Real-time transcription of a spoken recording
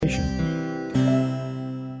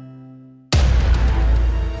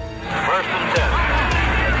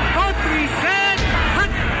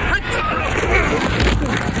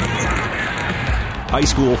high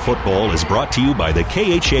school football is brought to you by the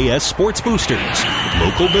KHAS Sports Boosters.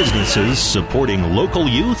 Local businesses supporting local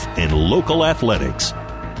youth and local athletics.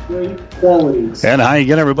 And hi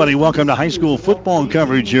again, everybody. Welcome to high school football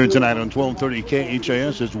coverage here tonight on 1230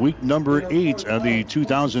 KHAS. It's week number 8 of the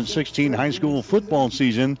 2016 high school football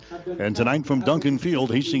season. And tonight from Duncan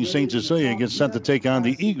Field, Hastings St. Cecilia gets set to take on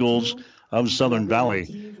the Eagles of Southern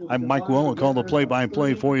Valley. I'm Mike Well. I'll call the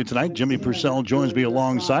play-by-play for you tonight. Jimmy Purcell joins me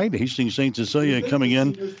alongside. Hastings St. Cecilia coming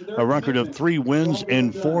in a record of 3 wins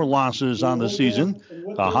and 4 losses on the season.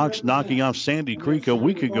 The Hawks knocking off Sandy Creek a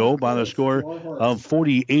week ago by the score of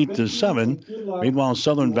 48-7. Meanwhile,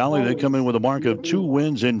 Southern Valley, they come in with a mark of 2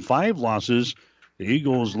 wins and 5 losses. The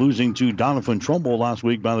Eagles losing to Donovan Trumbull last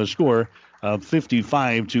week by the score of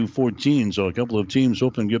 55-14. So a couple of teams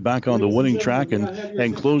hoping to get back on the winning track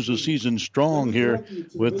and close the season strong here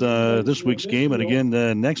with this week's game. And again,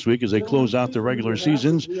 next week as they close out the regular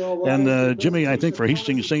seasons. And Jimmy, I think for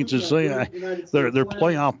Hastings St. Cecilia, their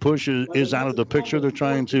playoff push is out of the picture. They're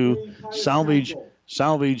trying to salvage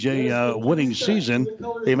a winning season.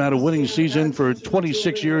 They've had a winning season for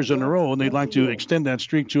 26 years in a row, and they'd like to extend that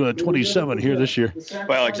streak to 27 here this year.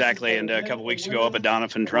 Well, exactly. And a couple weeks ago up at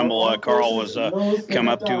Donovan Trumbull, Carl was come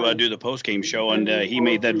up to do the postgame show, and he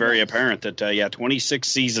made that very apparent that, 26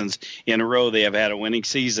 seasons in a row they have had a winning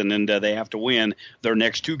season, and they have to win their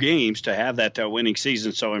next 2 games to have that winning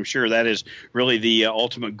season. So I'm sure that is really the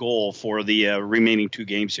ultimate goal for the remaining 2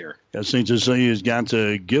 games here. St. Cecilia's got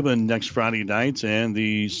Gibbon next Friday night, and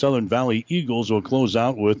the Southern Valley Eagles will close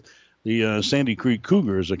out with the Sandy Creek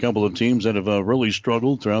Cougars, a couple of teams that have really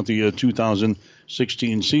struggled throughout the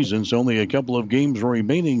 2016 season. So only a couple of games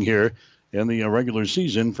remaining here in the regular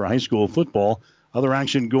season for high school football. Other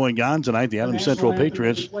action going on tonight, the Adams Central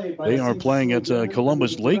Patriots, they are playing at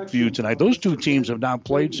Columbus Lakeview tonight. Those 2 teams have not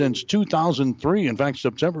played since 2003, in fact,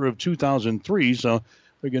 September of 2003, so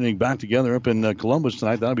they're getting back together up in Columbus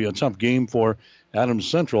tonight. That'll be a tough game for Adams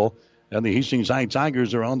Central. And the Hastings High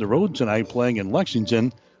Tigers are on the road tonight playing in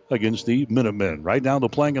Lexington against the Minutemen. Right now they're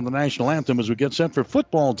playing in the national anthem as we get set for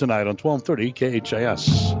football tonight on 1230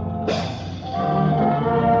 KHAS.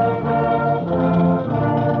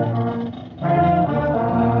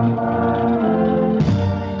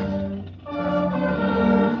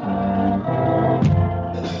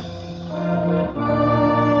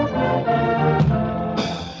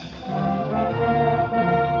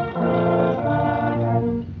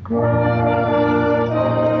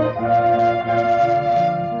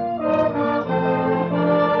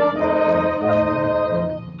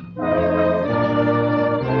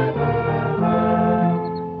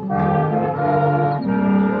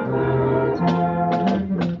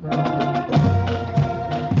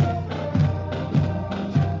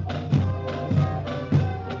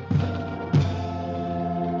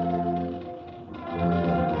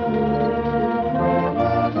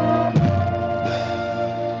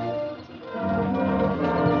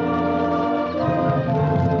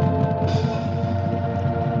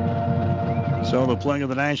 Playing of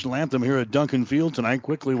the national anthem here at Duncan Field tonight.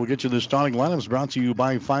 Quickly, we'll get you the starting lineups brought to you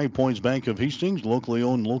by 5 Points Bank of Hastings, locally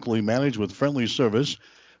owned, locally managed with friendly service.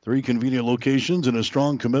 3 convenient locations and a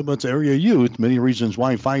strong commitment to area youth. Many reasons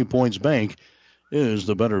why 5 Points Bank is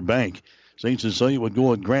the better bank. St. Cecilia would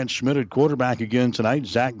go with Grant Schmidt at quarterback again tonight.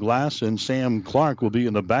 Zach Glass and Sam Clark will be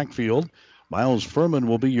in the backfield. Miles Furman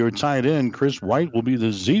will be your tight end. Chris White will be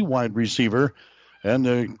the Z wide receiver.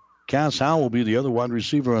 And Cass Howe will be the other wide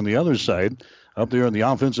receiver on the other side. Up there on the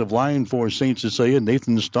offensive line for St. Cecilia,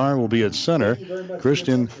 Nathan Starr will be at center.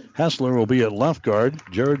 Christian Hessler will be at left guard.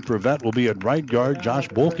 Jared Prevette will be at right guard. Josh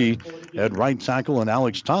Bolke at right tackle. And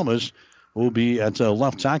Alex Thomas will be at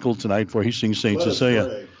left tackle tonight for Hastings St.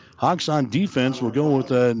 Cecilia. Hawks on defense will go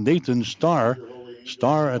with Nathan Starr.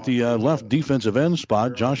 Starr at the left defensive end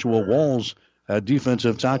spot. Joshua Walls at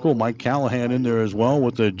defensive tackle. Mike Callahan in there as well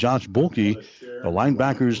with Josh Bolke. The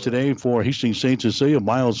linebackers today for Hastings St. Cecilia,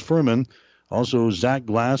 Miles Furman. Also, Zach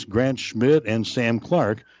Glass, Grant Schmidt, and Sam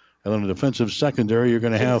Clark. And on the defensive secondary, you're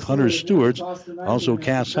going to have Hunter Stewart, also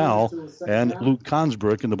Cass Howell, and Luke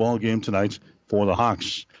Consbrook in the ball game tonight for the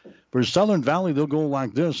Hawks. For Southern Valley, they'll go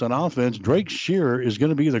like this. On offense, Drake Shearer is going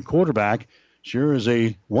to be the quarterback. Shearer is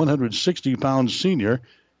a 160-pound senior.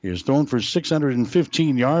 He has thrown for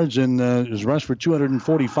 615 yards and has rushed for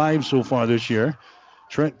 245 so far this year.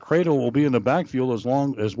 Trent Cradle will be in the backfield as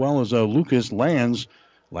well as Lucas Lands.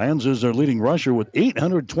 Lands is their leading rusher with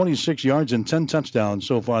 826 yards and 10 touchdowns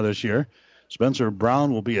so far this year. Spencer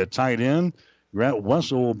Brown will be a tight end. Grant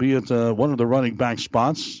Wessel will be at one of the running back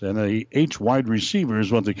spots, and a H wide receiver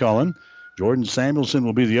is what they call him. Jordan Samuelson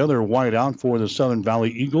will be the other wide out for the Southern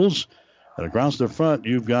Valley Eagles. And across the front,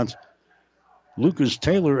 you've got Lucas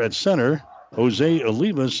Taylor at center. Jose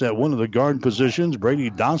Olivas at one of the guard positions. Brady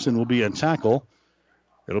Dawson will be at tackle.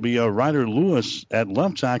 It'll be Ryder Lewis at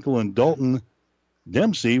left tackle, and Dalton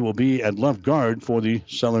Dempsey will be at left guard for the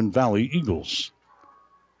Southern Valley Eagles.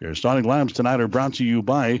 Your starting lineups tonight are brought to you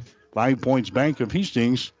by 5 Points Bank of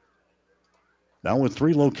Hastings. Now with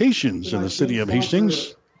 3 locations in the city of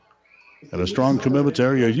Hastings. And a strong commitment to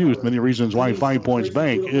area youth. Many reasons why 5 Points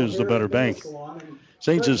Bank is the better bank.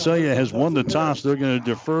 St. Cecilia has won the toss. They're going to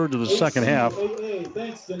defer to the second half.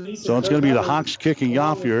 So it's going to be the Hawks kicking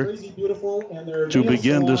off here to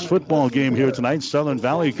begin this football game here tonight. Southern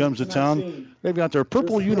Valley comes to town. They've got their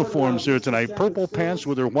purple uniforms here tonight. Purple pants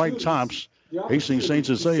with their white tops. Hastings St.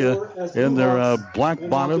 Cecilia in their black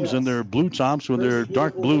bottoms and their blue tops with their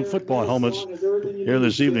dark blue football helmets here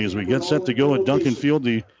this evening as we get set to go at Duncan Field,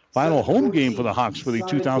 the final home game for the Hawks for the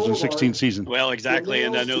 2016 season. Well, exactly,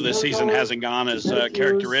 and I know this season hasn't gone as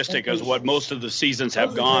characteristic as what most of the seasons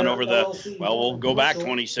have gone over we'll go back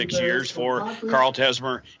 26 years for Carl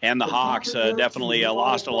Tesmer and the Hawks. Definitely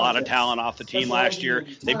lost a lot of talent off the team last year.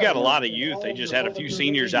 They've got a lot of youth. They just had a few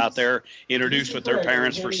seniors out there introduced with their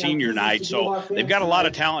parents for senior night, so they've got a lot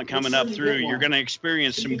of talent coming up through. You're going to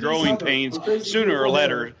experience some growing pains sooner or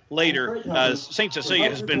later. St. Cecilia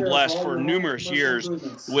has been blessed for numerous years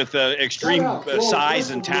with extreme size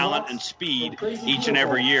and talent and speed each and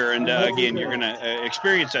every year. And again, you're going to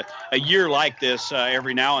experience a year like this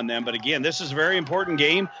every now and then. But again, this is a very important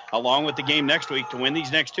game, along with the game next week, to win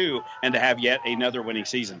these next 2 and to have yet another winning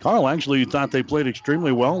season. Carl actually thought they played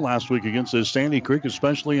extremely well last week against Sandy Creek,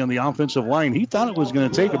 especially on the offensive line. He thought it was going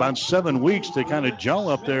to take about 7 weeks to kind of gel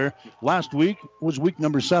up there. Last week was week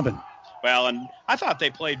number 7. Well, and I thought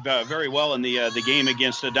they played very well in the game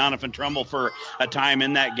against Donovan Trumbull for a time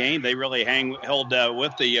in that game. They really held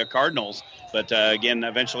with the Cardinals, but again,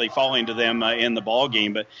 eventually falling to them in the ball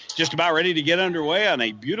game. But just about ready to get underway on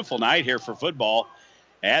a beautiful night here for football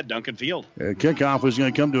at Duncan Field. Kickoff is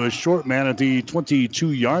going to come to a short man at the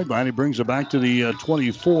 22-yard line. He brings it back to the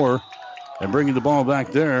 24, and bringing the ball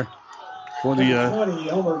back there for the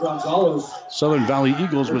Southern Valley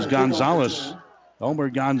Eagles was Gonzalez.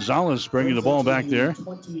 Elmer Gonzalez bringing the ball back there.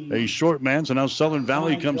 A short man, so now Southern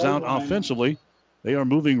Valley comes out offensively. They are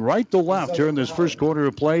moving right to left here in this first quarter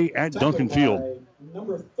of play at Duncan Field.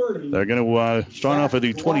 They're going to start off at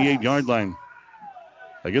the 28-yard line.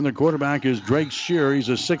 Again, the quarterback is Drake Shear. He's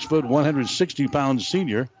a 6', 160-pound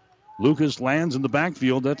senior. Lucas Lands in the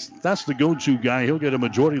backfield. That's the go-to guy. He'll get a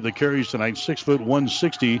majority of the carries tonight. 6',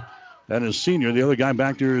 160. That is senior. The other guy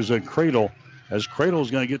back there is a Cradle. As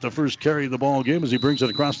Cradle's going to get the first carry of the ball game as he brings it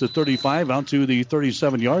across the 35 out to the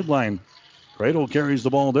 37-yard line. Cradle carries the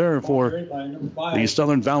ball there for the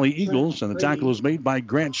Southern Valley Eagles, and the tackle is made by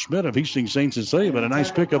Grant Schmidt of Hastings St. Cecilia, but a nice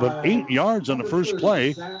pickup of 8 yards on the first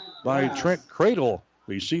play by Trent Cradle,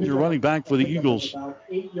 the senior running back for the Eagles.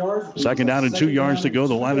 Second down and 2 yards to go.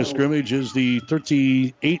 The line of scrimmage is the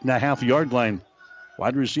 38.5-yard line.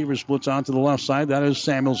 Wide receiver splits out to the left side. That is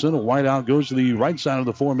Samuelson. A wide out goes to the right side of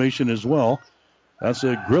the formation as well. That's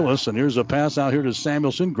Grillis, and here's a pass out here to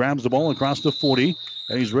Samuelson. Grabs the ball across the 40,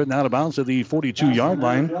 and he's ridden out of bounds at the 42-yard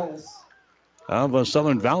line of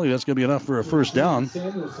Southern Valley. That's going to be enough for a first down.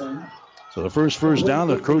 So the first down,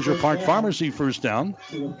 the Crozier Park Pharmacy first down.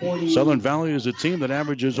 Southern Valley is a team that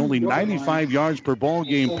averages only 95 yards per ball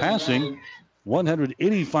game passing,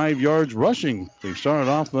 185 yards rushing. They've started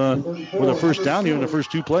off with a first down here in the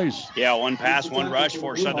first 2 plays. Yeah, 1 pass, 1 rush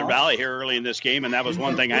for Southern Valley here early in this game, and that was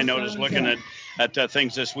one thing I noticed looking at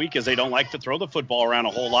things this week, is they don't like to throw the football around a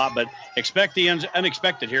whole lot, but expect the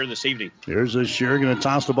unexpected here this evening. Here's a Shear going to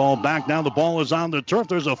toss the ball back. Now the ball is on the turf.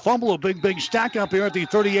 There's a fumble, a big stack up here at the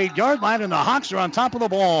 38-yard line, and the Hawks are on top of the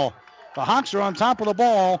ball.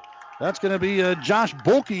 That's going to be Josh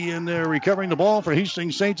Bulkey in there recovering the ball for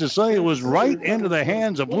Hastings St. Cecilia. It was right into the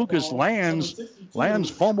hands of Lucas Lands. Lands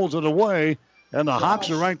fumbles it away, and the Hawks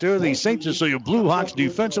are right there. The St. Cecilia Blue Hawks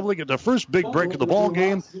defensively get the first big break of the ball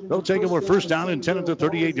game. They'll take over first down and 10 at the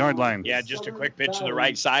 38-yard line. Yeah, just a quick pitch to the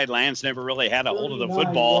right side. Lands never really had a hold of the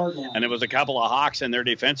football, and it was a couple of Hawks in there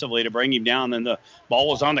defensively to bring him down. And the ball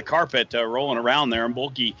was on the carpet rolling around there, and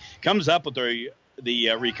Bulkey comes up with the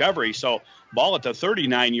recovery. So ball at the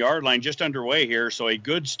 39-yard line, just underway here. So a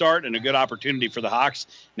good start and a good opportunity for the Hawks.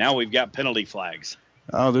 Now we've got penalty flags.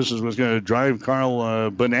 Oh, this is what's going to drive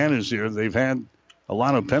Carl bananas here. They've had a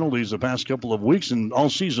lot of penalties the past couple of weeks and all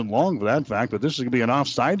season long for that fact, but this is going to be an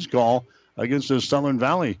offsides call against the Southern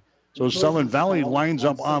Valley. So Southern Valley lines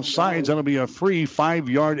up offsides. That'll be a free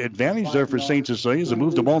 5-yard advantage there for St. Cecilia as they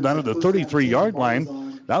move the ball down to the 33-yard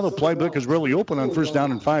line. Now the playbook is really open on 1st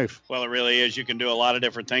down and 5. Well, it really is. You can do a lot of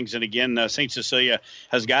different things. And again, St. Cecilia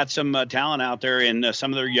has got some talent out there in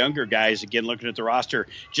some of their younger guys. Again, looking at the roster,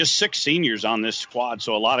 just 6 seniors on this squad.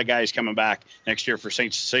 So a lot of guys coming back next year for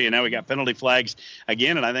St. Cecilia. Now we got penalty flags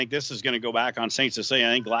again. And I think this is going to go back on St. Cecilia.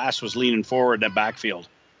 I think Glass was leaning forward in that backfield.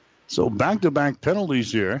 So back-to-back penalties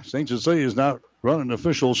here. St. Cecilia has not run an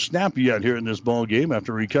official snap yet here in this ball game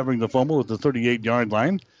after recovering the fumble at the 38-yard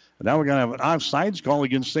line. And now we're going to have an offsides call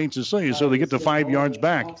against St. Cecilia, so they get the 5 yards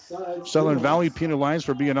back. Southern Valley penalized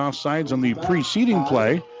for being offsides on the preceding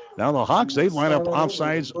play. Now the Hawks, they line up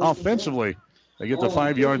offsides offensively. They get the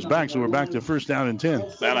 5 yards back, so we're back to 1st down and 10.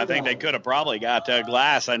 Well, I think they could have probably got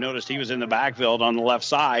Glass. I noticed he was in the backfield on the left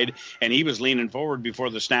side, and he was leaning forward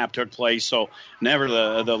before the snap took place. So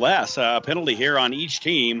nevertheless, a penalty here on each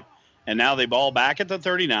team. And now they ball back at the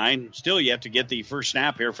 39. Still, you have to get the first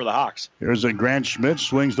snap here for the Hawks. Here's a Grant Schmidt,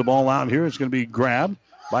 swings the ball out here. It's going to be grabbed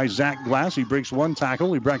by Zach Glass. He breaks 1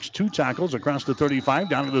 tackle. He breaks 2 tackles across the 35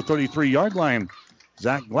 down to the 33-yard line.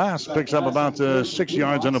 Zach Glass picks up about 6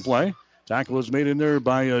 yards on the play. Tackle is made in there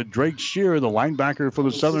by Drake Shear, the linebacker for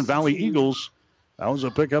the Southern Valley Eagles. That was a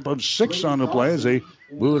pickup of 6 on the play as they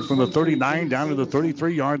move it from the 39 down to the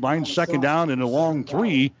 33-yard line. 2nd down and a long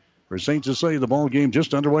 3. For St. Cecilia, the ball game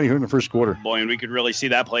just underway here in the first quarter. Boy, and we could really see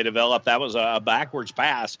that play develop. That was a backwards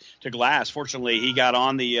pass to Glass. Fortunately, he got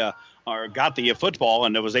on got the football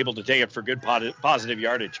and was able to take it for good positive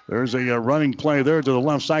yardage. There's a running play there to the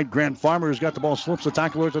left side. Grant Farmer has got the ball, slips the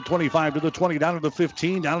tackler at the 25 to the 20, down to the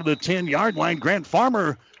 15, down to the 10-yard line. Grant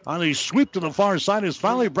Farmer on a sweep to the far side is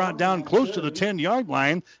finally brought down close to the 10-yard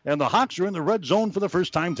line, and the Hawks are in the red zone for the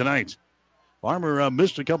first time tonight. Farmer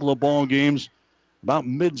missed a couple of ball games about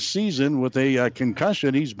mid-season with a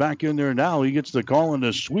concussion. He's back in there now. He gets the call in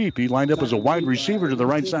the sweep. He lined up as a wide receiver to the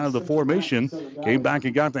right side of the formation. Came back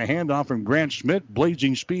and got the handoff from Grant Schmidt,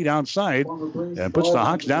 blazing speed outside, and puts the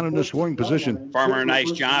Hawks down in the scoring position. Farmer,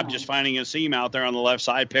 nice job just finding a seam out there on the left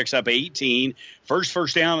side. Picks up 18.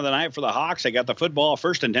 First down of the night for the Hawks. They got the football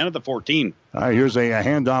 1st and 10 at the 14. All right, here's a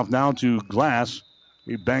handoff now to Glass.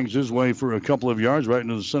 He bangs his way for a couple of yards right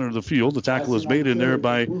into the center of the field. The tackle is made in there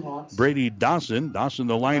by Brady Dawson. Dawson,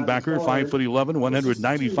 the linebacker, 5'11",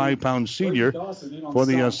 195-pound senior for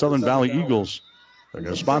the Southern Valley Eagles. They're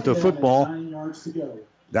going to spot the football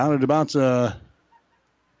down at about,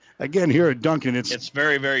 again, here at Duncan. It's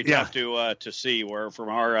very, very tough to see where from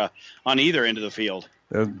our on either end of the field.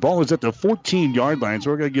 The ball is at the 14-yard line, so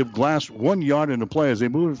we're going to give Glass 1 yard in the play as they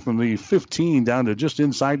move from the 15 down to just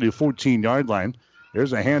inside the 14-yard line.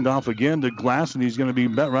 There's a handoff again to Glass, and he's going to be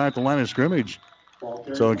met right at the line of scrimmage.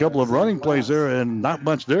 So a couple of running plays there, and not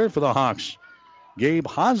much there for the Hawks. Gabe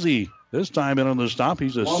Hazy this time in on the stop.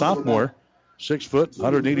 He's a sophomore, 6 foot,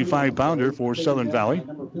 185-pounder for Southern Valley.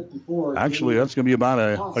 Actually, that's going to be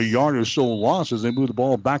about a yard or so loss as they move the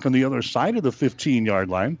ball back on the other side of the 15-yard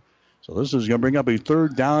line. So this is going to bring up a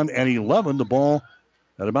 3rd down and 11. The ball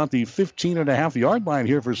at about the 15.5-yard line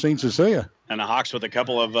here for St. Cecilia. And the Hawks with a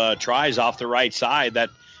couple of tries off the right side. That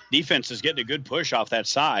defense is getting a good push off that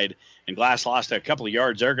side. And Glass lost a couple of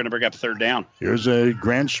yards. They're going to bring up 3rd down. Here's a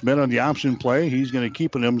Grant Schmidt on the option play. He's going to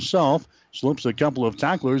keep it himself. Slips a couple of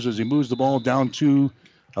tacklers as he moves the ball down to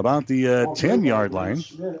about the 10-yard line.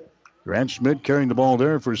 Grant Schmidt carrying the ball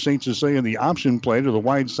there for St. Cecilia in the option play to the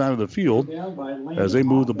wide side of the field. As they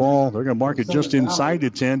move the ball, they're going to mark it just inside the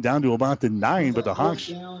 10, down to about the 9. But the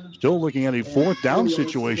Hawks still looking at a 4th down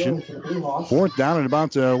situation. 4th down and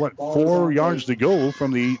about, 4 yards to go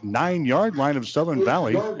from the 9-yard line of Southern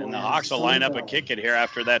Valley. And the Hawks will line up and kick it here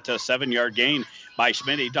after that 7-yard gain by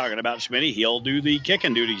Schmitty. Talking about Schmitty, he'll do the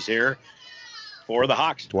kicking duties here for the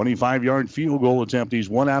Hawks. 25-yard field goal attempt. He's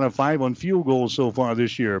 1 out of 5 on field goals so far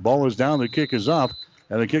this year. Ball is down. The kick is up.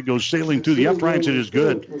 And the kick goes sailing through the uprights. It is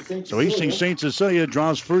good. So Hastings St. Cecilia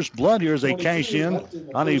draws first blood here as they cash in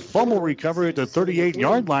on a fumble recovery at the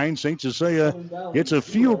 38-yard line. St. Cecilia gets a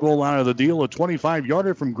field goal out of the deal, a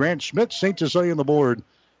 25-yarder from Grant Schmidt. St. Cecilia on the board.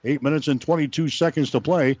 8 minutes and 22 seconds to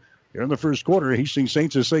play here in the first quarter. Hastings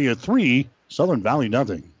St. Cecilia 3, Southern Valley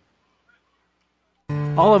nothing.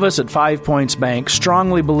 All of us at 5 Points Bank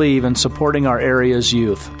strongly believe in supporting our area's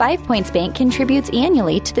youth. 5 Points Bank contributes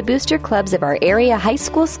annually to the booster clubs of our area high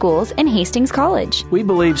school schools and Hastings College. We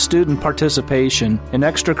believe student participation in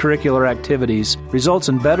extracurricular activities results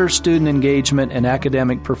in better student engagement and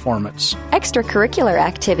academic performance. Extracurricular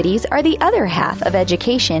activities are the other half of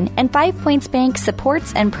education, and 5 Points Bank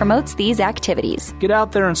supports and promotes these activities. Get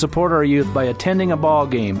out there and support our youth by attending a ball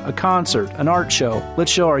game, a concert, an art show.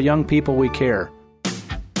 Let's show our young people we care.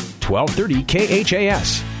 1230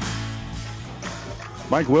 KHAS.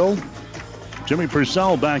 Mike Will, Jimmy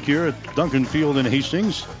Purcell back here at Duncan Field in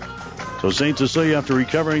Hastings. So St. Cecilia, after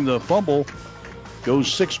recovering the fumble,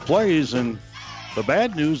 goes 6 plays, and the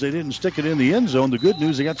bad news, they didn't stick it in the end zone. The good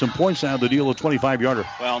news, they got some points out of the deal, a 25-yarder.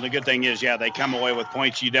 Well, the good thing is, they come away with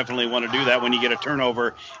points. You definitely want to do that when you get a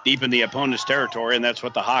turnover deep in the opponent's territory, and that's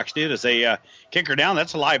what the Hawks did as they kick her down.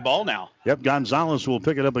 That's a live ball now. Yep, Gonzalez will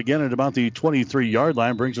pick it up again at about the 23-yard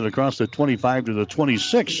line, brings it across the 25 to the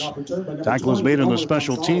 26. Tackle is made on the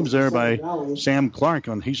special teams there by Sam Clark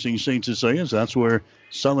on Hastings St. Cecilia. So that's where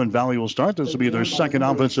Southern Valley will start. This will be their second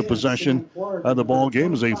offensive possession of the ball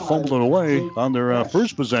game as they fumbled it away on their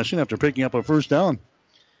first possession after picking up a first down.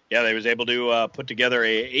 Yeah, they was able to put together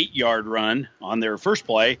a 8-yard run on their first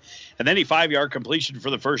play, and then a 5-yard completion for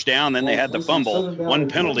the first down. Then they had the fumble, 1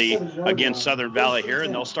 penalty against Southern Valley here,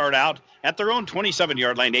 and they'll start out at their own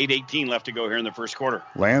 27-yard line. 8:18 left to go here in the first quarter.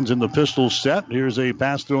 Lands in the pistol set. Here's a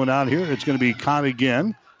pass thrown out here. It's going to be caught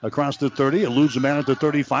again across the 30. Eludes a man at the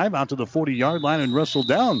 35 out to the 40-yard line and wrestled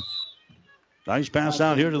down. Nice pass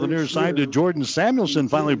out here to the near side to Jordan Samuelson.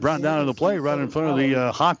 Finally brought down to the play right in front of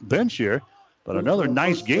the Hawk bench here. But another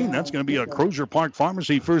nice gain. That's going to be a Crozier Park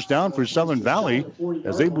Pharmacy first down for Southern Valley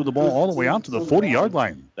as they move the ball all the way out to the 40-yard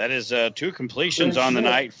line. That is 2 completions on the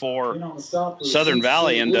night for Southern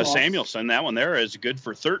Valley, and Samuelson. That one there is good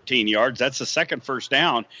for 13 yards. That's the second first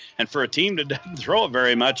down. And for a team that doesn't throw it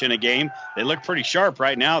very much in a game, they look pretty sharp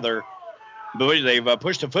right now. They've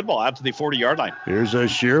pushed the football out to the 40-yard line.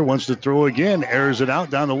 Here's Shear, wants to throw again, airs it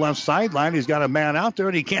out down the left sideline. He's got a man out there,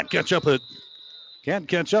 and he can't catch up to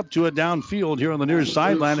it downfield here on the near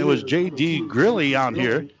sideline. It was J.D. Grilly out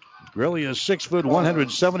here. Grilly, a 6 foot,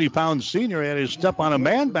 170-pound senior, had his step on a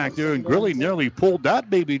man back there, and Grilly nearly pulled that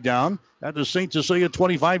baby down at the St. Cecilia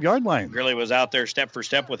 25-yard line. Grilly was out there step for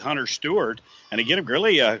step with Hunter Stewart. And again, if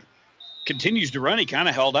Grilly continues to run, he kind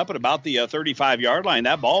of held up at about the 35-yard line.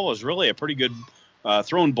 That ball was really a pretty good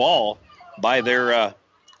thrown ball by their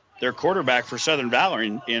quarterback for Southern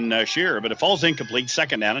Valley in Shearer, but it falls incomplete,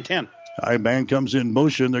 second down and 10. High man comes in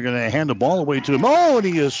motion. They're going to hand the ball away to him. Oh, and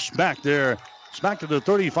he is smacked there. Smacked to the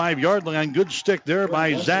 35-yard line. Good stick there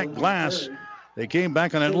by Zach Glass. They came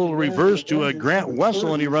back on that little reverse to Grant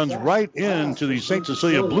Wessel, and he runs right into the St.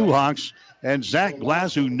 Cecilia Blue Hawks. And Zach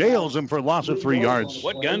Glass, who nails him for a loss of 3 yards.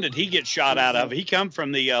 What gun did he get shot out of? He come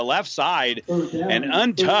from the left side and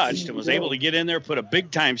untouched and was able to get in there, put a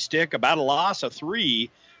big-time stick, about a loss of 3.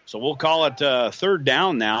 So we'll call it third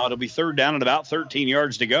down now. It'll be third down at about 13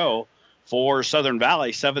 yards to go for Southern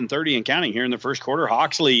Valley. 7:30 and counting here in the first quarter.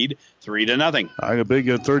 Hawks lead 3-0. All right, a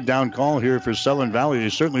big third down call here for Southern Valley. They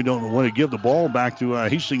certainly don't want to give the ball back to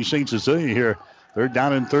Hastings St. Cecilia here. Third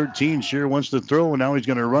down and 13. Shear wants to throw, and now he's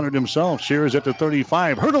going to run it himself. Shear is at the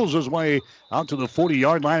 35. Hurdles his way out to the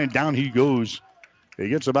 40-yard line, and down he goes. He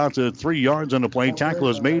gets about 3 yards on the play. Tackle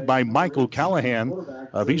is made by Michael Callahan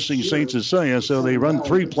of Hastings St. Cecilia. So they run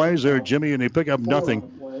 3 plays there, Jimmy, and they pick up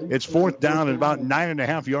nothing. It's fourth down and about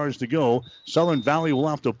 9.5 yards to go. Southern Valley will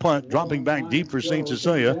have to punt. Dropping back deep for St.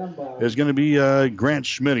 Cecilia is going to be Grant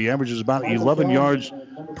Schmidt. He averages about 11 yards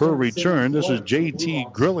per return. This is J.T.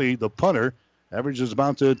 Grilly, the punter. Averages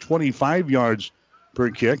about 25 yards per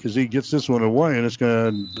kick as he gets this one away, and it's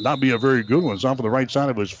going to not be a very good one. It's off of the right side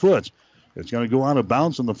of his foot. It's going to go out of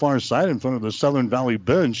bounds on the far side in front of the Southern Valley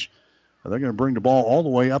bench. They're going to bring the ball all the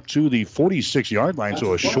way up to the 46-yard line,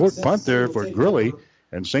 so a short punt there for Grilly.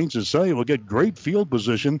 And St. Cecilia will get great field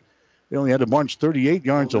position. They only had to march 38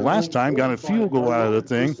 yards the last time, got a field goal out of the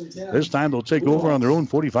thing. This time they'll take over on their own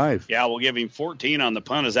 45. Yeah, we'll give him 14 on the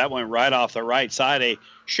punt as that went right off the right side. A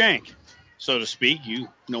shank, so to speak. You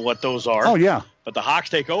know what those are. Oh, yeah. But the Hawks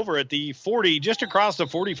take over at the 40, just across the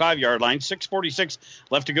 45-yard line. 6:46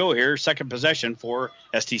 left to go here. Second possession for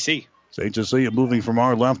STC. St. Cecilia moving from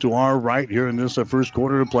our left to our right here in this first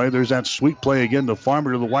quarter of play. There's that sweep play again to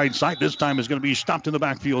Farmer to the wide side. This time is going to be stopped in the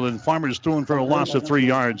backfield, and Farmer is throwing for a loss of 3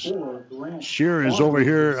 yards. Shear is over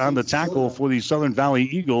here on the tackle for the Southern Valley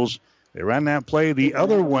Eagles. They ran that play the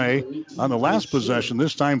other way on the last possession.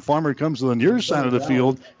 This time, Farmer comes to the near side of the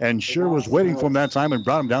field, and Shear was waiting for him that time and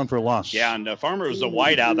brought him down for a loss. Yeah, and Farmer was the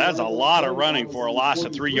wideout. That's a lot of running for a loss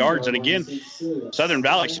of 3 yards. And again, Southern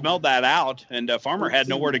Valley smelled that out, and Farmer had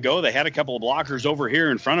nowhere to go. They had a couple of blockers over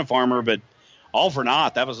here in front of Farmer, but all for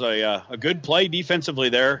naught. That was a good play defensively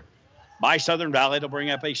there by Southern Valley to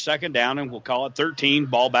bring up a second down, and we'll call it 13.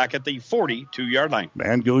 Ball back at the 42-yard line.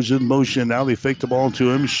 Man goes in motion. Now they fake the ball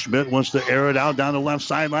to him. Schmidt wants to air it out down the left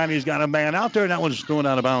sideline. He's got a man out there. That one's thrown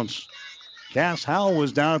out of bounds. Cass Howell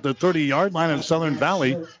was down at the 30-yard line in Southern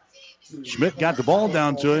Valley. Schmidt got the ball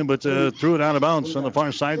down to him, but threw it out of bounds on the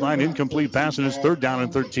far sideline. Incomplete pass, and it's 3rd down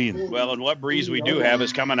and 13. Well, and what breeze we do have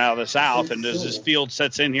is coming out of the south, and as this field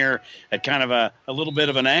sets in here at kind of a little bit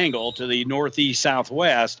of an angle to the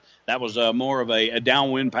northeast-southwest, that was more of a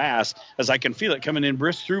downwind pass, as I can feel it coming in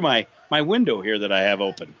brisk through my window here that I have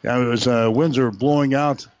open. Yeah, it was winds are blowing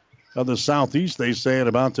out of the southeast, they say, at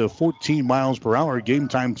about 14 miles per hour. Game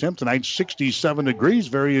time temp tonight, 67 degrees.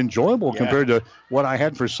 Very enjoyable compared to what I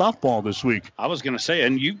had for softball this week. I was going to say,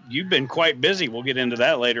 and you've been quite busy. We'll get into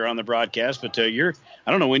that later on the broadcast, but I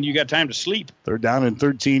don't know when you got time to sleep. 3rd down and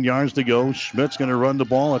 13 yards to go. Schmidt's going to run the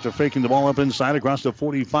ball after faking the ball up inside across the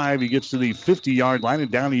 45. He gets to the 50-yard line, and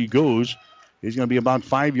down he goes. He's going to be about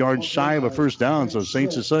 5 yards shy of a first down, so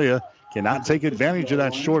St. Cecilia cannot take advantage of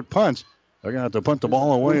that short punt. They're going to have to punt the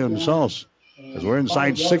ball away themselves as we're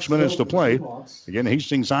inside 6 minutes to play. Again,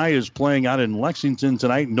 Hastings High is playing out in Lexington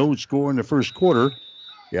tonight. No score in the first quarter.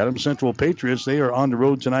 The Adams Central Patriots, they are on the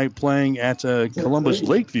road tonight playing at Columbus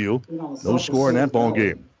Lakeview. No score in that ball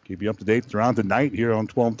game. Keep you up to date throughout the night here on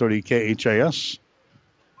 1230 KHAS.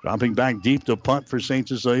 Dropping back deep to punt for St.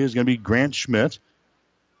 Cecilia is going to be Grant Schmidt.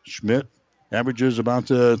 Schmidt averages about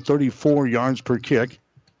 34 yards per kick.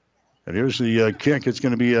 And here's the kick. It's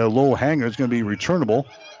going to be a low hanger. It's going to be returnable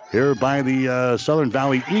here by the Southern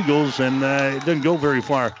Valley Eagles, and it didn't go very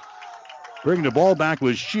far. Bringing the ball back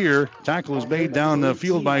was Shear. Tackle is made down the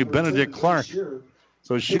field by Benedict Clark.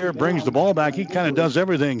 So Shear brings the ball back. He kind of does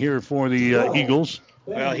everything here for the Eagles.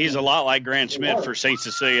 Well, he's a lot like Grant Schmidt for St.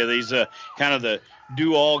 Cecilia. He's kind of the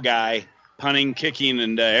do-all guy, punting, kicking,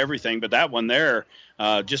 and everything. But that one there,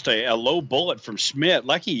 just a low bullet from Schmidt.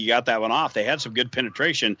 Lucky you got that one off. They had some good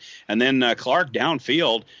penetration. And then Clark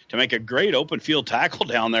downfield to make a great open field tackle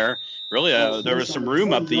down there. Really, there was some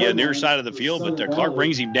room up the near side of the field, but Clark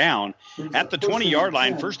brings him down at the 20-yard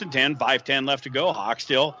line. 1st and 10, 5:10 left to go. Hawks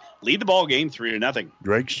still lead the ball game 3-0.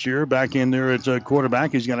 Drake Shear back in there at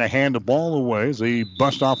quarterback. He's going to hand the ball away as he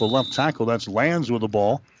busts off a left tackle. That's Lands with the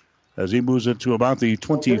ball as he moves it to about the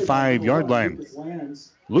 25-yard line.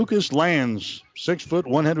 Lucas Lands, 6 foot,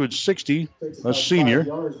 160, a senior,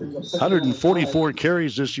 144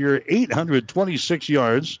 carries this year, 826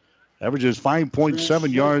 yards, averages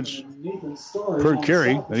 5.7 yards per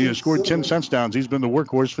carry, and he has scored 10 touchdowns. He's been the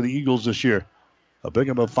workhorse for the Eagles this year. A pick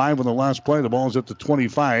up of 5 on the last play. The ball is at the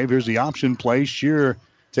 25. Here's the option play. Shear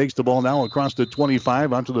takes the ball now across the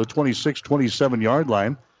 25 onto the 26, 27-yard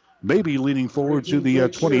line. Maybe leaning forward to the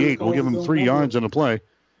 28. We'll give him 3 yards on the play.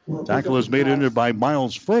 Tackle is made in by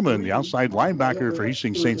Miles Furman, the outside linebacker for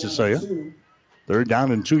Hastings St. Cecilia. 3rd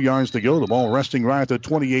down and 2 yards to go. The ball resting right at the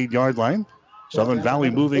 28-yard line. Southern Valley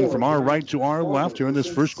moving from our right to our left here in this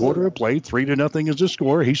first quarter of play. 3-0 is the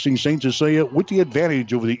score. Hastings St. Cecilia with the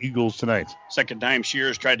advantage over the Eagles tonight. Second time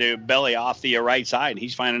Shears tried to belly off the right side.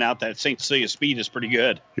 He's finding out that St. Cecilia's speed is pretty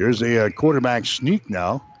good. Here's a quarterback sneak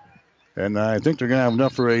now. And I think they're going to have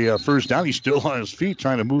enough for a first down. He's still on his feet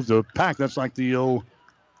trying to move the pack. That's like the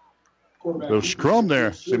scrum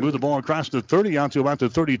there. They move the ball across the 30 out to about the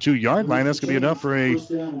 32-yard line. That's going to be enough for a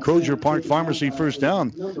Crozier Park Pharmacy first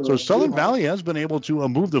down. So Southern Valley has been able to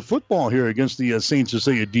move the football here against the St.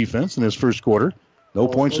 Cecilia defense in this first quarter. No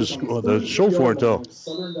points to show for it, though.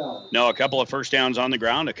 No, a couple of first downs on the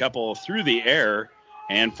ground, a couple through the air.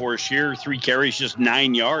 And for Shear, 3 carries, just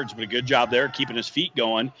 9 yards, but a good job there, keeping his feet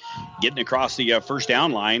going, getting across the first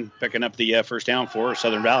down line, picking up the first down for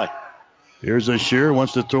Southern Valley. Here's a Shear,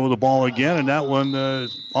 wants to throw the ball again, and that one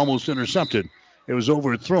almost intercepted. It was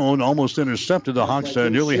overthrown, almost intercepted. The Hawks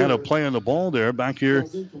nearly had a play on the ball there. Back here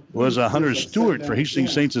was Hunter Stewart for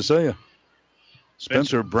Hastings St. Cecilia.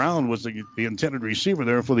 Spencer Brown was the intended receiver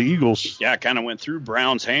there for the Eagles. Yeah, kind of went through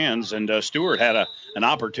Brown's hands, and Stewart had an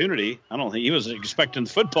opportunity. I don't think he was expecting the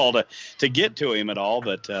football to get to him at all,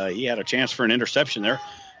 but he had a chance for an interception there.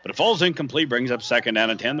 But it falls incomplete, brings up 2nd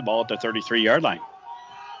down and 10, the ball at the 33-yard line.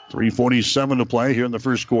 3:47 to play here in the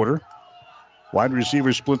first quarter. Wide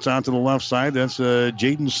receiver splits out to the left side. That's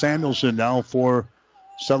Jaden Samuelson now for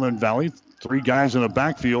Southern Valley. 3 guys in the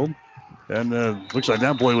backfield. And looks like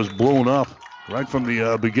that boy was blown up right from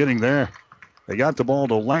the beginning there. They got the ball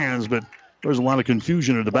to Lands, but there's a lot of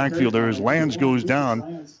confusion in the backfield there as Lands goes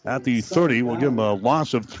down at the 30. We'll give him a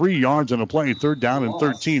loss of 3 yards on the play, 3rd down and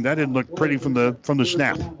 13. That didn't look pretty from the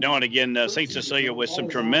snap. No, and again, St. Cecilia with some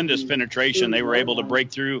tremendous penetration. They were able to break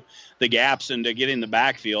through the gaps and to get in the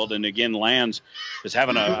backfield. And again, Lands is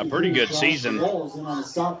having a pretty good season,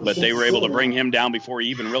 but they were able to bring him down before he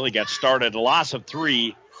even really got started. A loss of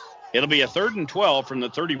 3. It'll be a 3rd and 12 from the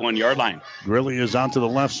 31-yard line. Grilly is out to the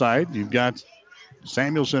left side. You've got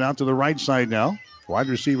Samuelson out to the right side now. Wide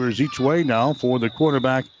receivers each way now for the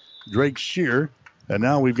quarterback, Drake Shear. And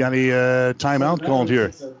now we've got a timeout called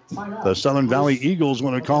here. The Southern Valley Eagles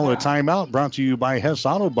want to call a timeout, brought to you by Hess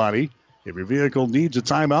Auto Body. If your vehicle needs a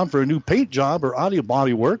timeout for a new paint job or audio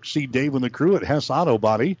body work, see Dave and the crew at Hess Auto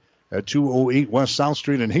Body at 208 West South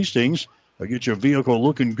Street in Hastings. They'll get your vehicle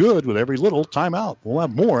looking good with every little timeout. We'll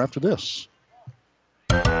have more after this.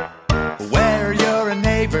 Where you're a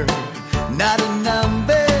neighbor, not a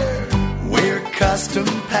number. We're Custom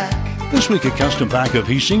Pack. This week at Custom Pack of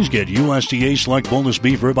Hastings, get USDA Select Boneless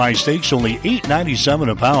Beef Ribeye Steaks, only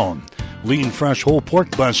 $8.97 a pound. Lean Fresh Whole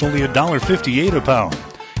Pork Butts, only $1.58 a pound.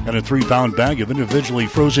 And a 3-pound bag of individually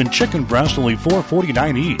frozen chicken breast, only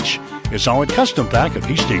 $4.49 each. It's all at Custom Pack of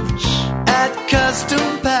Hastings. At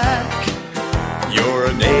Custom Pack, you're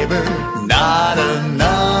a neighbor, not a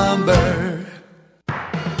number.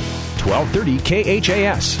 1230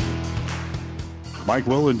 KHAS. Mike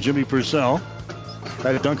Will and Jimmy Purcell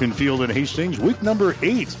at Duncan Field in Hastings. Week number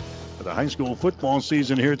 8 of the high school football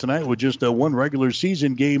season here tonight, with just one regular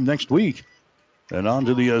season game next week. And on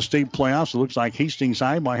to the state playoffs. It looks like Hastings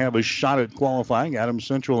High might have a shot at qualifying. Adams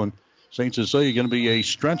Central and St. Cecilia going to be a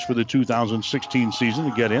stretch for the 2016 season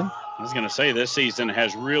to get in. I was going to say, this season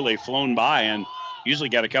has really flown by, and usually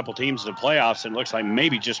got a couple teams in the playoffs, and it looks like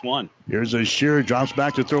maybe just one. Here's a Shearer, drops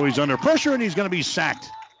back to throw. He's under pressure, and he's going to be sacked.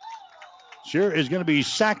 Shearer is going to be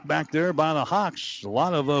sacked back there by the Hawks. A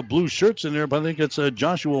lot of blue shirts in there, but I think it's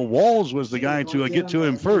Joshua Walls was the guy to get to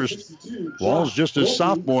him first. Walls, just a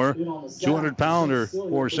sophomore, 200-pounder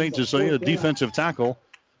for St. Cecilia, defensive tackle.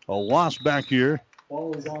 A loss back here.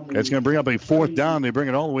 It's going to bring up a 4th down. They bring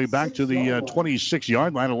it all the way back to the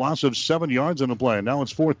 26-yard line. A loss of 7 yards on the play. Now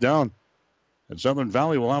it's 4th down. And Southern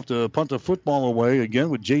Valley will have to punt the football away again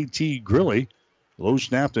with J.T. Grilly. Low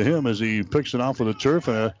snap to him as he picks it off of the turf.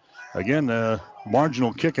 Again, a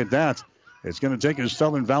marginal kick at that. It's going to take a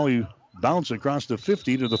Southern Valley bounce across the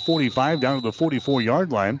 50 to the 45 down to the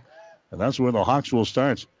 44-yard line. And that's where the Hawks will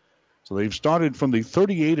start. So they've started from the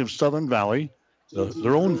 38 of Southern Valley,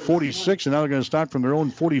 their own 46, and now they're going to start from their own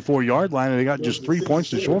 44-yard line, and they got just 3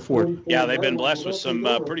 points to show for it. Yeah, they've been blessed with some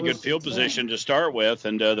pretty good field position to start with,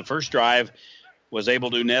 and the first drive was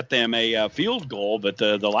able to net them a field goal, but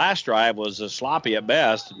the last drive was sloppy at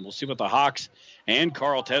best. And we'll see what the Hawks and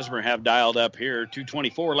Carl Tesmer have dialed up here.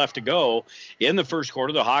 2:24 left to go in the first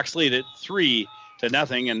quarter. The Hawks lead it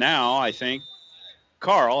 3-0, and now I think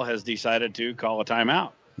Carl has decided to call a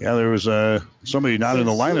timeout. Yeah, there was somebody not in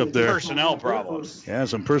the lineup there. Personnel problems. Yeah,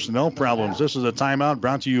 some personnel problems. This is a timeout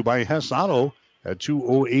brought to you by Hess Auto at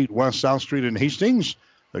 208 West South Street in Hastings.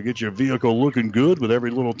 They'll get your vehicle looking good with every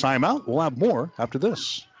little timeout. We'll have more after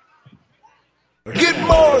this. Get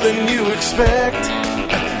more than you expect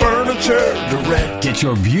at Furniture Direct. Get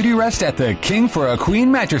your beauty rest at the King for a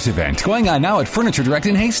Queen mattress event going on now at Furniture Direct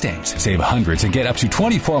in Hastings. Save hundreds and get up to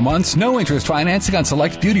 24 months, no interest financing on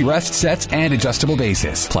select beauty rest sets and adjustable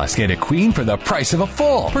bases. Plus, get a queen for the price of a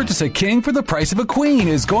full. Purchase a king for the price of a queen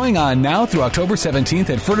is going on now through October 17th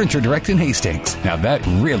at Furniture Direct in Hastings. Now that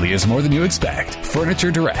really is more than you expect. Furniture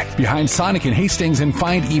Direct, behind Sonic in Hastings, and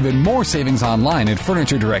find even more savings online at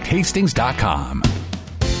FurnitureDirectHastings.com.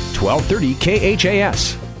 1230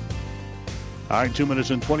 KHAS. All right, 2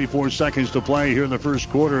 minutes and 24 seconds to play here in the first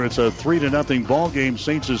quarter. It's a 3-0 ball game.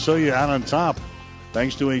 St. Cecilia out on top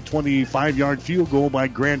thanks to a 25-yard field goal by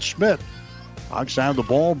Grant Schmidt. Hawks have the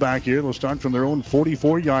ball back here. They'll start from their own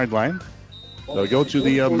 44-yard line. They'll go to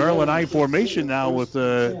the Maryland I formation now with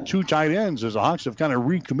 2 tight ends, as the Hawks have kind of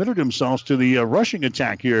recommitted themselves to the rushing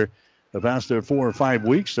attack here the past 4 or 5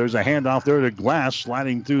 weeks. There's a handoff there to Glass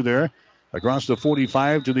sliding through there across the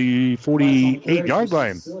 45 to the 48-yard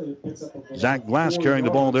line. Zach Glass carrying the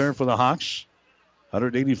ball there for the Hawks.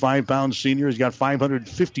 185-pound senior. He's got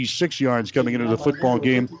 556 yards coming into the football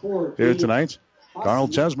game here tonight. Carl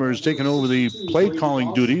Tesmer has taken over the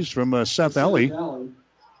play-calling duties from Seth Ellie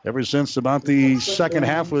ever since about the second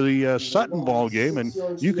half of the Sutton ball game. And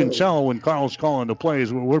you can tell when Carl's calling the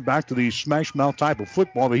plays, we're back to the smash-mouth type of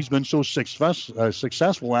football that he's been so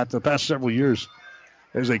successful at the past several years.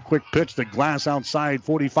 There's a quick pitch to Glass outside,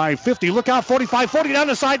 45-50. Look out, 45-40 down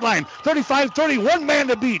the sideline. 35-30, one man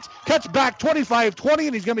to beat. Cuts back, 25-20,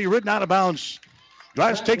 and he's going to be ridden out of bounds.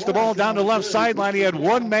 Glass takes the ball down the left sideline. He had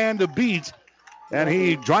one man to beat, and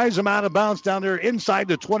he drives him out of bounds down there inside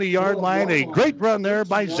the 20-yard line. A great run there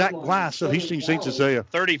by Zach Glass of Hastings St. Cecilia.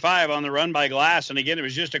 35 on the run by Glass, and again, it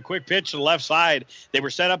was just a quick pitch to the left side. They were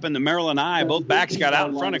set up in the Maryland I. Both backs got out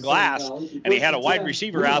in front of Glass, and he had a wide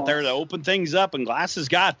receiver out there to open things up, and Glass has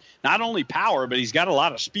got not only power, but he's got a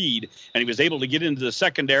lot of speed, and he was able to get into the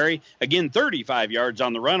secondary. Again, 35 yards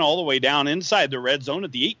on the run all the way down inside the red zone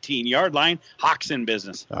at the 18-yard line. Hawks in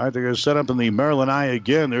business. All right, they're going to set up in the Maryland I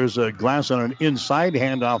again. There's a Glass on an inside inside.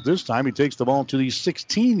 Handoff this time. He takes the ball to the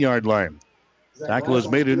 16-yard line. Tackle is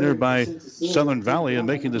made in there by Southern Valley, and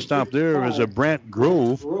making the stop there is a Brant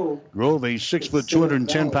Grove. Grove, a 6 foot,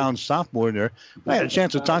 210-pound sophomore there. I had a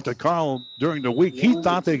chance to talk to Carl during the week. He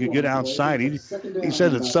thought they could get outside. He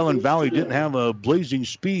said that Southern Valley didn't have a blazing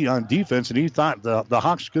speed on defense, and he thought the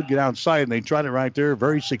Hawks could get outside, and they tried it right there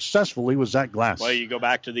very successfully with Zach Glass. Well, you go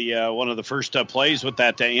back to the one of the first plays with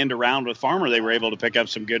that end around with Farmer. They were able to pick up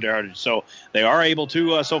some good yardage. So they are able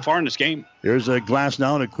to so far in this game. Here's a Glass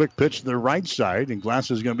now and a quick pitch to the right side, and Glass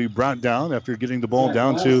is going to be brought down after getting the ball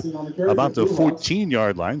down to about the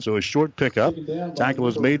 14-yard line. So a short pickup. Tackle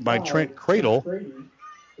is made by Trent Cradle.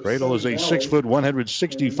 Cradle is a 6 foot,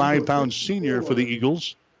 165-pound senior for the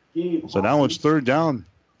Eagles. So now it's third down.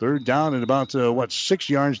 Third down and about 6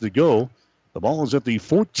 yards to go. The ball is at the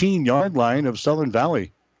 14-yard line of Southern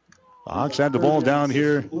Valley. The Hawks had the ball down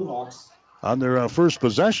here on their first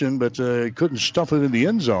possession, but couldn't stuff it in the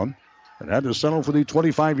end zone. And had to settle for the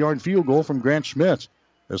 25-yard field goal from Grant Schmidt.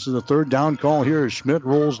 This is the third down call here. Schmidt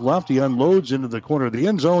rolls left. He unloads into the corner of the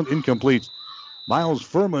end zone. Incomplete. Miles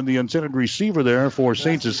Furman, the intended receiver there for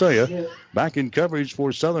St. Cecilia. Back in coverage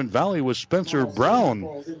for Southern Valley with Spencer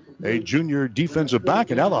Brown, a junior defensive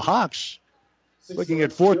back. And now the Hawks looking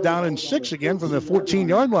at 4th down and 6 again from the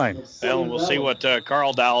 14-yard line. Well, we'll see what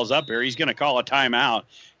Carl dials up here. He's going to call a timeout,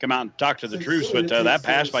 come out and talk to the troops. But that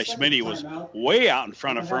pass by Smitty was way out in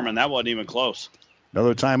front of Furman. That wasn't even close.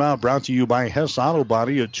 Another timeout brought to you by Hess Auto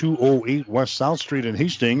Body at 208 West South Street in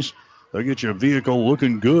Hastings. They'll get your vehicle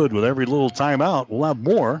looking good with every little timeout. We'll have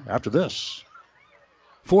more after this.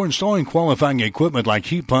 For installing qualifying equipment like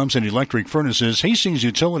heat pumps and electric furnaces, Hastings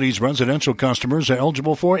Utilities residential customers are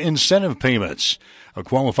eligible for incentive payments. A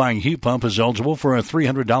qualifying heat pump is eligible for a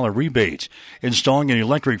 $300 rebate. Installing an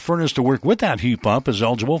electric furnace to work with that heat pump is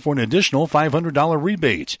eligible for an additional $500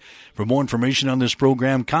 rebate. For more information on this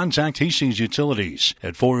program, contact Hastings Utilities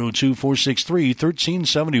at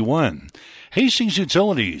 402-463-1371. Hastings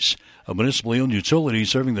Utilities, a municipally owned utility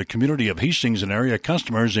serving the community of Hastings and area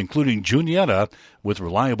customers, including Juniata, with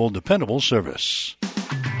reliable, dependable service.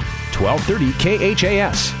 1230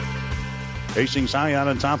 KHAS. Hastings High out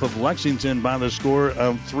on top of Lexington by the score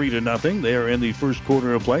of 3-0. They are in the first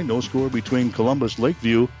quarter of play. No score between Columbus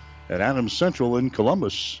Lakeview and Adams Central in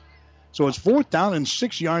Columbus. So it's 4th down and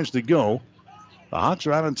 6 yards to go. The Hawks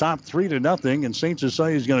are out on top 3-0, and St.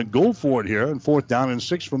 Cecilia is going to go for it here on 4th down and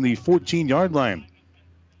 6 from the 14-yard line.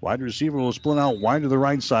 Wide receiver will split out wide to the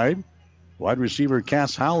right side. Wide receiver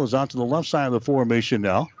Cass Howell is out to the left side of the formation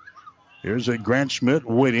now. Here's a Grant Schmidt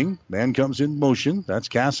waiting. Man comes in motion. That's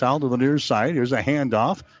Cass Howell to the near side. Here's a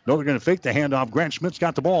handoff. No, they're going to fake the handoff. Grant Schmidt's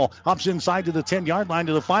got the ball. Hops inside to the 10-yard line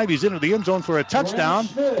to the 5. He's into the end zone for a touchdown.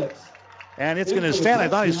 And it's going to stand. I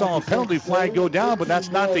thought he saw a penalty flag go down, but that's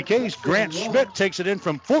not the case. Grant Schmidt takes it in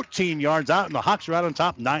from 14 yards out, and the Hawks are out on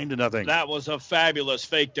top 9-0. That was a fabulous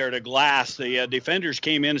fake there to Glass. The defenders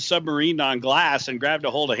came in, submarined on Glass, and grabbed a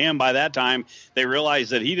hold of him. By that time, they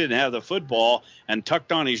realized that he didn't have the football and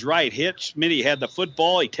tucked on his right hit. Smitty had the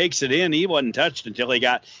football. He takes it in. He wasn't touched until he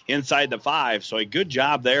got inside the 5. So a good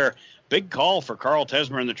job there. Big call for Carl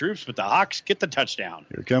Tesmer and the troops, but the Hawks get the touchdown.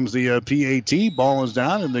 Here comes the PAT. Ball is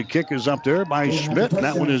down, and the kick is up there by Schmidt. And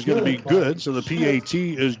that one is going to be good, so the PAT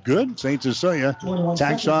is good. St. Cecilia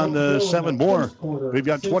tacks on 7 more. We've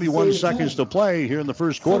got 21 seconds to play here in the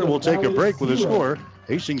first quarter. We'll take a break with a score.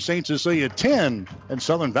 Hastings St. Cecilia 10 and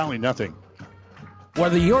Southern Valley nothing.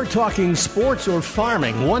 Whether you're talking sports or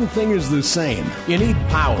farming, one thing is the same. You need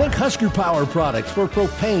power. Think Husker Power products for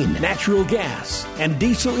propane, natural gas, and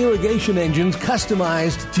diesel irrigation engines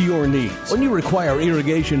customized to your needs. When you require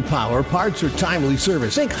irrigation power, parts, or timely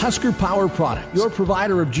service, think Husker Power products, your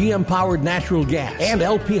provider of GM-powered natural gas and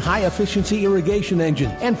LP high-efficiency irrigation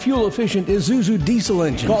engines and fuel-efficient Isuzu diesel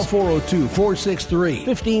engines. Call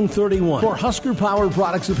 402-463-1531 for Husker Power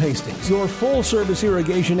products of Hastings, your full-service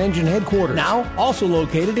irrigation engine headquarters. Now, also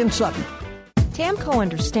located in Sutton. Tamco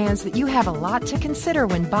understands that you have a lot to consider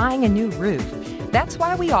when buying a new roof. That's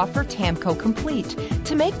why we offer Tamco Complete,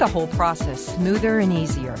 to make the whole process smoother and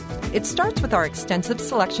easier. It starts with our extensive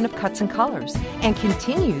selection of cuts and colors and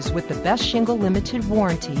continues with the best shingle limited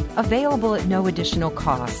warranty available at no additional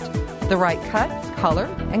cost. The right cut, color,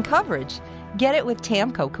 and coverage. Get it with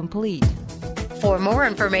Tamco Complete. For more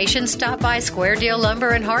information, stop by Square Deal Lumber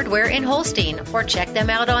and Hardware in Holstein or check them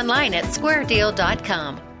out online at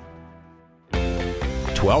squaredeal.com.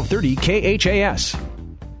 1230 KHAS. All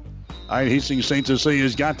right, Hastings St.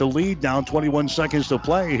 Cecilia's got the lead now. 21 seconds to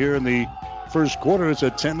play here in the first quarter. It's a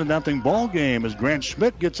 10-0 ball game as Grant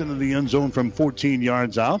Schmidt gets into the end zone from 14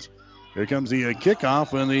 yards out. Here comes the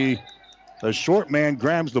kickoff, and the short man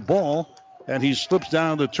grabs the ball. and he slips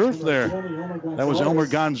down the turf there. That was Elmer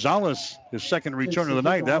Gonzalez, his second return of the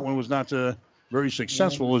night. That one was not very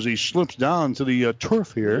successful as he slips down to the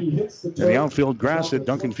turf here in the outfield grass at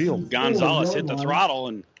Duncan Field. Gonzalez hit the throttle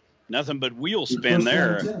and nothing but wheel spin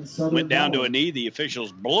there. Went down to a knee. The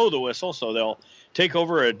officials blow the whistle, so they'll take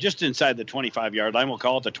over just inside the 25-yard line. We'll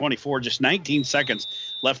call it the 24. Just 19 seconds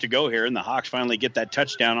left to go here, and the Hawks finally get that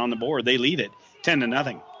touchdown on the board. They lead it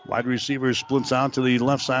 10-0. Wide receiver splits out to the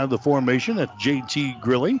left side of the formation. That's J.T.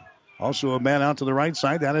 Grilly. Also a man out to the right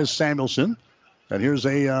side. That is Samuelson. And here's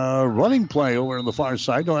a running play over on the far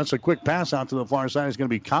side. No, that's a quick pass out to the far side. It's going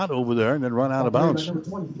to be caught over there and then run out of bounds.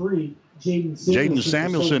 Jaden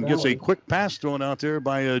Samuelson gets a quick pass thrown out there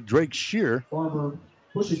by Drake Shear. Farmer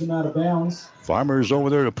pushes him out of bounds. Farmer's over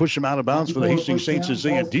there to push him out of bounds for the Hastings St.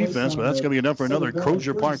 Cecilia defense, but that's going to be enough for another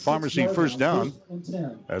Crozier Park Pharmacy first down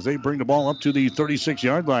as they bring the ball up to the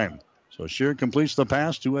 36-yard line. So Shear completes the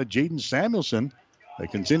pass to Jaden Samuelson. They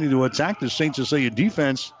continue to attack the St. Cecilia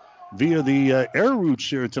defense via the air routes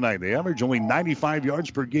here tonight. They average only 95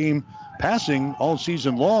 yards per game passing all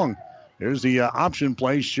season long. There's the option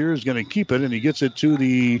play. Shear is going to keep it, and he gets it to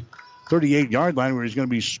the 38-yard line where he's going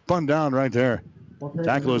to be spun down right there.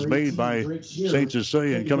 Tackle is made by St.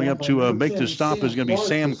 Cecilia, and coming up to make the stop is going to be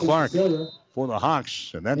Sam Clark for the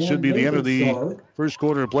Hawks. And that should be the end of the first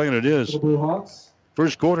quarter of play, and it is.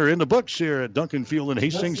 First quarter in the books here at Duncan Field and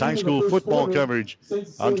Hastings. High school football coverage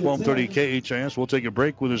on 1230 KHIS. We'll take a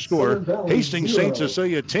break with a score. Hastings St.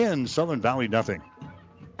 Cecilia 10, Southern Valley nothing.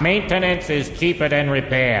 Maintenance is cheaper than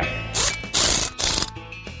repair.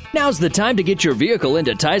 Now's the time to get your vehicle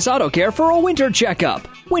into Tice Auto Care for a winter checkup.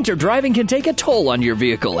 Winter driving can take a toll on your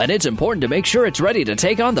vehicle, and it's important to make sure it's ready to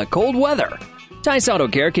take on the cold weather. Tice Auto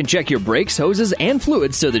Care can check your brakes, hoses, and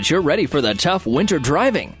fluids so that you're ready for the tough winter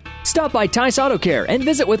driving. Stop by Tice Auto Care and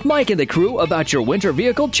visit with Mike and the crew about your winter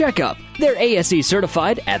vehicle checkup. They're ASE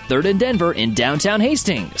certified at 3rd and Denver in downtown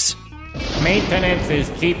Hastings. Maintenance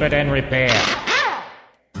is cheaper than repair.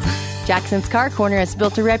 Jackson's Car Corner has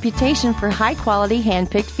built a reputation for high-quality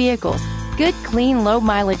hand-picked vehicles. Good, clean,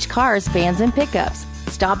 low-mileage cars, vans, and pickups.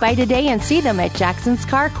 Stop by today and see them at Jackson's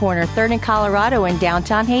Car Corner, 3rd and Colorado in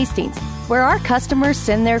downtown Hastings, where our customers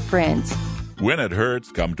send their friends. When it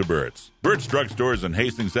hurts, come to Burt's. Burt's Drug Stores in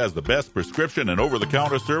Hastings has the best prescription and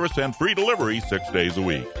over-the-counter service and free delivery 6 days a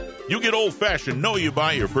week. You get old-fashioned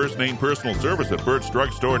know-you-buy your first-name personal service at Burt's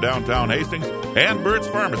Drug Store downtown Hastings and Burt's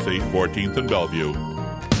Pharmacy, 14th and Bellevue.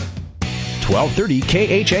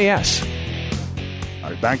 1230 KHAS. All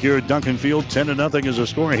right, back here at Duncan Field, 10-0 is the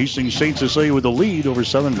score. Hastings St. Cecilia with the lead over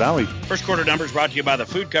Southern Valley. First quarter numbers brought to you by the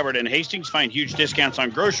Food Cupboard in Hastings. Find huge discounts on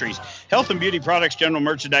groceries, health and beauty products, general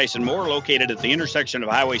merchandise, and more located at the intersection of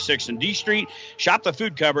Highway 6 and D Street. Shop the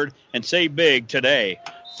Food Cupboard and save big today.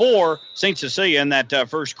 For St. Cecilia in that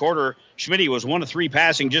first quarter, Schmitty was 1 of 3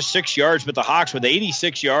 passing, just 6 yards, but the Hawks with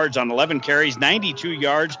 86 yards on 11 carries, 92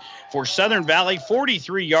 yards for Southern Valley,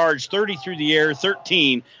 43 yards, 30 through the air,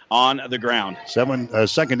 13 on the ground.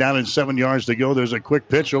 Second down and 7 yards to go. There's a quick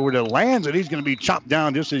pitch over to Lands, and he's going to be chopped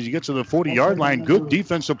down just as he gets to the 40-yard line. Good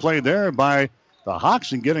defensive play there by the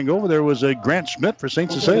Hawks, and getting over there was Grant Schmidt for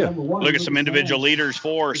St. Cecilia. Look at some individual leaders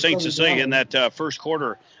for St. Cecilia in that first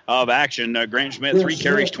quarter of action. Grant Schmidt, 3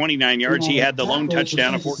 carries, 29 yards. He had the lone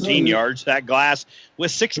touchdown of 14 yards. That Glass with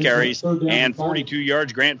 6 carries and 42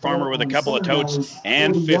 yards. Grant Farmer with a couple of totes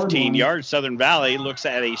and 15 yards. Southern Valley looks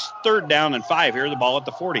at a 3rd down and 5 here. The ball at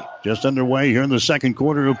the 40. Just underway here in the second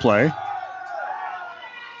quarter of play.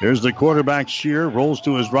 Here's the quarterback, Shear, rolls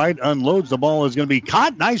to his right, unloads. The ball is going to be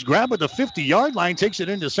caught. Nice grab at the 50-yard line, takes it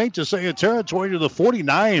into St. Cecilia territory to the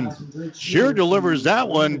 49. Shear delivers that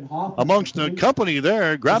one amongst the company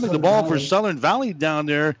there, grabbing the ball for Southern Valley down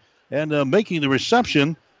there, and making the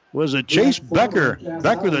reception was a Chase Becker.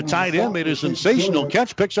 Becker, the tight end, made a sensational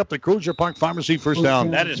catch, picks up the Crozier Park Pharmacy first down.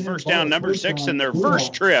 That is first down number 6 in their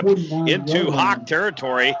first trip into Hawk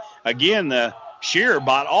territory. Again, the Shear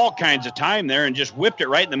bought all kinds of time there and just whipped it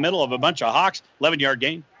right in the middle of a bunch of Hawks. 11-yard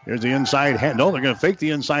gain. Here's the inside hand. No, they're going to fake the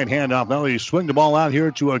inside handoff. Now they swing the ball out here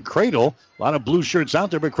to a Cradle. A lot of blue shirts out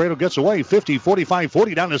there, but Cradle gets away. 50, 45,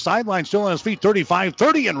 40 down the sideline, still on his feet. 35,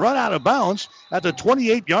 30, and run out of bounds at the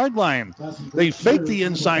 28-yard line. They fake the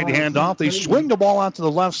inside handoff. They swing the ball out to the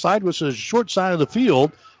left side, which is the short side of the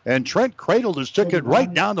field. And Trent Cradle just took it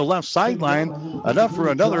right down the left sideline. Enough for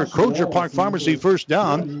another Crozier Park Pharmacy first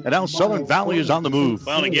down. And now Southern Valley is on the move.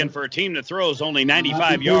 Well, again, for a team that throws only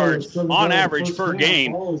 95 yards on average per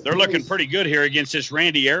game, they're looking pretty good here against this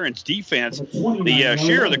Randy Aarons defense. The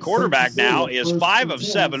Shearer, the quarterback now, is 5 of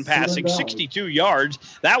 7 passing, 62 yards.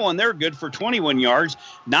 That one, they're good for 21 yards.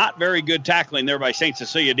 Not very good tackling there by St.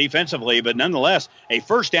 Cecilia defensively, but nonetheless, a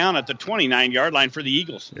first down at the 29-yard line for the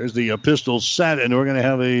Eagles. There's the pistol set, and we're going to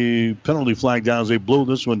have a penalty flag down as they blow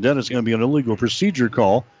this one dead. It's going to be an illegal procedure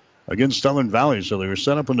call against Southern Valley. So they were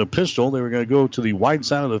set up in the pistol. They were going to go to the wide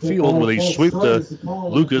side of the field where they sweep the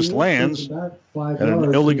Lucas Lands. And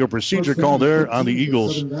an illegal procedure call there on the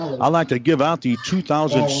Eagles. I'd like to give out the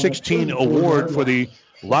 2016 award for the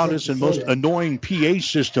loudest and most annoying PA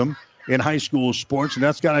system in high school sports, and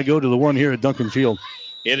that's got to go to the one here at Duncan Field.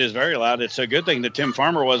 It is very loud. It's a good thing that Tim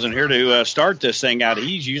Farmer wasn't here to start this thing out.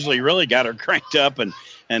 He's usually really got her cranked up and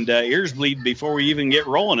ears bleed before we even get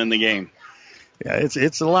rolling in the game. Yeah,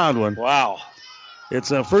 it's a loud one. Wow.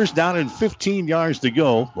 It's a first down and 15 yards to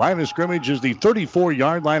go. Line of scrimmage is the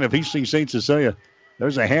 34-yard line of Hastings St. Cecilia.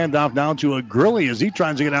 There's a handoff now to a Grilly as he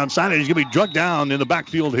tries to get outside, and he's going to be drugged down in the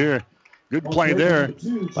backfield here. Good play there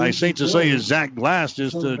by St. Cecilia's Zach Glass.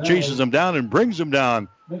 Just chases him down and brings him down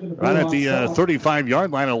right at the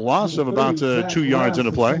 35-yard line. A loss of about 2 yards in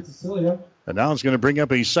the play. And now it's going to bring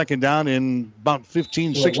up a second down in about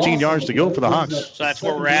 15, 16 yards to go for the Hawks. So that's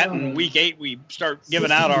where we're at. In week 8, we start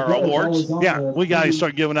giving out our awards. Yeah, we got to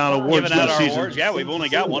start giving out awards this season. Awards. Yeah, we've only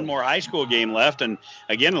got one more high school game left. And,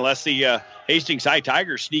 again, unless the Hastings High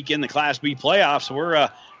Tigers sneak in the Class B playoffs, we're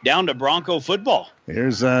down to Bronco football.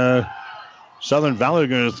 Here's Southern Valley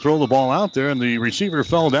going to throw the ball out there, and the receiver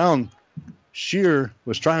fell down. Shear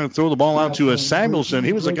was trying to throw the ball out to a Samuelson.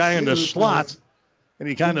 He was a guy in the slot. And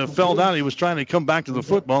he kind of fell down. He was trying to come back to the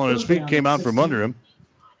football, and his feet came out from under him.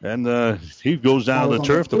 And he goes down to the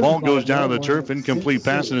turf. The ball goes down to the turf. Incomplete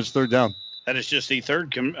pass, and it's third down. That is just the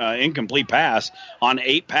third incomplete pass on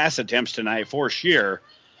 8 pass attempts tonight for Shear.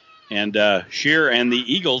 And Shear and the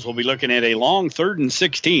Eagles will be looking at a long 3rd and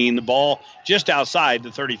 16. The ball just outside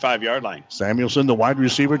the 35-yard line. Samuelson, the wide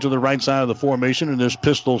receiver, to the right side of the formation in this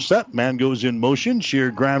pistol set. Man goes in motion. Shear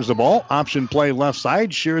grabs the ball. Option play left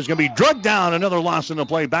side. Shear is going to be drugged down. Another loss in the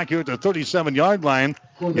play back here at the 37-yard line.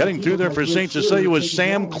 Getting through there for St. Cecilia was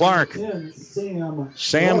Sam Clark.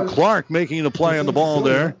 Sam Clark making the play on the ball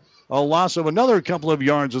there. A loss of another couple of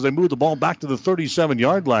yards as they move the ball back to the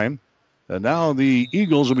 37-yard line. And now the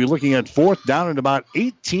Eagles will be looking at 4th down and about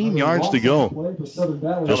 18 yards to go. Just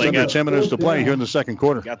under 10 minutes to play here in the second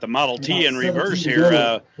quarter. Got the Model T in reverse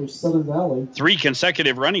here. 3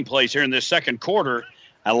 consecutive running plays here in this second quarter.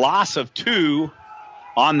 A loss of 2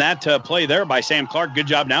 on that play there by Sam Clark. Good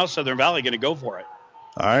job now. Southern Valley going to go for it.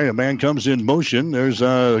 All right, a man comes in motion. There's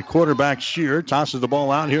quarterback Shear. Tosses the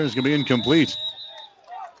ball out here. It's going to be incomplete.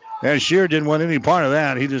 And Shear didn't want any part of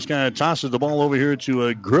that. He just kind of tosses the ball over here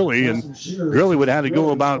to Grilly, and Grilly would have had to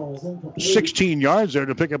go about 16 yards there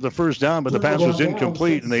to pick up the first down, but the pass was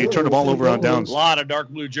incomplete, and they turned the ball over on downs. A lot of dark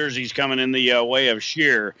blue jerseys coming in the way of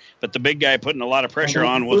Shear, but the big guy putting a lot of pressure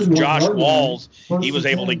on was Josh Walls. He was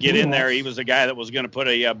able to get in there. He was the guy that was going to put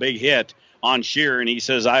a big hit on Shear, and he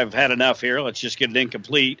says, I've had enough here. Let's just get it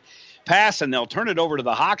incomplete. Pass, and they'll turn it over to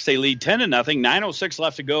the Hawks. They lead 10-0. 9:06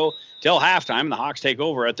 left to go till halftime. The Hawks take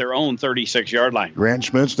over at their own 36-yard line. Grant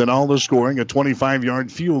Schmitz did all the scoring, a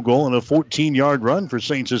 25-yard field goal and a 14-yard run for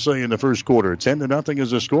St. Cecilia in the first quarter. 10-0 is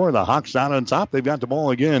the score. The Hawks out on top. They've got the ball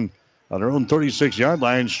again on their own 36-yard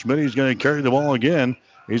line. Schmidt is going to carry the ball again.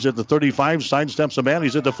 He's at the 35, sidesteps a man.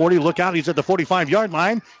 He's at the 40. Look out. He's at the 45-yard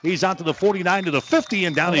line. He's out to the 49 to the 50,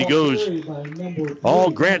 and down he goes.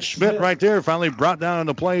 Grant Schmidt right there, finally brought down on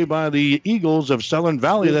the play by the Eagles of Southern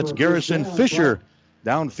Valley. That's Garrison Fisher.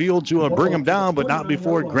 Downfield to bring him down, but not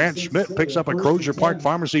before Grant Schmidt picks up a Crozier Park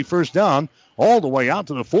Pharmacy first down all the way out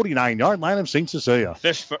to the 49-yard line of St. Cecilia.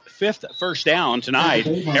 Fifth first down tonight.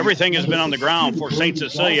 Everything has been on the ground for St.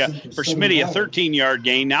 Cecilia. For Smitty, a 13-yard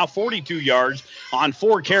gain, now 42 yards on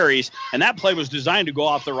 4 carries, and that play was designed to go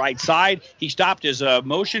off the right side. He stopped his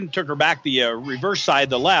motion, took her back the reverse side,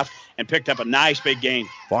 the left, and picked up a nice big gain.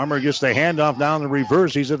 Farmer gets the handoff down the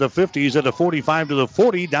reverse. He's at the 50. He's at the 45 to the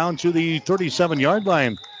 40, down to the 37-yard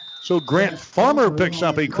line. So Grant Farmer picks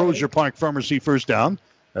up a Crozier Park Pharmacy first down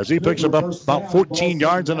as he picks up about 14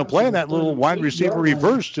 yards on the play. That little wide receiver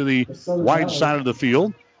reverse to the wide side of the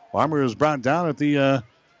field. Farmer is brought down at the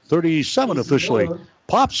 37 officially.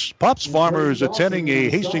 Pops Farmer is attending a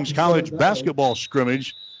Hastings College basketball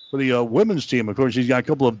scrimmage for the women's team. Of course, he's got a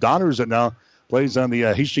couple of daughters that now plays on the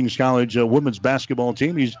Hastings College women's basketball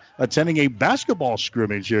team. He's attending a basketball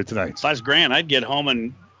scrimmage here tonight. If I was Grant, I'd get home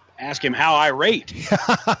and Ask him how I rate.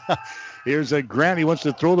 Here's a Grant. He wants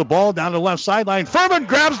to throw the ball down the left sideline. Furman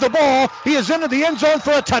grabs the ball. He is into the end zone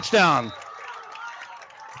for a touchdown.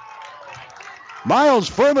 Miles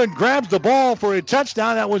Furman grabs the ball for a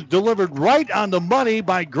touchdown that was delivered right on the money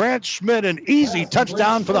by Grant Schmidt. An easy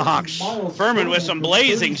touchdown for the Hawks. Furman with some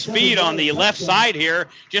blazing speed on the left side here.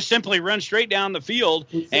 Just simply runs straight down the field.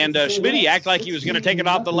 And Schmidt acted like he was going to take it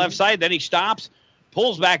off the left side. Then he stops,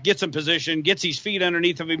 pulls back, gets in position, gets his feet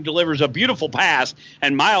underneath of him, delivers a beautiful pass.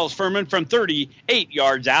 And Miles Furman from 38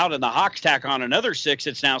 yards out. And the Hawks tack on another 6.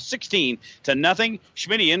 It's now 16-0.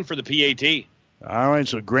 Schmidt in for the PAT. All right,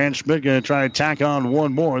 so Grant Schmidt going to try to tack on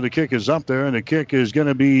one more. The kick is up there, and the kick is going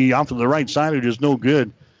to be off to the right side, which is no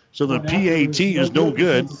good. So the PAT is no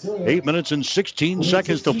good. 8 minutes and 16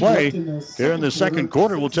 seconds to play here in the second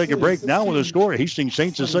quarter. We'll take a break now with a score. Hastings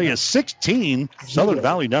St. Cecilia 16, Southern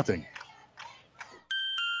Valley nothing.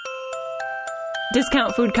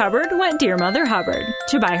 Discount Food Cupboard went Dear Mother Hubbard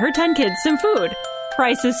to buy her 10 kids some food.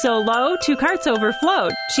 Prices so low, 2 carts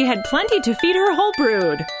overflowed. She had plenty to feed her whole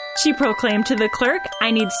brood. She proclaimed to the clerk,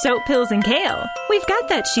 I need soap, pills, and kale. We've got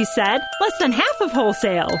that, she said, less than half of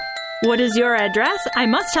wholesale. What is your address? I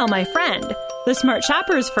must tell my friend. The smart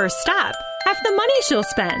shopper's first stop, half the money she'll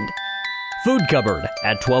spend. Food Cupboard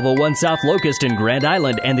at 1201 South Locust in Grand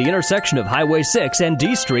Island and the intersection of Highway 6 and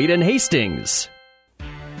D Street in Hastings.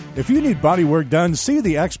 If you need body work done, see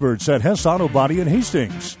the experts at Hess Auto Body in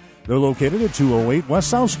Hastings. They're located at 208 West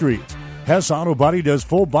South Street. Hess Auto Body does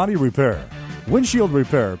full body repair, windshield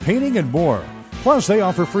repair, painting, and more. Plus, they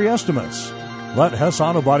offer free estimates. Let Hess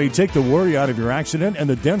Auto Body take the worry out of your accident and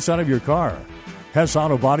the dents out of your car. Hess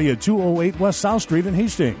Auto Body at 208 West South Street in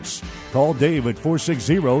Hastings. Call Dave at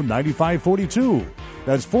 460-9542.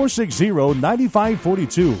 That's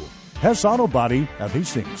 460-9542. Hess Auto Body at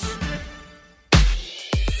Hastings.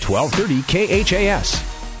 1230 KHAS.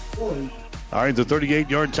 All right, the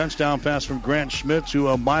 38-yard touchdown pass from Grant Schmidt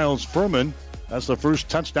to Miles Furman. That's the first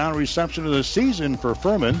touchdown reception of the season for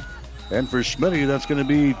Furman. And for Schmidt, that's going to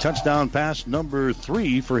be touchdown pass number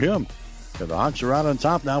 3 for him. And the Hawks are out on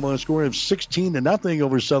top now with a score of 16-0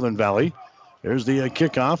 over Southern Valley. There's the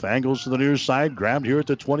kickoff. Angles to the near side. Grabbed here at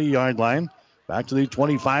the 20-yard line. Back to the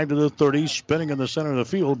 25 to the 30. Spinning in the center of the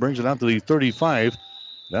field. Brings it out to the 35.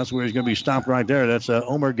 That's where he's going to be stopped right there. That's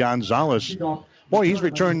Omer Gonzalez. Boy, he's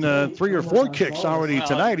returned 3 or 4 kicks already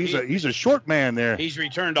tonight. He's a short man there. He's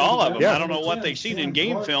returned all of them. Yeah. I don't know what they've seen in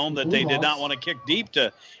game film that they did not want to kick deep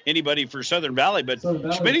to anybody for Southern Valley. But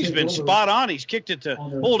Schmidt's been spot on. He's kicked it to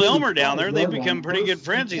old Elmer down there. They've become pretty good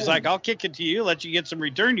friends. He's like, I'll kick it to you, let you get some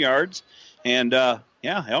return yards. And,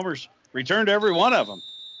 Elmer's returned every one of them.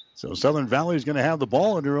 So Southern Valley is going to have the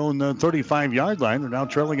ball on their own 35-yard line. They're now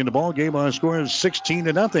trailing in the ball game on a score of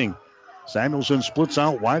 16-0. Samuelson splits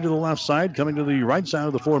out wide to the left side. Coming to the right side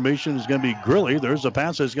of the formation is going to be Grilly. There's a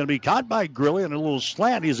pass that's going to be caught by Grilly and a little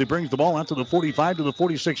slant as he brings the ball out to the 45 to the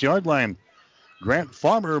 46-yard line. Grant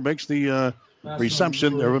Farmer makes the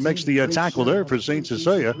reception, or makes the tackle there for St.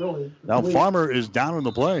 Cecilia. Now Farmer is down in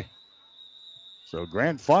the play. So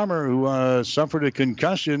Grant Farmer, who suffered a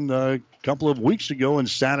concussion a couple of weeks ago and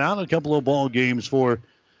sat out a couple of ball games for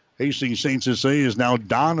Hastings St. Cecilia, is now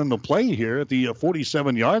down in the play here at the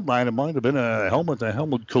 47-yard line. It might have been a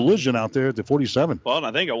helmet-to-helmet collision out there at the 47. Well,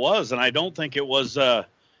 I think it was, and I don't think it was I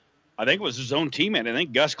think it was his own teammate. I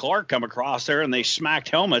think Gus Clark come across there, and they smacked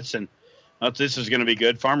helmets, and this is going to be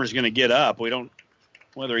good. Farmer's going to get up. We don't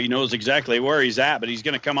whether he knows exactly where he's at, but he's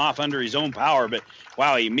going to come off under his own power. But,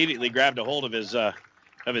 wow, he immediately grabbed a hold of his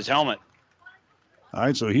helmet. All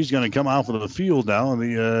right, so he's going to come off of the field now, and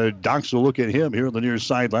the Docs will look at him here on the near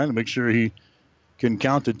sideline to make sure he can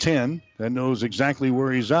count to 10 and knows exactly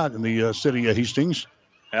where he's at in the city of Hastings.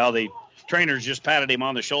 Well, the trainers just patted him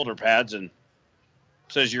on the shoulder pads and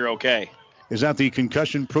says you're okay. Is that the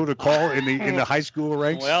concussion protocol in the high school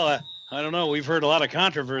ranks? Well, I don't know. We've heard a lot of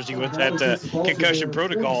controversy with that concussion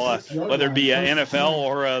protocol, whether it be NFL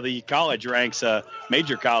or the college ranks,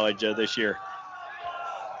 major college this year.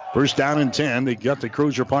 First down and 10. They got the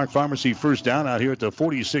Crozier Park Pharmacy first down out here at the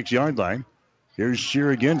 46-yard line. Here's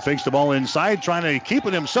Shear again. Fakes the ball inside, trying to keep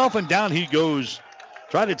it himself, and down he goes.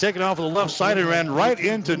 Tried to take it off of the left side and ran right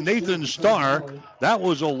into Nathan Starr. That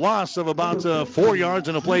was a loss of about 4 yards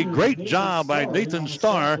in a play. Great job by Nathan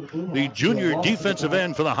Starr, the junior defensive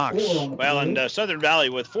end for the Hawks. Well, and Southern Valley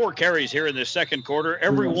with 4 carries here in the second quarter.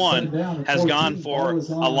 Every one has gone for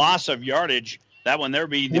a loss of yardage. That one there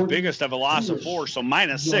be the biggest of a loss of 4, so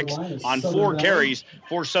 -6 on 4 carries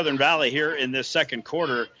for Southern Valley here in this second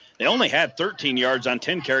quarter. They only had 13 yards on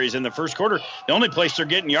 10 carries in the first quarter. The only place they're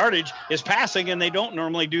getting yardage is passing, and they don't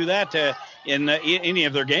normally do that in any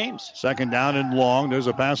of their games. Second down and long. There's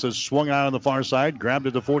a pass that's swung out on the far side, grabbed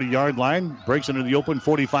at the 40-yard line, breaks into the open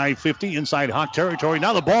 45-50 inside Hawk territory.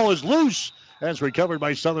 Now the ball is loose. That's recovered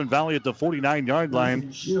by Southern Valley at the 49-yard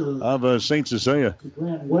line of St. Cecilia.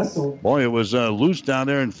 Boy, it was loose down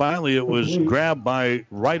there, and finally it was grabbed by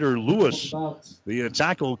Ryder Lewis. The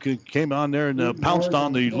tackle came on there and pounced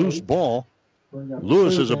on the loose ball.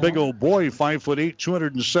 Lewis is a big old boy, 5'8",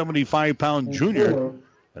 275-pound junior,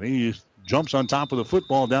 and he jumps on top of the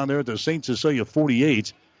football down there at the St. Cecilia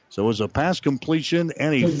 48. So it was a pass completion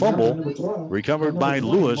and a fumble recovered by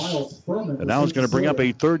Lewis. And now it's going to bring up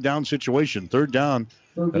a third down situation. Third down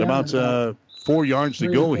at about 4 yards to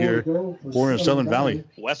go here for Southern Valley.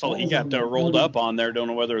 Wessel, he got rolled up on there. Don't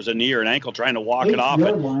know whether it was a knee or an ankle trying to walk it off,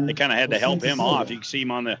 but they kind of had to help him off. You can see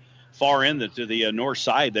him on the far end to the north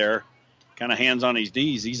side there. Kind of hands on his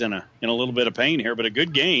knees. He's in a little bit of pain here, but a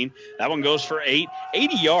good gain. That one goes for 80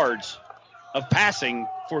 yards of passing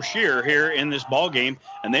for Shear here in this ball game,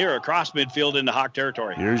 and they are across midfield into Hawk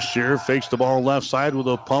territory. Here's Shear, fakes the ball left side with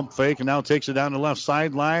a pump fake, and now takes it down the left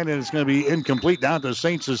sideline, and it's going to be incomplete down to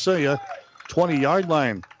St. Cecilia, 20-yard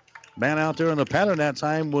line. Man out there in the pattern that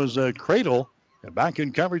time was Cradle, and back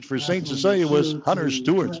in coverage for St. Cecilia was Hunter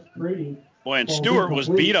Stewart. Boy, and Stewart was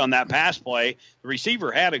beat on that pass play. The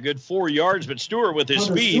receiver had a good 4 yards, but Stewart, with his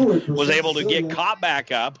speed, was able to get caught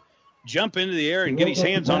back up, jump into the air and get his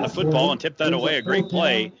hands on the football and tip that away. A great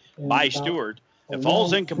play by Stewart. It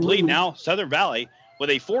falls incomplete now. Southern Valley, with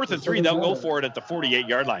a 4th and 3, they'll go for it at the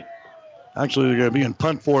 48-yard line. Actually, they're going to be in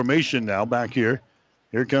punt formation now back here.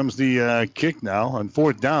 Here comes the kick now on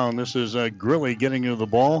 4th down. This is Grilly getting into the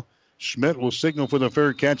ball. Schmidt will signal for the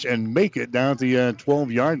fair catch and make it down at the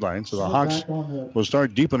 12-yard line. So the Hawks will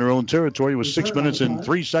start deep in their own territory with 6 minutes and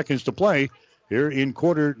 3 seconds to play here in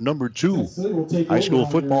quarter number 2. High school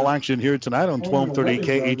football action here tonight on 1230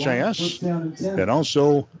 KHIS. And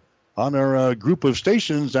also on our group of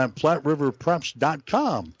stations at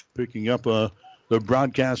PlatteRiverPreps.com. Picking up the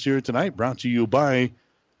broadcast here tonight, brought to you by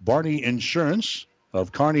Barney Insurance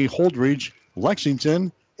of Kearney, Holdridge,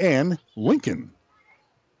 Lexington, and Lincoln.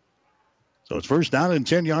 So it's first down and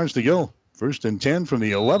 10 yards to go. First and 10 from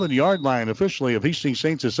the 11-yard line officially of Hastings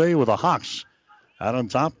St. Cecilia with the Hawks out on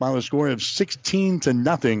top by the score of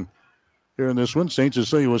 16-0 here in this one. St.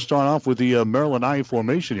 Cecilia will start off with the Maryland I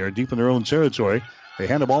formation here, deep in their own territory. They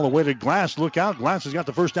hand the ball away to Glass. Look out. Glass has got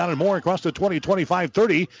the first down and more across the 20, 25,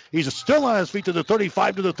 30. He's still on his feet to the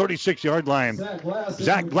 35 to the 36-yard line.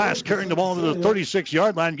 Zach Glass carrying the ball to the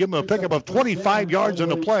 36-yard line. Give him a pickup of 25 yards in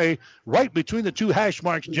the play. Right between the 2 hash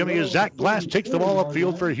marks, Jimmy, as Zach Glass takes the ball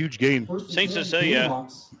upfield for a huge gain. St. Cecilia,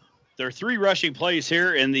 their 3 rushing plays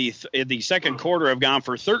here in the second quarter have gone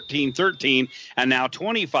for 13, and now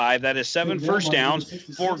 25. That is 7 first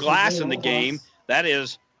downs for Glass in the game. That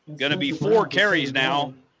is going to be 4 carries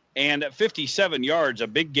now and 57 yards. A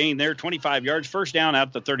big gain there, 25 yards, first down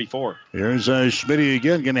out the 34. Here's Schmitty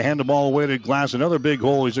again, going to hand the ball away to Glass. Another big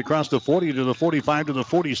hole. He's across the 40 to the 45 to the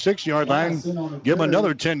 46-yard line. Give him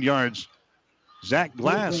another 10 yards. Zach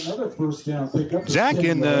Glass. Zach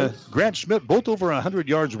and Grant Schmidt both over 100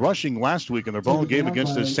 yards rushing last week in their ball game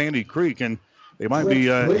against the Sandy Creek, and they might be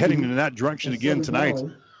heading in that direction again tonight.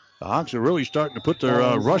 The Hawks are really starting to put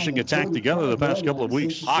their rushing attack together the past couple of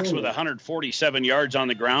weeks. Hawks with 147 yards on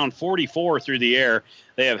the ground, 44 through the air.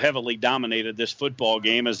 They have heavily dominated this football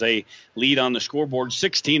game as they lead on the scoreboard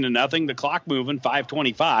 16-0. The clock moving,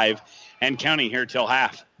 5:25 and counting here till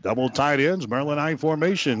half. Double tight ends, Maryland I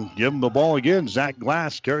formation. Give them the ball again. Zach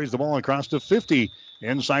Glass carries the ball across the 50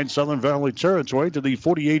 inside Southern Valley territory to the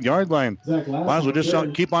 48-yard line. Might as well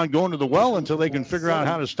just keep on going to the well until they can figure out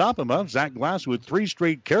how to stop him up. Zach Glass with 3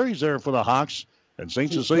 straight carries there for the Hawks. And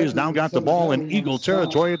St. Cecilia's now got the ball in Eagle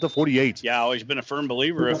territory at the 48. Yeah, always been a firm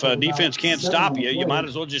believer. If a defense can't stop you, you might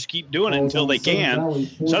as well just keep doing it until they can.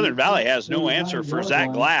 Southern Valley has no answer for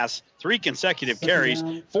Zach Glass. 3 consecutive carries,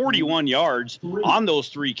 41 yards on those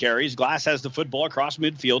 3 carries. Glass has the football across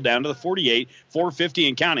midfield down to the 48, 4:50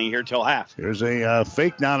 and counting here till half. Here's a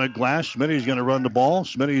fake down at Glass. Schmitty's going to run the ball.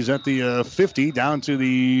 Schmitty's at the 50 down to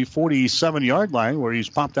the 47-yard line where he's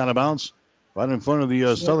popped out of bounds right in front of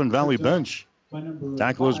the Southern Valley bench.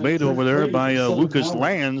 Tackle is made over there by Lucas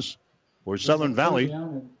Lands for Southern Valley.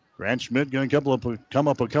 Grant Schmidt going to come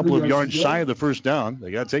up a couple of yards shy of the first down.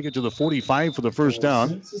 They got to take it to the 45 for the first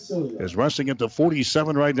down. Is resting at the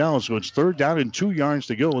 47 right now, so it's 3rd down and 2 yards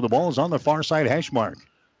to go. The ball is on the far side hash mark.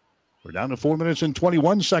 We're down to 4 minutes and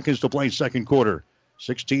 21 seconds to play second quarter.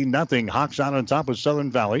 16-0. Hawks out on top of Southern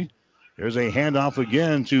Valley. There's a handoff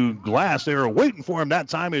again to Glass. They were waiting for him that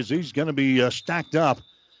time as he's going to be stacked up.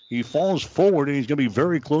 He falls forward, and he's going to be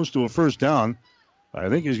very close to a first down. I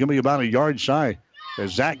think he's going to be about a yard shy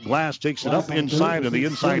as Zach Glass takes it up inside of the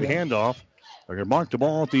inside handoff. They're going to mark the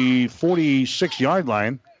ball at the 46-yard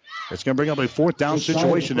line. It's going to bring up a fourth down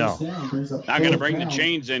situation now. Not going to bring the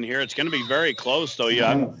chains in here. It's going to be very close, though.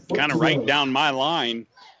 Yeah, I'm kind of right down my line.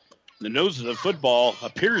 The nose of the football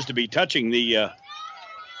appears to be touching the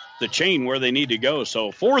chain where they need to go.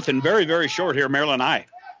 So fourth and very, very short here, Maryland High.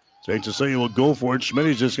 St. Cecilia will go for it.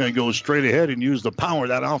 Schmitty's just going to go straight ahead and use the power of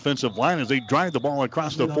that offensive line as they drive the ball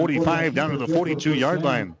across the 45 down to the 42-yard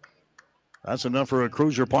line. That's enough for a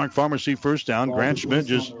Cruiser Park Pharmacy first down. Grant Schmidt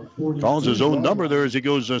just calls his own number there as he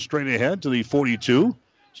goes straight ahead to the 42.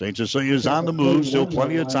 St. Cecilia's on the move. Still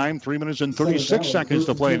plenty of time. 3 minutes and 36 seconds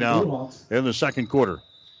to play now in the second quarter.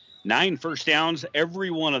 9 first downs,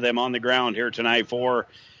 every one of them on the ground here tonight for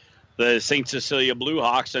the St. Cecilia Blue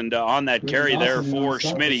Hawks. And on that carry there for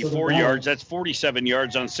Schmitty, 4 yards. That's 47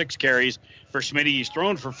 yards on 6 carries for Schmitty. He's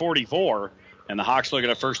thrown for 44. And the Hawks looking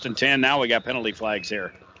at 1st and 10. Now we got penalty flags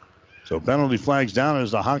here. So penalty flags down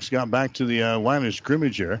as the Hawks got back to the line of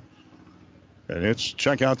scrimmage here. And let's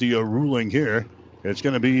check out the ruling here. It's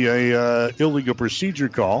going to be a illegal procedure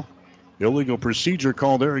call. Illegal procedure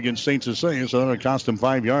call there against St. Cecilia, so that'll cost them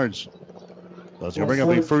 5 yards. So it's going to bring up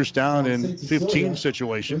a first down and 15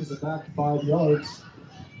 situation. The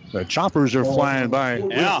choppers are flying by.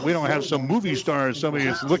 Yeah. We don't have some movie stars, somebody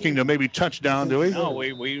that's looking to maybe touch down, do we? No,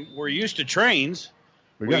 we're used to trains.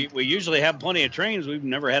 We usually have plenty of trains. We've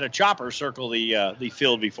never had a chopper circle the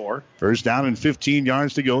field before. First down and 15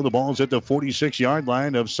 yards to go. The ball's at the 46-yard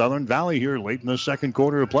line of Southern Valley here late in the second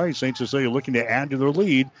quarter of play. St. Cecilia looking to add to their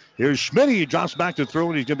lead. Here's Schmitty. He drops back to throw,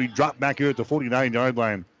 and he's going to be dropped back here at the 49-yard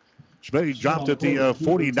line. Schmitty dropped at the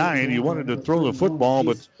 49. He wanted to throw the football,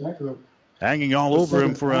 but hanging all over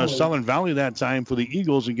him for Southern Valley that time for the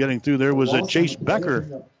Eagles and getting through there was Chase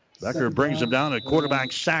Becker. Becker brings him down, a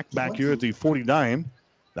quarterback sack back here at the 49.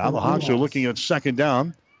 Now the Hawks are looking at second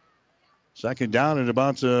down. Second down at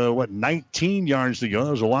about, 19 yards to go.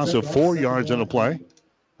 There's a loss of 4 yards in the play.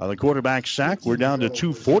 On the quarterback sack, we're down to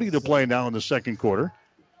 2:40 to play now in the second quarter.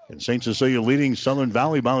 And St. Cecilia leading Southern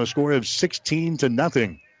Valley by a score of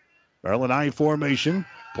 16-0. Maryland I formation.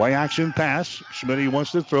 Play action pass. Schmitty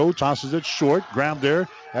wants to throw, tosses it short. Grab there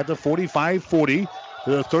at the 45-40 to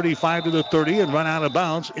the 35 to the 30 and run out of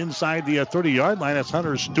bounds inside the 30-yard line. That's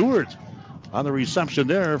Hunter Stewart on the reception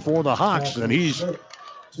there for the Hawks, and he's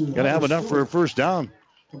going to have enough for a first down.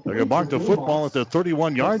 They're going to mark the football at the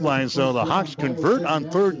 31-yard line, so the Hawks convert on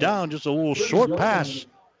third down. Just a little short pass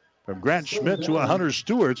from Grant Schmidt to Hunter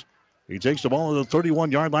Stewart. He takes the ball to the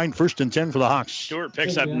 31-yard line, 1st and 10 for the Hawks. Stewart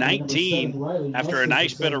picks up 19 after a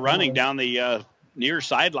nice bit of running down the near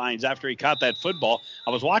sidelines after he caught that football. I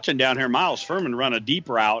was watching down here Miles Furman run a deep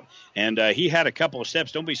route, and he had a couple of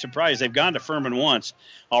steps. Don't be surprised. They've gone to Furman once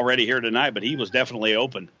already here tonight, but he was definitely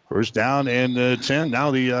open. First down and 10.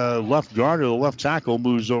 Now the left guard or the left tackle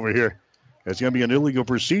moves over here. It's going to be an illegal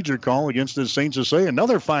procedure call against the St. Cecilia.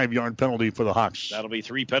 Another 5-yard penalty for the Hawks. That'll be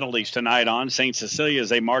 3 penalties tonight on St. Cecilia as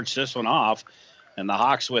they march this one off. And the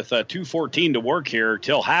Hawks with 2:14 to work here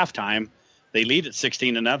till halftime. They lead at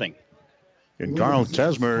 16-0. And Carl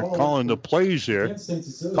Tesmer calling the plays here.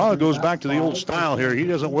 Carl goes back to the old style here. He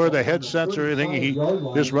doesn't wear the headsets or anything. He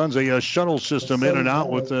just runs a shuttle system in and out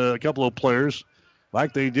with a couple of players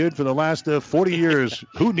like they did for the last 40 years.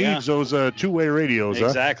 Who needs those two-way radios?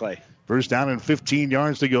 Exactly. Huh? First down and 15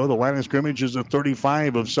 yards to go. The line of scrimmage is the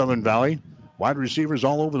 35 of Southern Valley. Wide receivers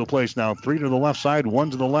all over the place now. 3 to the left side,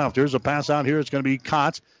 1 to the left. There's a pass out here. It's going to be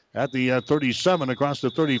caught at the 37 across the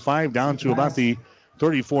 35 down to about the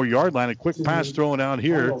 34-yard line. A quick pass thrown out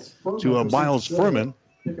here to Miles Furman.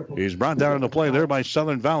 He's brought down in the play there by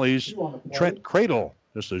Southern Valley's Trent Cradle.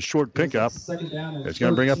 Just a short pickup. It's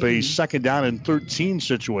going to bring up a 2nd down and 13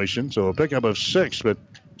 situation. So a pickup of 6, but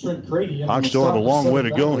Hawks still have a long way to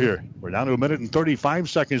go here. We're down to 1 minute and 35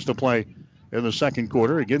 seconds to play in the second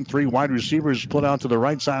quarter. Again, 3 wide receivers split out to the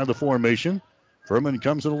right side of the formation. Furman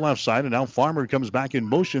comes to the left side, and now Farmer comes back in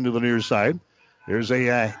motion to the near side. Here's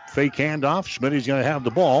a fake handoff. Schmitty's going to have the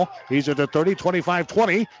ball. He's at the 30, 25,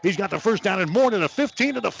 20. He's got the first down and more to the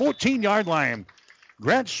 15 to the 14-yard line.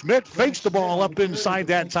 Grant Schmidt fakes the ball up inside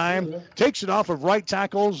that time, takes it off of right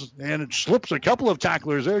tackles, and it slips a couple of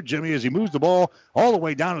tacklers there, Jimmy, as he moves the ball all the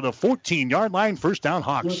way down to the 14-yard line. First down,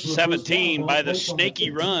 Hawks. 17 by the snaky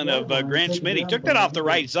run of Grant Schmidt. He took that off the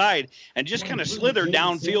right side and just kind of slithered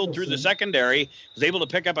downfield through the secondary. Was able to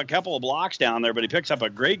pick up a couple of blocks down there, but he picks up a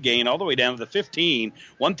great gain all the way down to the 15.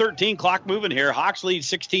 1:13 clock moving here. Hawks lead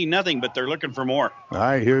 16-0, but they're looking for more. All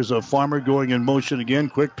right, here's a Farmer going in motion again.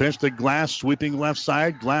 Quick pitch to Glass, sweeping left side.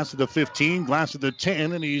 Glass at the 15, Glass at the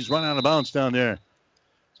 10, and he's run out of bounds down there.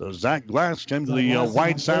 So Zach Glass comes to the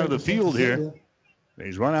wide side of the field here.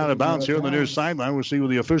 He's run out of bounds here on the near sideline. We'll see where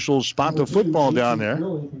the officials spot the football down there.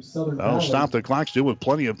 That'll stop the clock still with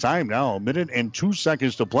plenty of time now. 1 minute and 2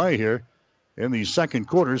 seconds to play here in the second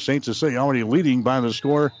quarter. St. Cecilia already leading by the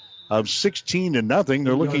score of 16-0.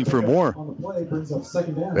 They're looking for more.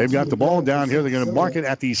 They've got the ball down here. They're going to mark it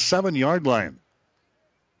at the 7-yard line.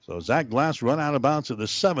 So Zach Glass run out of bounds at the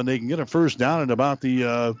 7. They can get a first down at about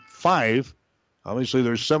the 5. Obviously,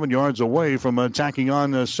 they're 7 yards away from attacking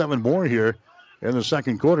on 7 more here in the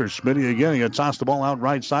second quarter. Smitty again, going to toss the ball out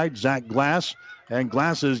right side. Zach Glass, and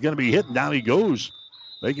Glass is going to be hit, and down he goes.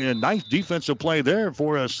 Making a nice defensive play there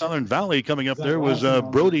for Southern Valley. Coming up there was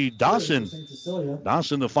Brody Dawson.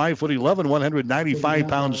 Dawson, the 5'11",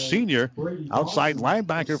 195-pound senior. Outside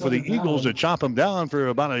linebacker for the Eagles to chop him down for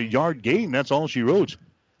about a yard gain. That's all she wrote.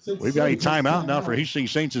 We've got a timeout now for Hastings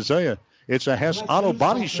St. Cecilia. It's a Hess Auto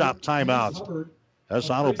Body Shop timeout. Hess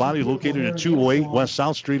Auto Body located at 208 West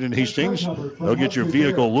South Street in Hastings. They'll get your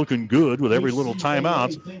vehicle looking good with every little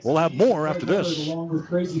timeout. We'll have more after this.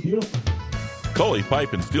 Cully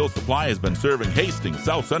Pipe and Steel Supply has been serving Hastings,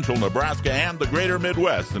 South Central Nebraska, and the greater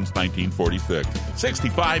Midwest since 1946.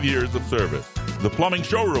 65 years of service. The Plumbing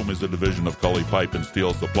Showroom is a division of Cully Pipe and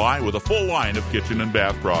Steel Supply with a full line of kitchen and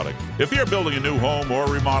bath products. If you're building a new home or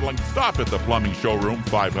remodeling, stop at the Plumbing Showroom,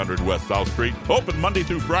 500 West South Street. Open Monday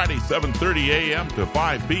through Friday, 7:30 a.m. to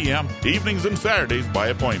 5 p.m., evenings and Saturdays by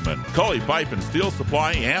appointment. Cully Pipe and Steel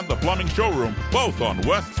Supply and the Plumbing Showroom, both on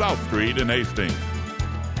West South Street in Hastings.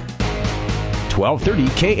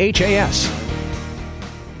 1230 KHAS.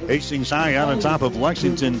 Hastings High out on top of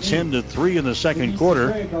Lexington 10-3 in the second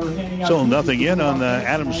quarter. So nothing in on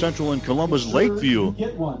Adams Central and Columbus Lakeview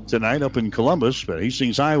tonight up in Columbus. But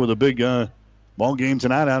Hastings High with a big ball game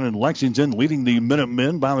tonight out in Lexington, leading the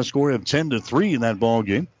Minutemen by the score of 10-3 in that ball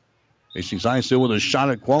game. Hastings High still with a shot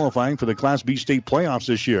at qualifying for the Class B state playoffs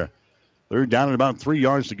this year. They're down at about 3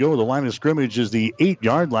 yards to go. The line of scrimmage is the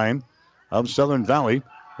 8-yard line of Southern Valley.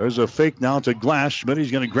 There's a fake now to Glass. Schmitty's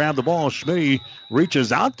going to grab the ball. Schmitty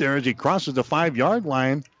reaches out there as he crosses the 5-yard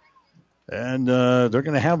line. And they're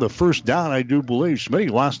going to have the first down, I do believe. Schmitty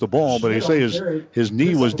lost the ball, but they say his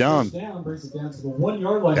knee was down.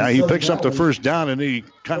 Yeah, he picks up the first down, and he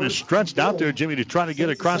kind of stretched out there, Jimmy, to try to get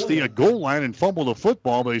across the goal line and fumble the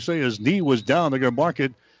football. But they say his knee was down. They're going to mark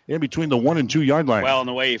it in between the 1 and 2 yard line. Well, in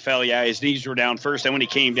the way he fell, yeah, his knees were down first. Then when he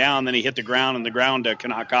came down, then he hit the ground, and the ground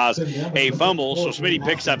cannot cause a fumble. So Smitty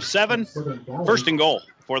picks up 7. First and goal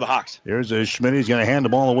for the Hawks. Here's Schmidt. He's going to hand the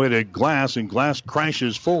ball away to Glass, and Glass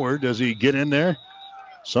crashes forward. Does he get in there?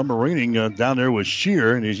 Submarining down there with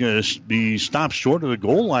Shear, and he's going to be stopped short of the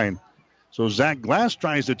goal line. So Zach Glass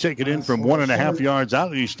tries to take it in from 1.5 yards out,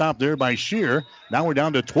 and he's stopped there by Shear. Now we're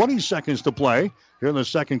down to 20 seconds to play here in the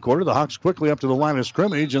second quarter. The Hawks quickly up to the line of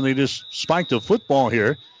scrimmage, and they just spiked the football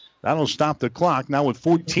here. That'll stop the clock now with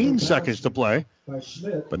 14 seconds to play.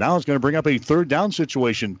 But now it's going to bring up a third down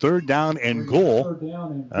situation, 3rd down and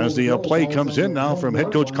goal, as the play comes in now from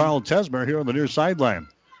head coach Carl Tesmer here on the near sideline.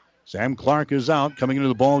 Sam Clark is out. Coming into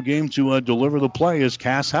the ball game to deliver the play is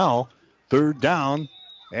Cass Howell. 3rd down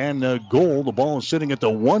and goal. The ball is sitting at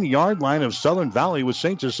the 1 yard line of Southern Valley with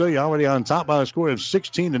St. Cecilia already on top by a score of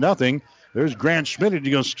 16-0. There's Grant Schmidt.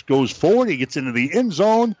 He goes forward. He gets into the end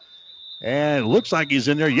zone. And it looks like he's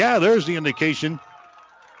in there. Yeah, there's the indication.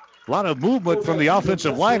 A lot of movement from the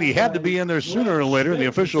offensive line. He had to be in there sooner or later. The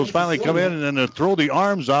officials finally come in and then throw the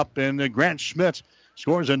arms up. And Grant Schmidt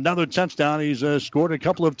scores another touchdown. He's scored a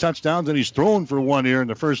couple of touchdowns, and he's thrown for one here in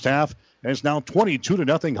the first half. And it's now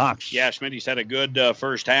 22-0 Hawks. Yeah, Schmitty's had a good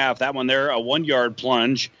first half. That one there, a 1 yard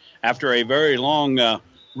plunge after a very long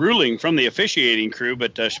ruling from the officiating crew.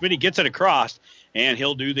 But Schmitty gets it across, and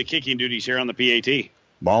he'll do the kicking duties here on the PAT.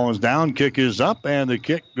 Ball is down, kick is up, and the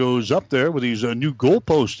kick goes up there with these new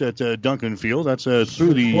goalposts at Duncan Field. That's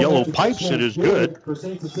through the yellow pipes. It is good.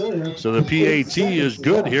 So the PAT is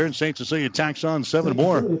good here, and St. Cecilia tacks on 7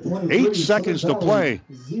 more. 8 seconds to play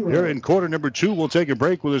here in quarter number 2. We'll take a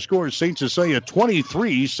break with the score. St. Cecilia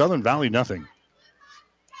 23, Southern Valley nothing.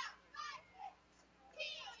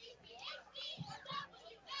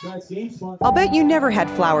 I'll bet you never had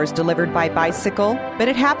flowers delivered by bicycle, but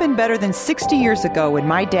it happened better than 60 years ago when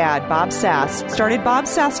my dad, Bob Sass, started Bob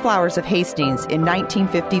Sass Flowers of Hastings in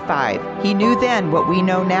 1955. He knew then what we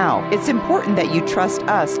know now. It's important that you trust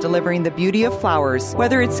us delivering the beauty of flowers,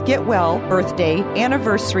 whether it's get well, birthday,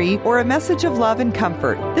 anniversary, or a message of love and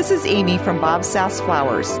comfort. This is Amy from Bob Sass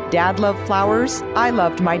Flowers. Dad loved flowers. I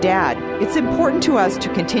loved my dad. It's important to us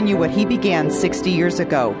to continue what he began 60 years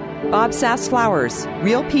ago. Bob Sass Flowers.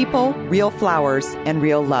 Real people, real flowers, and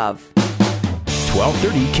real love.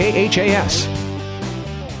 1230 KHAS.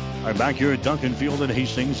 All right, back here at Duncan Field in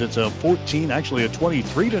Hastings, it's a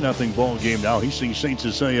 23-0 ball game now. Hastings St.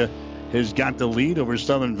 Cecilia has got the lead over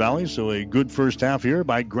Southern Valley, so a good first half here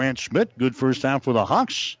by Grant Schmidt. Good first half for the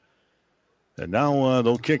Hawks. And now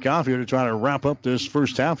they'll kick off here to try to wrap up this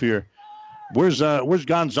first half here. Where's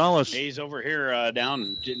Gonzalez? He's over here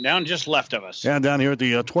down just left of us. Yeah, down here at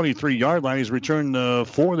the 23-yard line. He's returned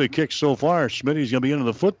 4 of the kicks so far. Smitty's going to be into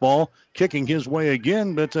the football, kicking his way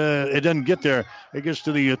again, but it doesn't get there. It gets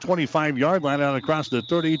to the 25-yard line out across the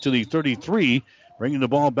 30 to the 33. Bringing the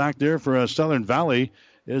ball back there for Southern Valley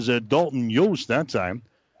is Dalton Yost that time,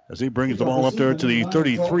 as he brings the ball up there to the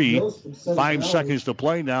 33. 5 seconds to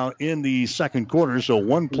play now in the second quarter, so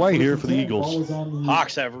one play here for the Eagles.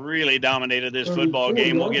 Hawks have really dominated this football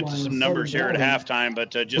game. We'll get to some numbers here at halftime,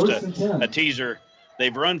 but just a teaser.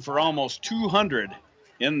 They've run for almost 200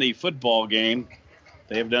 in the football game.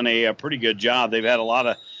 They've done a pretty good job. They've had a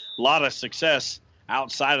lot of success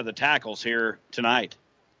outside of the tackles here tonight.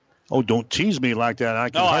 Oh, don't tease me like that.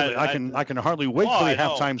 I can hardly wait for the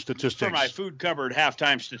halftime statistics. For my food cupboard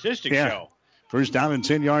halftime statistics show. First down and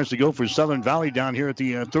 10 yards to go for Southern Valley down here at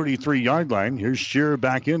the 33-yard line. Here's Shearer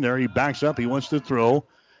back in there. He backs up. He wants to throw.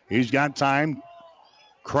 He's got time.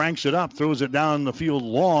 Cranks it up. Throws it down the field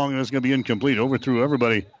long. And it's going to be incomplete. Overthrew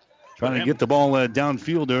everybody. Trying to get the ball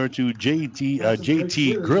downfield there to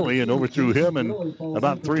JT Grilly, and overthrew him and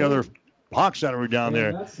about 3 other Hawks that were down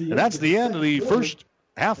there. And that's the end of the first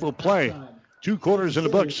half of play. 2 quarters in the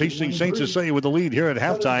books. Hastings St. Cecilia with the lead here at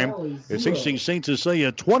halftime. It's Hastings St.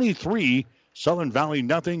 Cecilia 23, Southern Valley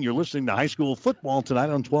nothing. You're listening to high school football tonight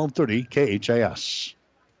on 1230 KHAS.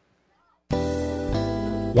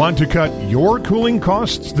 Want to cut your cooling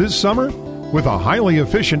costs this summer? With a highly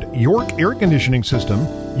efficient York air conditioning system,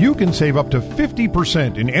 you can save up to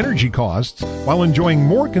 50% in energy costs while enjoying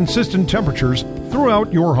more consistent temperatures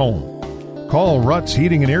throughout your home. Call Ruts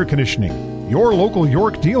Heating and Air Conditioning, your local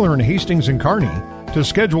York dealer in Hastings and Kearney, to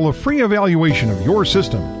schedule a free evaluation of your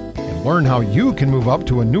system and learn how you can move up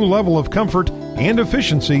to a new level of comfort and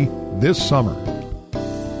efficiency this summer.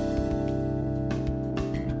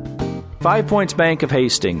 5 Points Bank of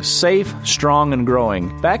Hastings, safe, strong, and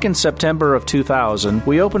growing. Back in September of 2000,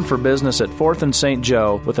 we opened for business at 4th and St.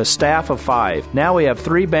 Joe with a staff of 5. Now we have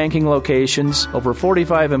 3 banking locations, over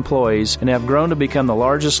 45 employees, and have grown to become the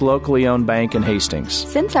largest locally owned bank in Hastings.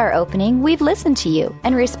 Since our opening, we've listened to you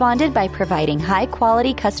and responded by providing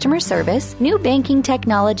high-quality customer service, new banking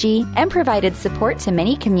technology, and provided support to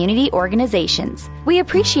many community organizations. We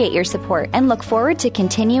appreciate your support and look forward to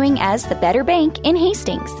continuing as the better bank in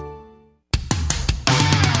Hastings.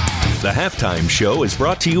 The halftime show is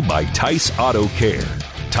brought to you by Tice Auto Care.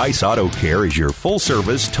 Tice Auto Care is your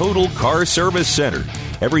full-service, total car service center.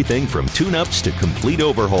 Everything from tune-ups to complete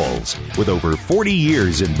overhauls. With over 40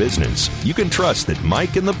 years in business, you can trust that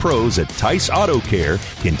Mike and the pros at Tice Auto Care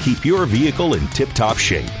can keep your vehicle in tip-top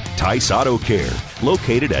shape. Tice Auto Care,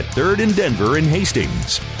 located at 3rd and Denver in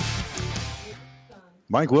Hastings.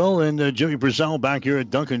 Mike Will and Jimmy Brazell back here at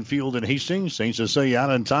Duncan Field in Hastings. St. Cecilia out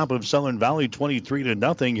on top of Southern Valley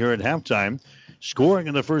 23-0 here at halftime. Scoring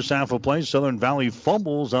in the first half of play, Southern Valley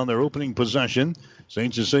fumbles on their opening possession.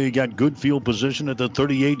 St. Cecilia got good field position at the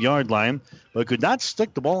 38-yard line, but could not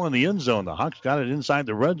stick the ball in the end zone. The Hawks got it inside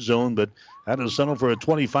the red zone, but had to settle for a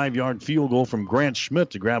 25-yard field goal from Grant Schmidt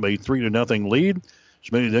to grab a 3-0 lead.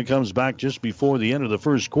 Schmidt then comes back just before the end of the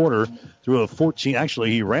first quarter through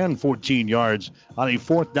he ran 14 yards on a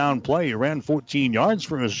 4th down play. He ran 14 yards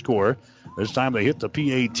for his score. This time they hit the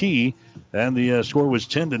PAT, and the score was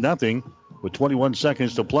 10-0 with 21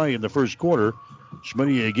 seconds to play in the first quarter.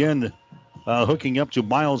 Schmidt again hooking up to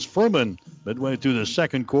Miles Furman midway through the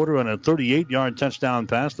second quarter on a 38-yard touchdown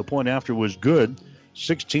pass. The point after was good.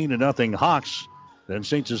 16-0 Hawks. Then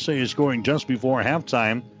St. Cecilia scoring just before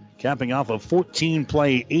halftime, capping off a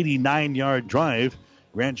 14-play, 89-yard drive.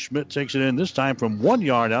 Grant Schmidt takes it in this time from 1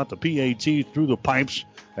 yard out the PAT through the pipes,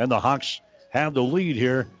 and the Hawks have the lead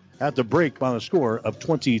here at the break by the score of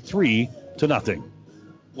 23-0.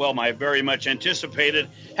 Well, my very much anticipated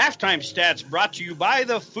halftime stats brought to you by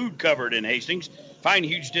the Food Cupboard in Hastings. Find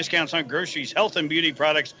huge discounts on groceries, health and beauty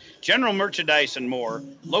products, general merchandise, and more.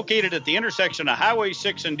 Located at the intersection of Highway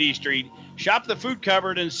 6 and D Street, shop the Food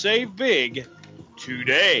Cupboard and save big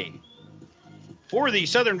today. For the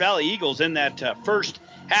Southern Valley Eagles in that first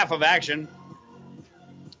half of action,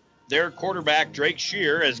 their quarterback, Drake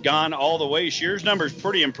Shear, has gone all the way. Shear's number's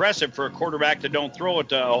pretty impressive for a quarterback that don't throw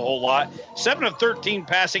it a whole lot. 7 of 13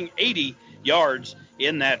 passing, 80 yards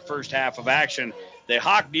in that first half of action. The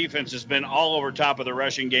Hawk defense has been all over top of the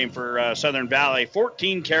rushing game for Southern Valley.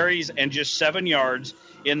 14 carries and just 7 yards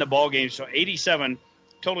in the ball game, so 87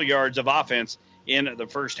 total yards of offense in the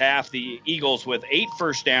first half. The Eagles with 8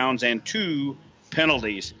 first downs and 2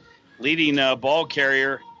 penalties. Leading ball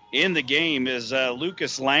carrier in the game is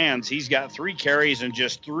Lucas Lands. He's got 3 carries and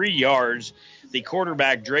just 3 yards. The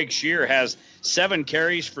quarterback, Drake Shear, has 7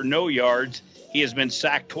 carries for no yards. He has been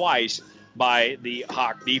sacked twice by the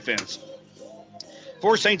Hawk defense.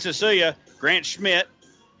 For St. Cecilia, Grant Schmidt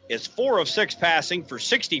is 4 of 6 passing for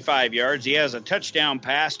 65 yards. He has a touchdown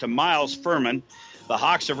pass to Miles Furman. The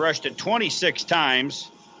Hawks have rushed it 26 times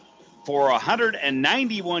for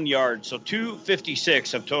 191 yards, so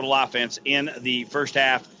 256 of total offense in the first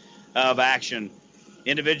half of action.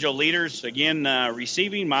 Individual leaders, again,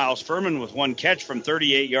 receiving. Miles Furman with 1 catch from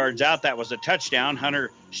 38 yards out. That was a touchdown. Hunter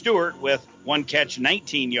Stewart with 1 catch,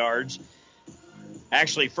 19 yards.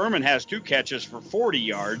 Actually, Furman has 2 catches for 40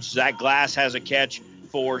 yards. Zach Glass has a catch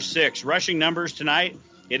for 6. Rushing numbers tonight,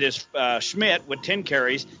 it is Schmidt with 10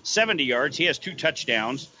 carries, 70 yards. He has 2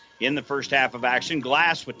 touchdowns in the first half of action.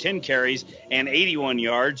 Glass with 10 carries and 81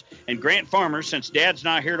 yards. And Grant Farmer, since Dad's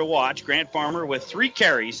not here to watch, Grant Farmer with 3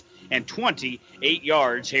 carries and 28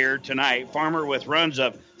 yards here tonight. Farmer with runs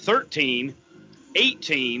of 13,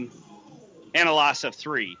 18, and a loss of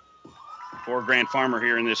 3 for Grant Farmer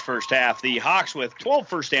here in this first half. The Hawks with 12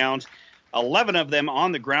 first downs, 11 of them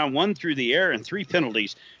on the ground, 1 through the air, and 3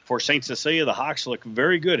 penalties for St. Cecilia. The Hawks look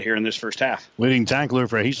very good here in this first half. Leading tackler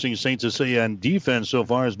for Hastings St. Cecilia on defense so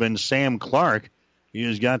far has been Sam Clark. He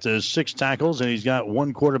has got 6 tackles, and he's got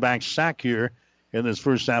 1 quarterback sack here in this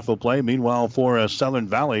first half of play. Meanwhile, for Southern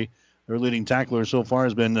Valley, their leading tackler so far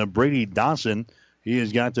has been Brady Dawson. He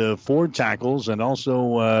has got 4 tackles, and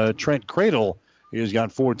also Trent Cradle. He has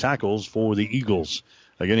got 4 tackles for the Eagles.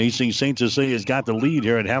 Again, Hastings St. Cecilia has got the lead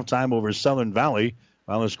here at halftime over Southern Valley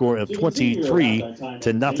on a score of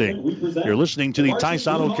 23-0. You're listening to the Tice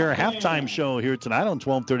Auto Care halftime show here tonight on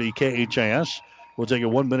 1230 KHAS. We'll take a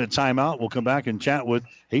 1-minute timeout. We'll come back and chat with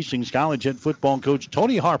Hastings College head football coach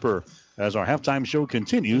Tony Harper as our halftime show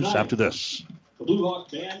continues after this.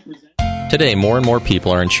 Today, more and more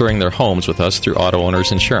people are insuring their homes with us through Auto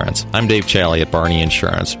Owners Insurance. I'm Dave Challey at Barney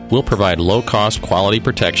Insurance. We'll provide low-cost, quality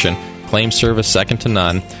protection, claim service second to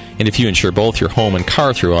none, and if you insure both your home and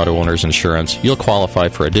car through Auto Owners Insurance, you'll qualify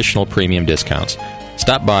for additional premium discounts.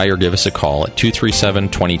 Stop by or give us a call at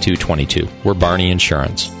 237-2222. We're Barney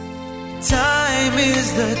Insurance. Time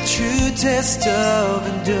is the true test of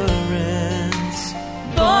endurance.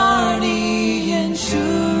 Barney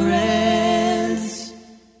Insurance.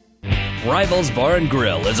 Rivals Bar and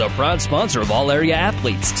Grill is a proud sponsor of all area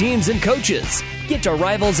athletes, teams, and coaches. Get to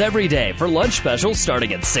Rivals every day for lunch specials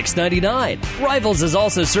starting at $6.99. Rivals is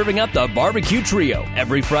also serving up the Barbecue Trio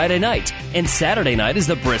every Friday night, and Saturday night is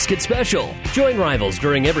the Brisket Special. Join Rivals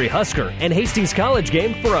during every Husker and Hastings College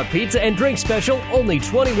game for a pizza and drink special only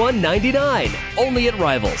 $21.99. Only at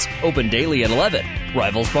Rivals. Open daily at 11.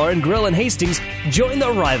 Rivals Bar and Grill in Hastings. Join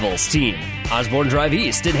the Rivals team. Osborne Drive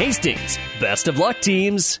East in Hastings. Best of luck,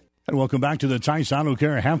 teams. And welcome back to the Tice Auto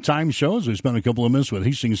Care halftime shows. We spent a couple of minutes with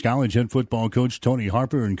Hastings College head football coach Tony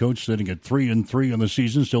Harper, and coach sitting at 3-3 on the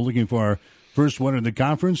season, still looking for our first win in the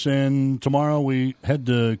conference. And tomorrow we head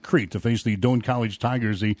to Crete to face the Doane College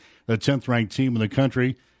Tigers, the 10th ranked team in the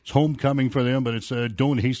country. It's homecoming for them, but it's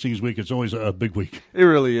Doane Hastings week. It's always a big week. It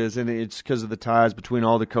really is, and it's because of the ties between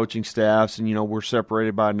all the coaching staffs. And we're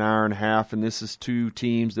separated by an hour and a half, and this is 2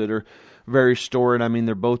 teams that are very storied. I mean,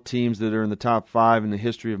 they're both teams that are in the top 5 in the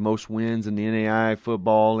history of most wins in the NAIA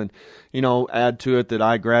football. And, add to it that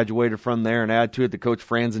I graduated from there, and add to it that Coach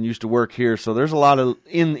Franzen used to work here. So there's a lot of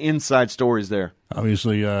inside stories there.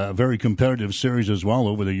 Obviously, a very competitive series as well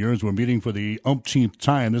over the years. We're meeting for the umpteenth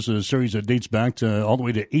time. This is a series that dates back to all the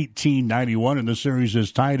way to 1891, and the series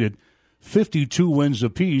is tied at 52 wins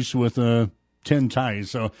apiece with 10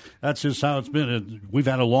 ties. So that's just how it's been. We've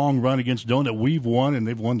had a long run against Doane that we've won, and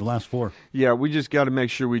they've won the last 4. Yeah, we just got to make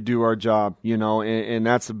sure we do our job, and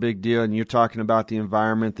that's a big deal. And you're talking about the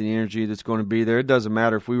environment, the energy that's going to be there. It doesn't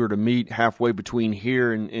matter if we were to meet halfway between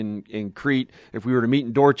here and Crete. If we were to meet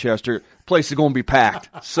in Dorchester, the place is going to be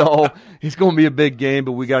packed. So it's going to be a big game,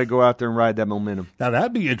 but we got to go out there and ride that momentum. Now,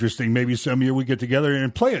 that'd be interesting. Maybe some year we get together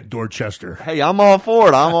and play at Dorchester. Hey, I'm all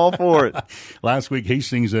for it. Last week,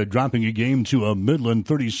 Hastings dropping a game to a Midland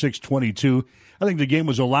 36-22. I think the game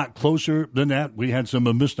was a lot closer than that. We had some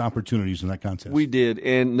missed opportunities in that contest. We did,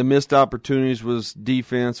 and the missed opportunities was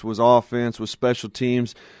defense, was offense, was special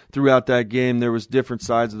teams. Throughout that game, there was different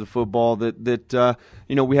sides of the football that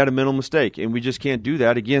we had a mental mistake, and we just can't do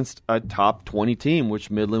that against a top 20 team, which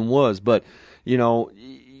Midland was. But,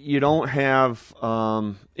 you don't have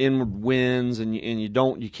inward wins, and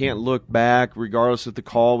you can't look back regardless if the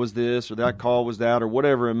call was this or that call was that or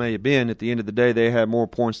whatever it may have been. At the end of the day, they had more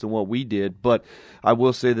points than what we did. But I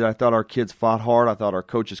will say that I thought our kids fought hard. I thought our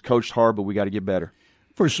coaches coached hard, but we got to get better.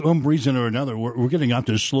 For some reason or another, we're getting out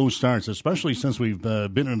to slow starts, especially since we've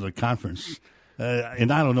been in the conference.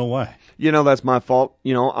 And I don't know why. That's my fault.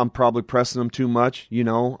 I'm probably pressing them too much,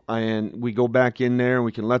 and we go back in there and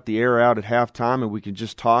we can let the air out at halftime and we can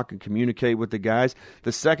just talk and communicate with the guys.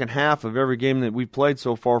 The second half of every game that we've played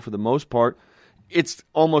so far, for the most part, it's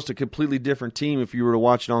almost a completely different team if you were to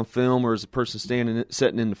watch it on film or as a person sitting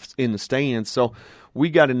in the stands. So we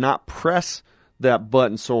got to not press that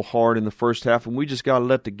button so hard in the first half, and we just got to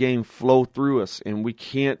let the game flow through us. And we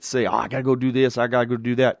can't say, I got to go do this, I got to go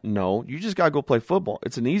do that. No, you just got to go play football.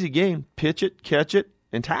 It's an easy game. Pitch it, catch it,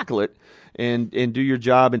 and tackle it, and do your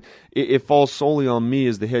job. And it falls solely on me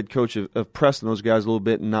as the head coach of pressing those guys a little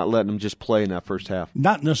bit and not letting them just play in that first half.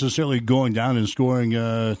 Not necessarily going down and scoring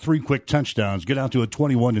 3 quick touchdowns, get out to a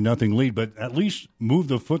 21-0 lead, but at least move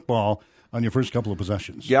the football on your first couple of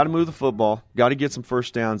possessions. Got to move the football. Got to get some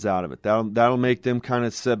first downs out of it. That'll make them kind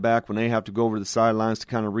of sit back when they have to go over to the sidelines to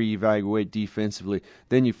kind of reevaluate defensively.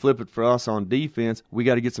 Then you flip it for us on defense. We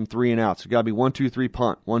got to get some 3 and outs. We got to be 1-2-3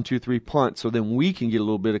 punt, 1-2-3 punt. So then we can get a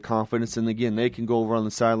little bit of confidence, and again they can go over on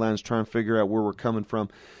the sidelines try and figure out where we're coming from.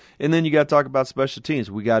 And then you got to talk about special teams.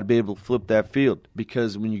 We got to be able to flip that field,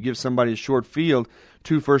 because when you give somebody a short field,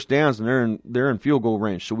 2 first downs, and they're in field goal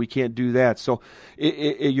range. So we can't do that. So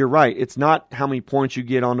you're right. It's not how many points you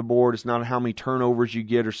get on the board. It's not how many turnovers you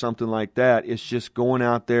get or something like that. It's just going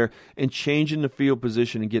out there and changing the field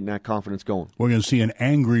position and getting that confidence going. We're going to see an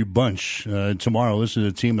angry bunch tomorrow. This is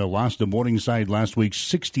a team that lost to Morningside last week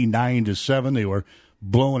 69-7. They were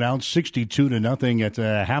blown out 62-0 at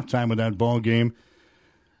halftime of that ball game.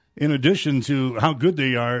 In addition to how good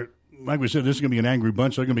they are, like we said, this is going to be an angry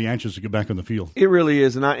bunch. They're going to be anxious to get back on the field. It really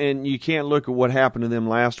is, and you can't look at what happened to them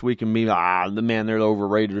last week and be they're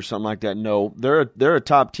overrated or something like that. No, they're a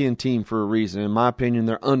top 10 team for a reason. In my opinion,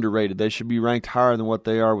 they're underrated. They should be ranked higher than what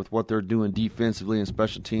they are with what they're doing defensively and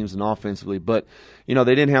special teams and offensively. But they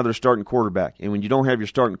didn't have their starting quarterback, and when you don't have your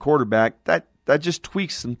starting quarterback, that just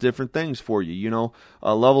tweaks some different things for you.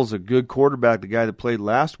 Lovell's a good quarterback, the guy that played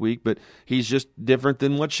last week, but he's just different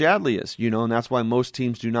than what Shadley is, and that's why most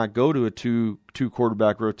teams do not go to a two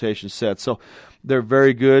quarterback rotation set. So they're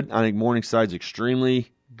very good. I think Morningside's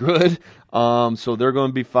extremely good. So they're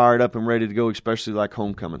going to be fired up and ready to go, especially like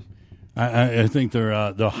homecoming. I think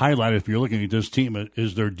the highlight, if you're looking at this team,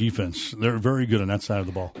 is their defense. They're very good on that side of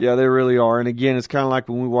the ball. Yeah, they really are. And again, it's kind of like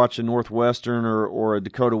when we watch a Northwestern or a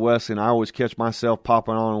Dakota Wesleyan, I always catch myself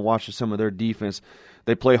popping on and watching some of their defense.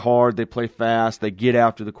 They play hard, they play fast, they get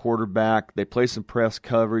after the quarterback, they play some press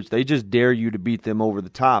coverage. They just dare you to beat them over the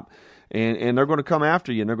top. And they're going to come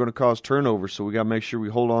after you, and they're going to cause turnovers. So we got to make sure we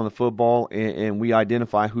hold on to the football and we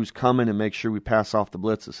identify who's coming and make sure we pass off the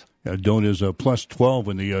blitzes. Doane is a plus 12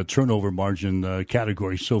 in the turnover margin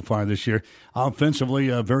category so far this year. Offensively,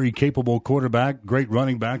 a very capable quarterback, great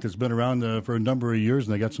running back that's been around for a number of years,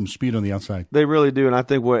 and they got some speed on the outside. They really do, and I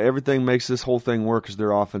think everything makes this whole thing work is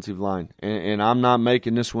their offensive line. And I'm not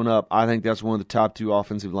making this one up. I think that's one of the top 2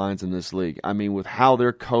 offensive lines in this league. I mean, with how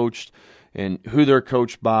they're coached and who they're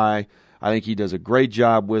coached by, I think he does a great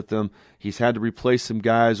job with them. He's had to replace some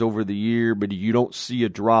guys over the year, but you don't see a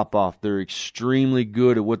drop-off. They're extremely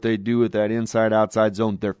good at what they do with that inside-outside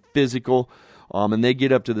zone. They're physical, and they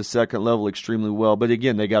get up to the second level extremely well. But,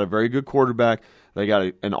 again, they got a very good quarterback. They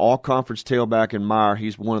got an all-conference tailback in Meyer.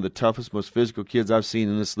 He's one of the toughest, most physical kids I've seen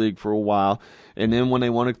in this league for a while. And then when they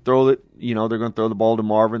want to throw it, they're going to throw the ball to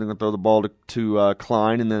Marvin. They're going to throw the ball to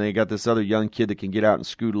Klein. And then they got this other young kid that can get out and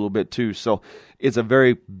scoot a little bit too. So it's a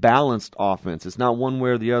very balanced offense. It's not one way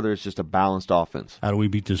or the other. It's just a balanced offense. How do we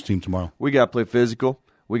beat this team tomorrow? We got to play physical.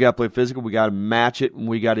 We got to play physical. We got to match it, and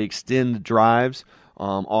we got to extend the drives.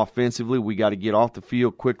 Offensively, we got to get off the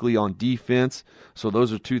field quickly on defense. So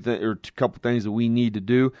those are a couple things that we need to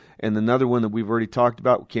do. And another one that we've already talked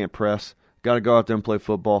about, we can't press. Got to go out there and play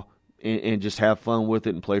football and just have fun with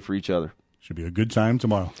it and play for each other. Should be a good time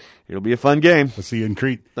tomorrow. It'll be a fun game. We'll see you in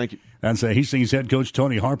Crete. Thank you. That's Hastings head coach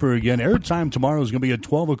Tony Harper again. Airtime tomorrow is going to be at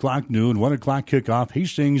 12 o'clock noon, 1 o'clock kickoff.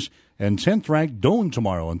 Hastings and 10th ranked Doane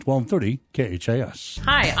tomorrow on 1230 KHAS.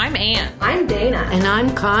 Hi, I'm Ann. I'm Dana. And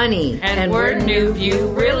I'm Connie. And we're New View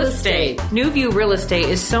Real Estate. New View Real Estate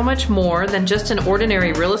is so much more than just an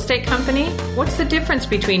ordinary real estate company. What's the difference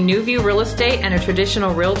between New View Real Estate and a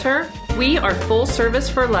traditional realtor? We are full service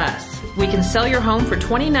for less. We can sell your home for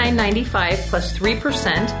 $29.95 plus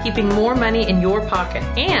 3%, keeping more money in your pocket.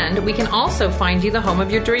 And we can also find you the home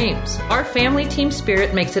of your dreams. Our family team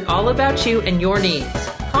spirit makes it all about you and your needs.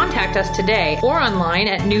 Contact us today or online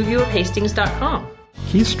at newviewofhastings.com.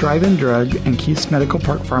 Keith's Drive-In Drug and Keith's Medical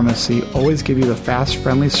Park Pharmacy always give you the fast,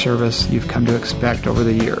 friendly service you've come to expect over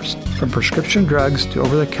the years. From prescription drugs to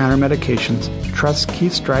over-the-counter medications, trust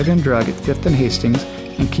Keith's Drive-In Drug at 5th and Hastings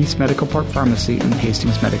and Keith's Medical Park Pharmacy in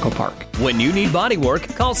Hastings Medical Park. When you need body work,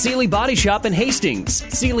 call Sealy Body Shop in Hastings.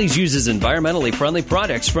 Sealy's uses environmentally friendly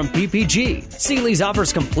products from PPG. Sealy's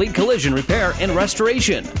offers complete collision repair and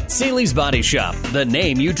restoration. Sealy's Body Shop, the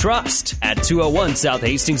name you trust, at 201 South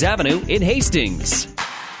Hastings Avenue in Hastings.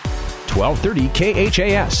 1230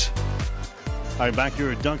 KHAS. All right, back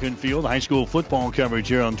here at Duncan Field, high school football coverage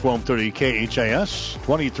here on 1230 KHAS.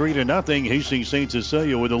 23-0, Hastings St.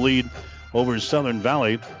 Cecilia with a lead over Southern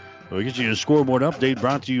Valley. We'll get you a scoreboard update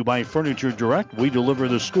brought to you by Furniture Direct. We deliver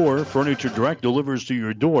the score. Furniture Direct delivers to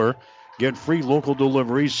your door. Get free local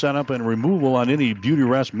delivery, setup, and removal on any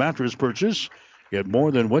Beautyrest mattress purchase. Get more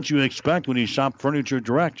than what you expect when you shop Furniture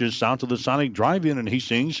Direct just south of the Sonic Drive-In in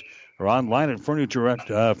Hastings or online at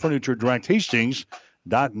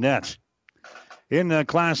FurnitureDirectHastings.net. In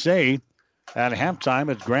Class A, at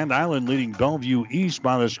halftime, it's Grand Island leading Bellevue East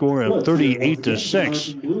by the score of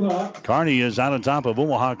 38-6. Kearney is out on top of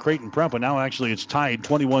Omaha Creighton Prep, and now actually it's tied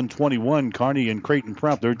 21-21. Kearney and Creighton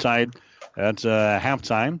Prep, they're tied at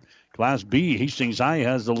halftime. Class B, Hastings High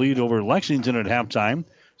has the lead over Lexington at halftime,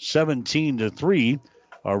 17-3.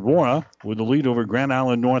 Aurora with the lead over Grand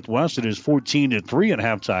Island Northwest. It is 14-3 at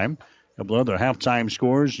halftime. A couple other halftime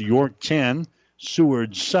scores: York 10,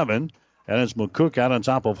 Seward 7. And it's McCook out on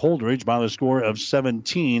top of Holdridge by the score of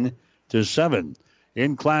 17-7.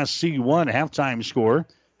 In Class C1, halftime score: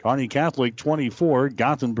 Kearney Catholic 24,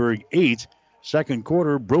 Gothenburg 8. Second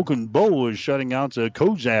quarter, Broken Bow is shutting out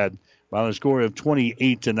Cozad by the score of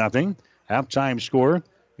 28-0. Halftime score: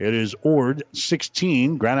 it is Ord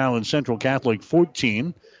 16, Grand Island Central Catholic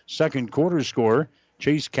 14. Second quarter score: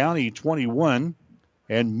 Chase County 21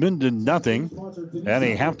 and Minden 0. And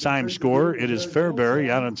a halftime score: it is Fairbury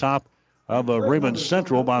out on top of Raymond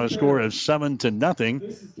Central by a score of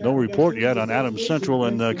 7-0. No report yet on Adams Central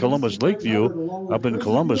and Columbus Lakeview up in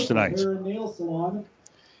Columbus tonight.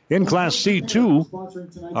 In Class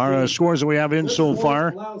C2, our scores that we have in so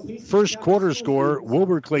far: first quarter score,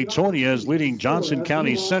 Wilbur Claytonia is leading Johnson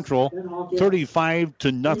County Central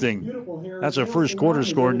 35-0. That's a first quarter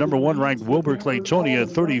score. Number one ranked Wilbur Claytonia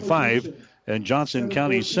 35. And Johnson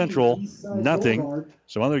County Central, 0.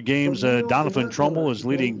 Some other games, Donovan Trumbull is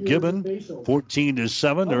leading Gibbon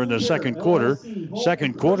 14-7. They're in the second quarter.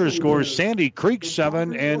 Second quarter scores: Sandy Creek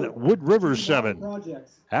 7 and Wood River 7.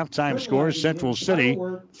 Halftime scores: Central City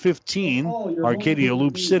 15, Arcadia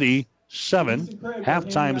Loop City 7.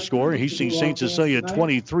 Halftime score: Hastings St. Cecilia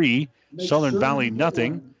 23, Southern Valley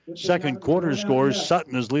 0. Second quarter scores: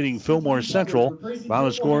 Sutton is leading Fillmore Central by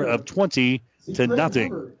a score of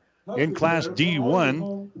 20-0. In Class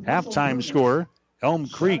D1, halftime score: Elm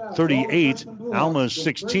Creek 38, Alma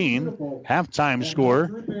 16. Halftime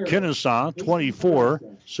score: Kennesaw 24,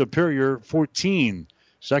 Superior 14.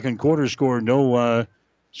 Second quarter score: no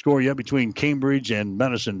score yet between Cambridge and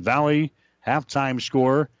Medicine Valley. Halftime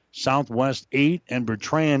score: Southwest 8 and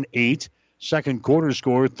Bertrand 8. Second quarter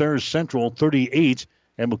score: Thayers Central 38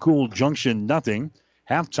 and McCool Junction 0.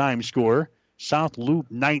 Halftime score: South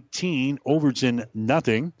Loop 19, Overton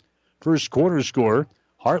 0. First quarter score: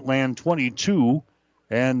 Heartland 22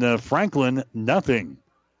 and Franklin 0.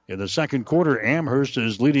 In the second quarter, Amherst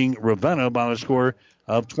is leading Ravenna by a score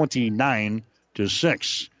of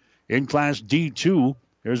 29-6. In Class D2,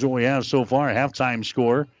 here's what we have so far. Halftime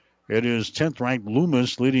score: it is 10th ranked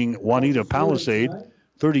Loomis leading Juanita Palisade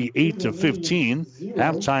 38-15.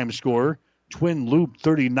 Halftime score: Twin Loop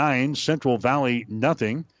 39, Central Valley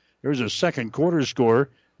 0. There's a second quarter score: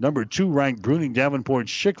 number 2 ranked Bruning Davenport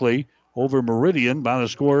Shickley over Meridian by the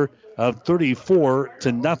score of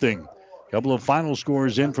 34-0. A couple of final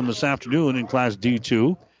scores in from this afternoon in Class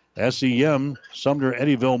D2. SEM, Sumner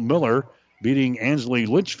Eddyville Miller beating Ansley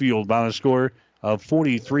Litchfield by the score of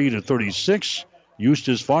 43-36.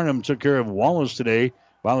 Eustis Farnham took care of Wallace today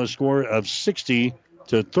by the score of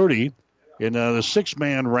 60-30. In the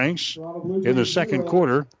six-man ranks in the second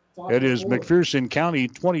quarter, it is McPherson County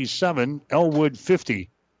 27, Elwood 50.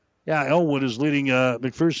 Yeah, Elwood is leading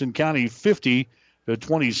McPherson County 50-27.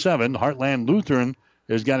 Heartland Lutheran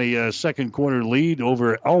has got a second quarter lead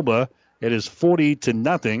over Elba. It is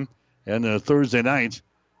 40-0. And Thursday night,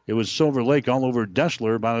 it was Silver Lake all over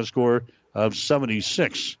Dessler by a score of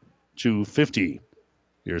 76-50.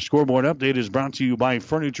 Your scoreboard update is brought to you by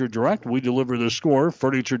Furniture Direct. We deliver the score.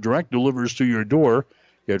 Furniture Direct delivers to your door.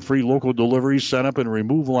 Get free local delivery, setup, and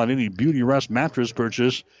removal on any Beauty Rest mattress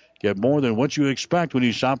purchase. Get more than what you expect when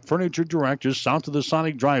you shop Furniture Direct just south of the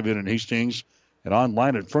Sonic Drive-In in Hastings and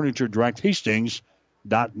online at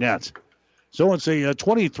FurnitureDirectHastings.net. So it's a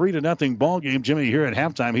 23-0 ball game, Jimmy, here at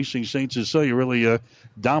halftime. Hastings St. Cecilia really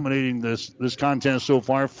dominating this contest so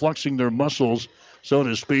far, flexing their muscles, so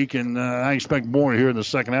to speak, and I expect more here in the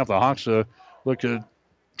second half. The Hawks look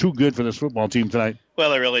too good for this football team tonight.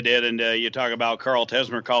 Well, they really did, and you talk about Carl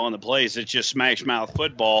Tesmer calling the plays. It's just smash-mouth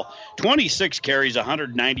football. 26 carries,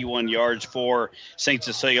 191 yards for St.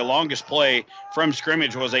 Cecilia. Longest play from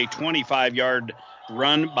scrimmage was a 25-yard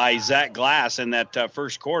run by Zach Glass in that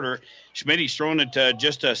first quarter. Schmidt's thrown it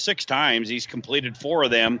just 6 times. He's completed 4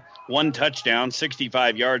 of them, 1 touchdown,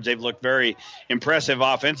 65 yards. They've looked very impressive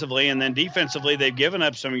offensively, and then defensively they've given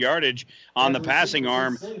up some yardage on the passing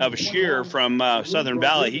arm of Shear from Southern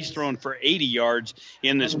Valley. He's thrown for 80 yards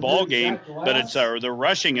in this ball game, but it's the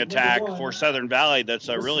rushing attack for Southern Valley that's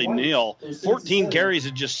really nil. 14 carries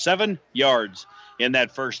at just 7 yards in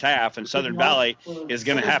that first half, and Southern Valley is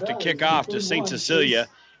going to have to kick off to St. Cecilia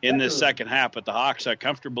in this second half, but the Hawks are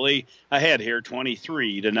comfortably ahead here,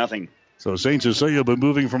 23-0. So St. Cecilia will be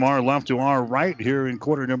moving from our left to our right here in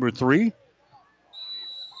quarter number 3.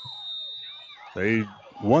 They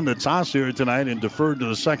won the toss here tonight and deferred to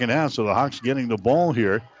the second half, so the Hawks getting the ball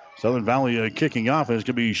here. Southern Valley kicking off, and it's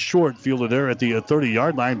going to be short fielded there at the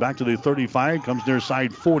 30-yard line. Back to the 35, comes near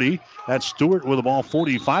side 40. That's Stewart with the ball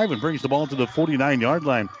 45 and brings the ball to the 49-yard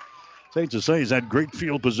line. St. Cecilia's had great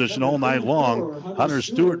field position all night long. Hunter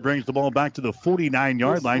Stewart brings the ball back to the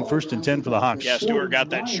 49-yard line, 1st and 10 for the Hawks. Yeah, Stewart got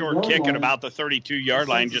that short kick at about the 32-yard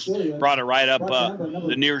line, just brought it right up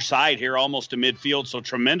the near side here, almost to midfield. So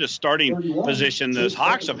tremendous starting position. The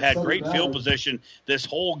Hawks have had great field position this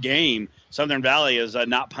whole game. Southern Valley has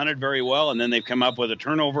not punted very well, and then they've come up with a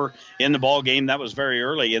turnover in the ball game. That was very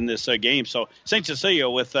early in this game. So St. Cecilia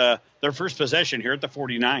with their first possession here at the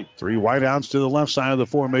 49. 3 wideouts to the left side of the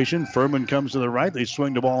formation. Furman comes to the right. They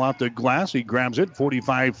swing the ball out to Glass. He grabs it,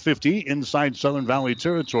 45-50, inside Southern Valley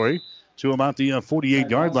territory to about the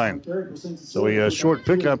 48-yard line. So a short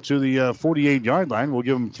pickup to the 48-yard line. We'll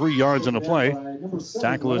give him 3 yards in the play.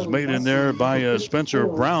 Tackle is made in there by Spencer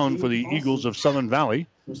Brown for the Eagles of Southern Valley.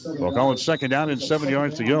 We'll call it second down and 7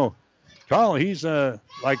 yards to go. Carl, he's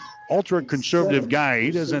like ultra-conservative guy.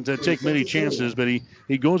 He doesn't take many chances, but he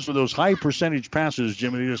goes for those high percentage passes,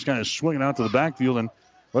 Jimmy. He just kind of swing it out to the backfield and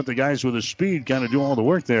let the guys with the speed kind of do all the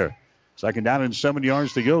work there. Second down and 7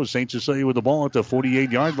 yards to go. St. Cecilia with the ball at the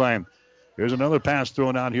 48-yard line. Here's another pass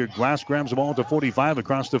thrown out here. Glass grabs the ball at the 45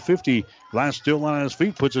 across the 50. Glass still on his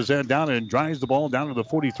feet, puts his head down and drives the ball down to the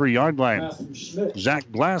 43-yard line. Zach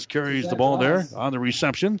Glass carries the ball there on the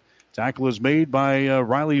reception. Tackle is made by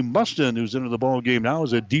Riley Mustin, who's into the ball game now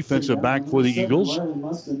as a defensive back for the Eagles.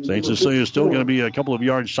 St. Cecilia is still going to be a couple of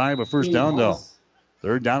yards shy of a first down, though.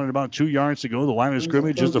 Third down and about 2 yards to go. The line of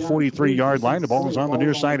scrimmage is the 43-yard line. The ball is on the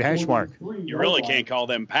near side hash mark. You really can't call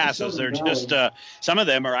them passes. They're just some of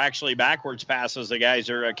them are actually backwards passes. The guys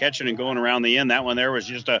are catching and going around the end. That one there was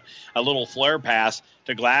just a little flare pass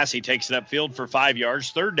to Glass. He takes it upfield for 5 yards.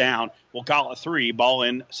 Third down. We'll call it 3. Ball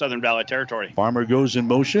in Southern Valley territory. Farmer goes in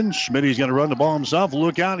motion. Schmidt's going to run the ball himself.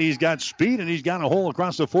 Look out. He's got speed, and he's got a hole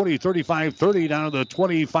across the 40, 35, 30 down to the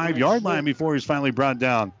 25-yard line before he's finally brought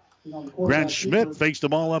down. Grant Schmidt fakes the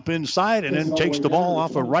ball up inside and then takes the ball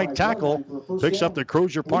off a right tackle. Picks up the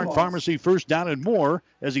Crozier Park Pharmacy first down and more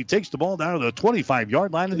as he takes the ball down to the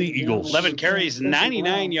 25-yard line of the Eagles. 11 carries,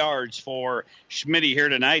 99 yards for Schmidt here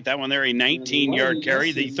tonight. That one there, a 19-yard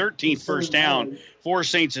carry. The 13th first down for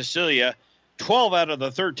St. Cecilia. 12 out of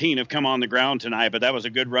the 13 have come on the ground tonight, but that was a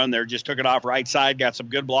good run there. Just took it off right side, got some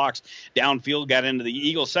good blocks downfield, got into the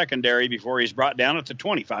Eagle secondary before he's brought down at the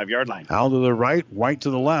 25-yard line. Al to the right, White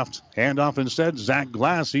to the left. Handoff instead, Zach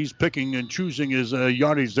Glass. He's picking and choosing his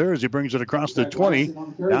yardage there as he brings it across the 20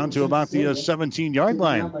 down to about the 17-yard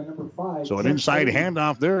line. So an inside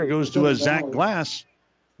handoff there. It goes to Zach Glass.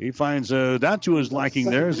 He finds that to his liking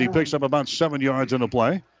there as he picks up about 7 yards on the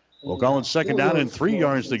play. We'll call it second down and 3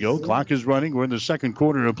 yards to go. Clock is running. We're in the second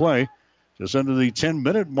quarter of play. Just under the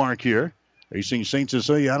 10-minute mark here. Facing St.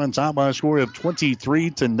 Cecilia out on top by a score of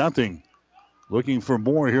 23-0. Looking for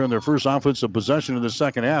more here in their first offensive possession of the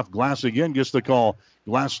second half. Glass again gets the call.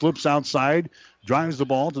 Glass slips outside, drives the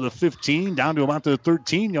ball to the 15, down to about the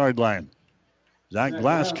 13-yard line. Zach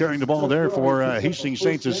Glass carrying the ball there for Hastings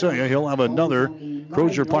St. Cecilia. He'll have another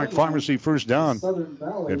Crozier Park Pharmacy first down.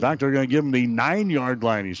 In fact, they're going to give him the 9-yard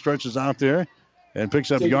line. He stretches out there and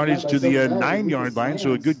picks up yardage to the 9-yard line.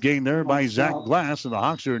 So a good gain there by Zach Glass. And the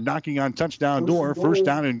Hawks are knocking on touchdown door. First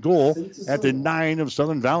down and goal at the 9 of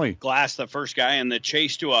Southern Valley. Glass, the first guy in the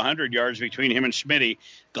chase to 100 yards between him and Schmitty.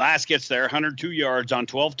 Glass gets there, 102 yards on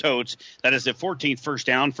 12 totes. That is the 14th first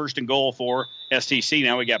down, first and goal for STC.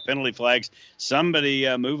 Now we got penalty flags. Somebody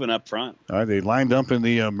moving up front. All right, they lined up in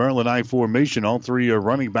the Maryland I formation. All three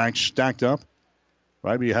running backs stacked up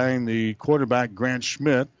right behind the quarterback, Grant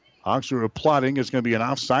Schmidt. Hawks are applauding. It's going to be an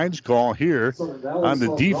offsides call here on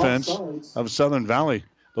the defense of Southern Valley.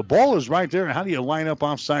 The ball is right there. How do you line up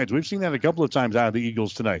offsides? We've seen that a couple of times out of the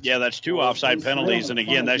Eagles tonight. Yeah, that's 2 offside penalties. And,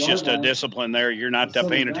 again, that's just a discipline there. You're not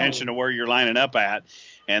paying attention to where you're lining up at.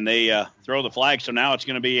 And they throw the flag. So now it's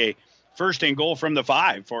going to be a first and goal from the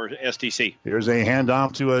 5 for STC. Here's a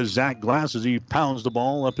handoff to Zach Glass as he pounds the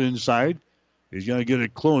ball up inside. He's going to get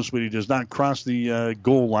it close, but he does not cross the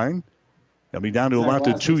goal line. He'll be down to about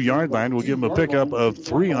the 2-yard line. We'll give him a pickup of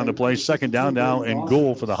 3 on the play. Second down now and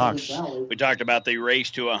goal for the Hawks. We talked about the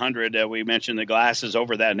race to 100. We mentioned the Glass is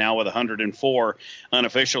over that now with 104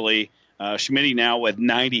 unofficially. Schmitty now with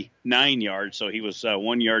 99 yards, so he was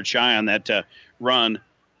 1 yard shy on that run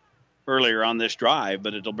earlier on this drive,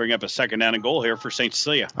 but it'll bring up a second down and goal here for St.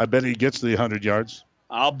 Cecilia. I bet he gets the 100 yards.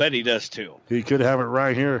 I'll bet he does, too. He could have it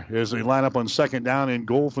right here as they line up on second down and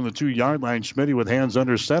goal from the 2-yard line. Schmitty with hands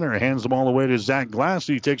under center, hands the ball away to Zach Glass.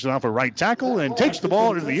 He takes it off a right tackle and takes the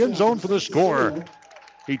ball into the end zone for the score.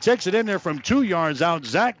 He takes it in there from 2 yards out.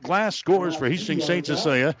 Zach Glass scores for Hastings St.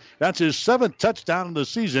 Cecilia. That's his 7th touchdown of the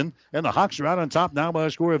season, and the Hawks are out on top now by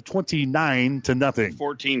a score of 29-0.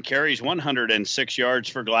 14 carries, 106 yards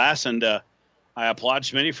for Glass, and I applaud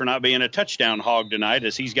Schmitty for not being a touchdown hog tonight,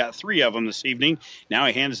 as he's got 3 of them this evening. Now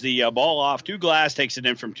he hands the ball off to Glass, takes it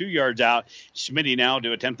in from 2 yards out. Schmitty now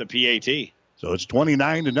to attempt the PAT. So it's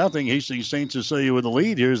 29-0. Hastings St. Cecilia with the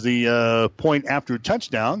lead. Here's the point after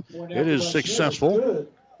touchdown. It is successful.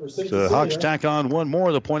 The Hawks tack on one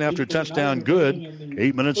more. The point after touchdown good.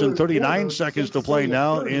 8 minutes and 39 seconds to play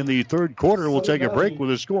now in the third quarter. We'll take a break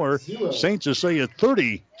with a score. St. Cecilia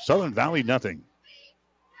 30, Southern Valley nothing.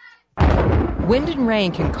 Wind and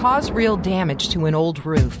rain can cause real damage to an old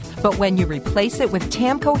roof, but when you replace it with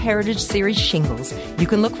Tamco Heritage Series shingles, you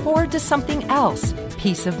can look forward to something else,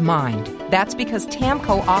 peace of mind. That's because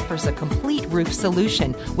Tamco offers a complete roof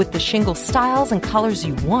solution with the shingle styles and colors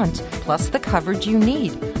you want, plus the coverage you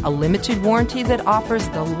need. A limited warranty that offers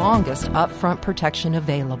the longest upfront protection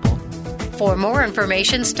available. For more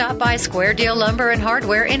information, stop by Square Deal Lumber and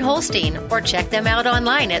Hardware in Holstein or check them out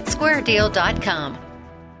online at squaredeal.com.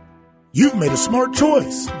 You've made a smart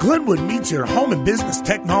choice. Glenwood meets your home and business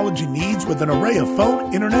technology needs with an array of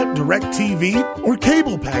phone, internet, direct TV, or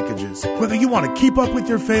cable packages. Whether you want to keep up with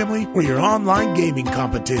your family or your online gaming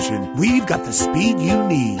competition, we've got the speed you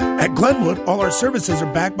need. At Glenwood, all our services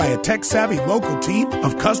are backed by a tech-savvy local team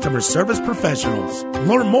of customer service professionals.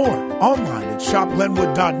 Learn more online at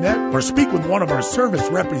shopglenwood.net or speak with one of our service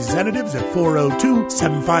representatives at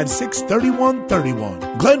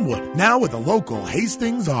 402-756-3131. Glenwood, now with a local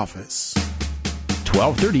Hastings office.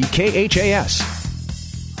 1230 KHAS.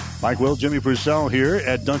 Mike Will, Jimmy Purcell here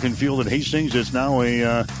at Duncan Field at Hastings. It's now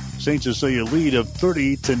a St. Cecilia lead of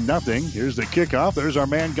 30-0. Here's the kickoff. There's our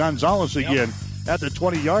man Gonzalez again at the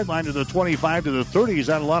 20-yard line to the 25 to the 30. He's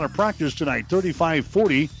had a lot of practice tonight.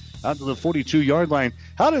 35-40 out to the 42-yard line.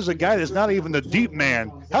 How does a guy that's not even the deep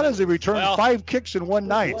man, how does he return 5 kicks in one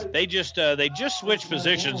night? They just switched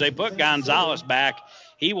positions. They put Gonzalez back.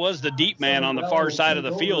 He was the deep man on the far side of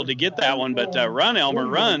the field to get that one, but run, Elmer,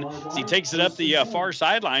 run, as he takes it up the far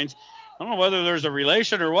sidelines. I don't know whether there's a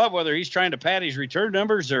relation or what, whether he's trying to pad his return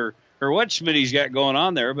numbers or or what Smitty's got going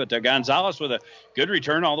on there, but Gonzalez with a good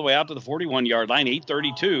return all the way out to the 41-yard line.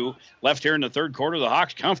 8:32 left here in the third quarter. The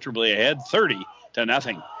Hawks comfortably ahead,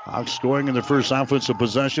 30-0. Hawks scoring in the first offensive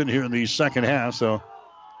possession here in the second half, so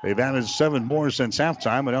they've added 7 more since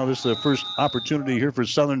halftime, and now this is the first opportunity here for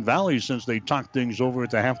Southern Valley since they talked things over at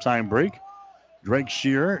the halftime break. Drake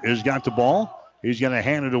Shear has got the ball. He's going to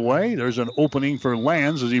hand it away. There's an opening for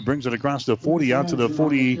Lands as he brings it across the 40 out to the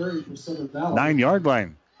 49-yard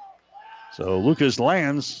line. So Lucas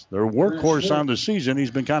Lands, their workhorse on the season, he's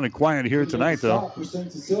been kind of quiet here tonight, though.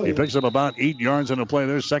 He picks up about 8 yards on the play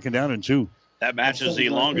there, 2nd down and 2. That matches the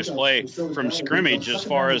longest play from scrimmage as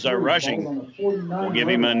far as rushing. We'll give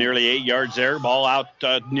him nearly 8 yards there. Ball out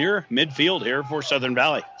near midfield here for Southern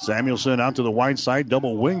Valley. Samuelson out to the wide side,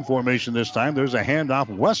 double wing formation this time. There's a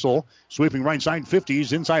handoff. Wessel sweeping right side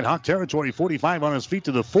 50s, inside Hawk territory, 45 on his feet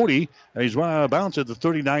to the 40, and he's run out of bounds at the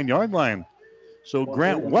 39-yard line. So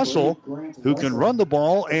Grant Wessel, who can run the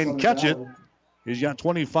ball and catch it, he's got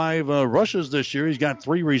 25 rushes this year. He's got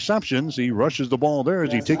 3 receptions. He rushes the ball there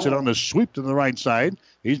as he takes it on the sweep to the right side.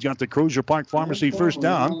 He's got the Crozier Park Pharmacy first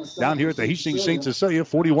down here at the Hastings St. Cecilia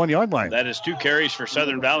 41-yard line. That is 2 carries for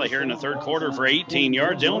Southern Valley here in the third quarter for 18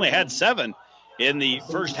 yards. They only had 7 in the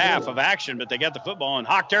first half of action, but they got the football in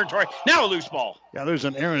Hawk territory. Now a loose ball. Yeah, there's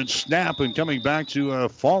an errant snap, and coming back to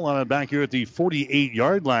fall on it back here at the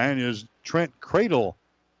 48-yard line is Trent Cradle.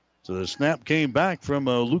 So the snap came back from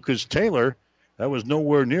Lucas Taylor. That was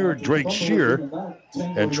nowhere near Drake Shear.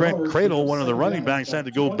 And Trent Cradle, one of the running backs, had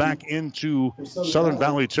to go back into Southern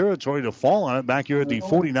Valley territory to fall on it back here at the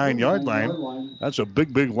 49-yard line. That's a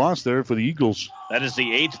big, big loss there for the Eagles. That is the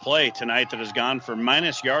 8th play tonight that has gone for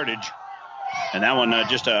minus yardage. And that one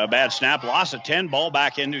just a bad snap. Loss of 10, ball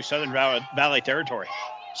back into Southern Valley territory.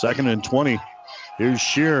 2nd and 20. Here's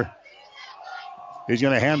Shear. He's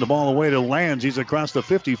going to hand the ball away to Lands. He's across the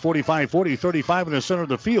 50, 45, 40, 35 in the center of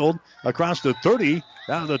the field. Across the 30,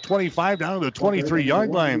 down to the 25, down to the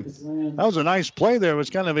 23-yard line. That was a nice play there. It was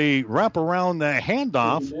kind of a wraparound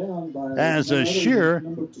handoff as Shear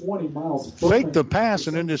faked the pass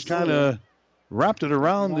and then just kind of wrapped it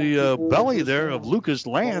around the belly there of Lucas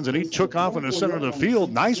Lands, and he took off in the center of the field.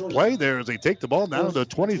 Nice play there as they take the ball down to the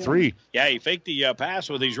 23. Yeah, he faked the pass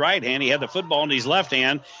with his right hand. He had the football in his left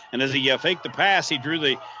hand, and as he faked the pass, he drew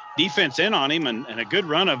the defense in on him, and a good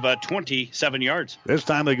run of 27 yards. This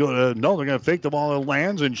time they're going to fake the ball to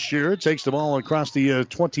Lands, and Shear takes the ball across the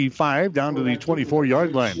 25 down to the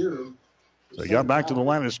 24-yard line. So he got back to the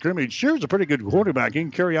line of scrimmage. Shear's a pretty good quarterback. He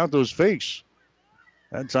can carry out those fakes.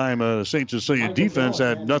 That time, St. Cecilia defense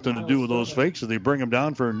had nothing to do with those fakes, so they bring them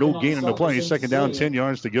down for no gain in the play. 2nd down, 10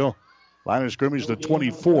 yards to go. Line of scrimmage, the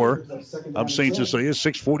 24 of St. Cecilia.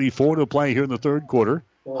 6:44 to play here in the third quarter.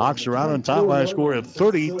 Hawks are out on top by a score of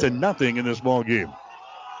 30-0 in this ball game.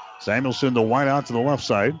 Samuelson, the wide out to the left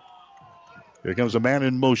side. Here comes a man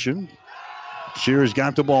in motion. Shear's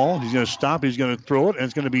got the ball. He's going to stop. He's going to throw it, and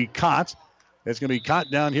it's going to be caught. It's going to be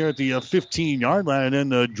caught down here at the 15-yard line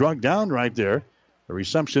and then drug down right there. The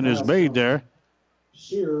reception is made there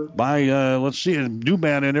by, let's see, a new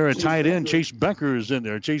man in there, a tight end. Chase Becker is in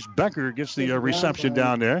there. Chase Becker gets the reception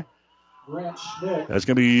down there. That's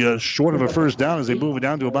going to be short of a first down as they move it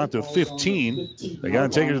down to about the 15. They got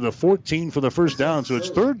to take it to the 14 for the first down. So it's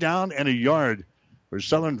 3rd down and a yard for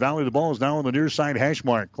Southern Valley. The ball is now on the near side hash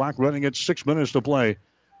mark. Clock running at 6 minutes to play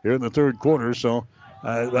here in the third quarter. So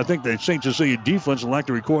I think the St. Cecilia defense would like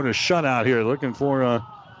to record a shutout here, looking for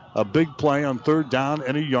a big play on 3rd down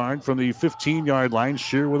and a yard from the 15-yard line.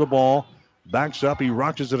 Shear with the ball. Backs up. He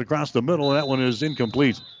rocks it across the middle, and that one is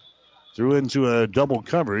incomplete. Threw into a double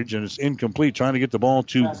coverage, and it's incomplete. Trying to get the ball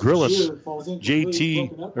to Grillis.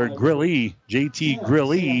 JT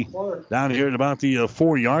Grilly down here at about the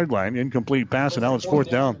 4-yard line. Incomplete pass, and now it's 4th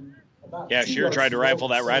down. Yeah, Shear tried to rifle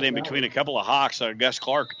that right in between a couple of Hawks. Gus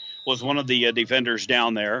Clark was one of the defenders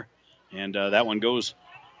down there, and that one goes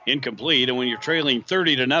incomplete. And when you're trailing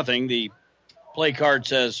 30-0, the play card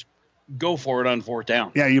says go for it on 4th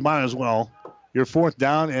down. Yeah, you might as well. You're 4th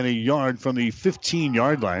down and a yard from the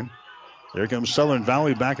 15-yard line. There comes Southern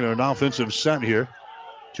Valley back in an offensive set here.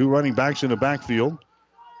 2 running backs in the backfield.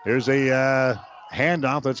 There's a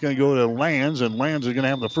handoff that's going to go to Lands, and Lands is going to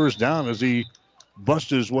have the first down as he busts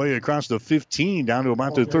his way across the 15 down to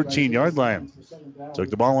about the 13-yard line. Took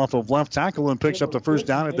the ball off of left tackle and picks up the first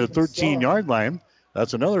down at the 13-yard line.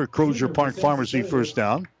 That's another Crozier Park Pharmacy first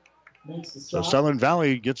down. So Southern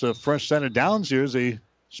Valley gets a fresh set of downs here as they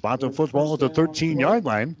spot the football at the 13-yard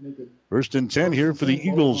line. 1st and 10 here for the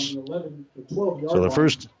Eagles. So the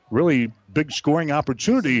first really big scoring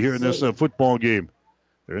opportunity here in this football game.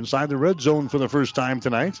 They're inside the red zone for the first time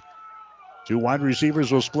tonight. Two wide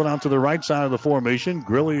receivers will split out to the right side of the formation.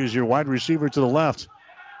 Grilly is your wide receiver to the left.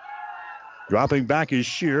 Dropping back is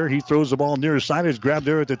Shear. He throws the ball near side. Is grabbed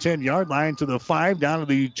there at the 10-yard line to the 5, down to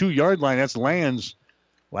the 2-yard line. That's Lands.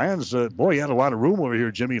 Lands, boy, he had a lot of room over here,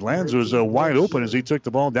 Jimmy. Lands was wide open as he took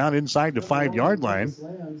the ball down inside the 5-yard line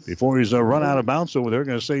before he's run out of bounds over there.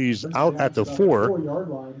 Going to say he's out at the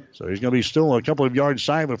 4. So he's going to be still a couple of yards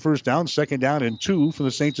shy of a first down. 2nd down and 2 from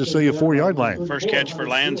the St. Cecilia 4-yard line. First catch for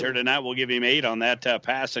Lands here tonight. We'll give him 8 on that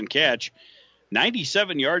pass and catch.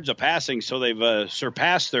 97 yards of passing, so they've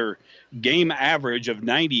surpassed their game average of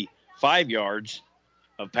 95 yards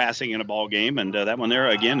of passing in a ball game. And that one there,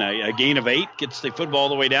 again, a gain of 8, gets the football all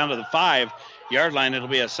the way down to the 5-yard line. It'll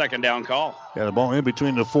be a 2nd down call. Yeah, the ball in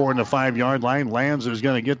between the 4 and the 5-yard line. Lands is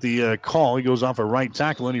going to get the call. He goes off a right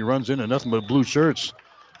tackle, and he runs into nothing but blue shirts.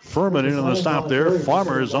 Furman in on the stop there.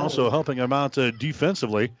 Farmer is also helping him out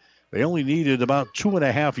defensively. They only needed about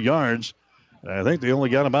 2.5 yards. I think they only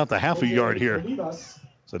got about the half a yard here.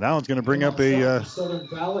 So now it's going to bring up a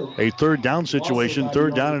 3rd down situation.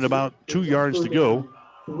 3rd down and about 2 yards to go.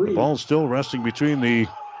 The ball's still resting between the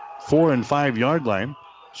 4 and 5-yard line.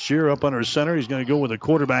 Shear up under center. He's going to go with a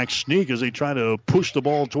quarterback sneak as they try to push the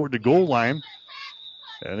ball toward the goal line.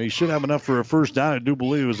 And he should have enough for a first down, I do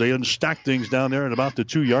believe, as they unstack things down there at about the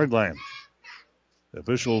 2-yard line. The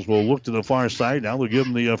officials will look to the far side. Now they'll give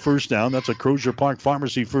them the first down. That's a Crozier Park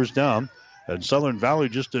Pharmacy first down. And Southern Valley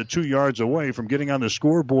just 2 yards away from getting on the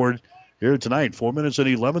scoreboard here tonight. 4 minutes and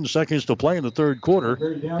 11 seconds to play in the 3rd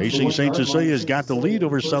quarter. Hastings St. Cecilia has got the lead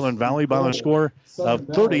over Southern Valley by the score of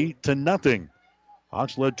 30-0.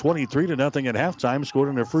 Hawks led 23-0 at halftime, scored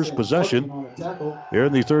in their first possession here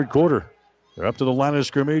in the 3rd quarter. They're up to the line of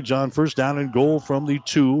scrimmage on first down and goal from the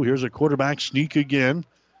 2. Here's a quarterback sneak again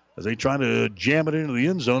as they try to jam it into the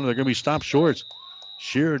end zone. They're going to be stopped short.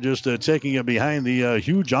 Shear just taking it behind the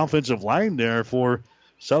huge offensive line there for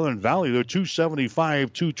Southern Valley. They're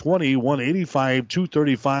 275, 220, 185,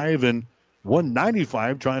 235, and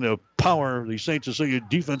 195, trying to power the St. Cecilia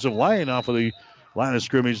defensive line off of the line of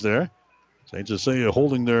scrimmage there. St. Cecilia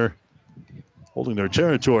holding their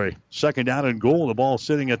territory. 2nd down and goal. The ball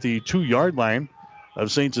sitting at the 2-yard line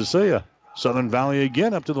of St. Cecilia. Southern Valley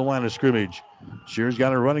again up to the line of scrimmage. Shear's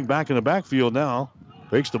got a running back in the backfield now.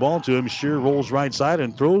 Fakes the ball to him. Shear rolls right side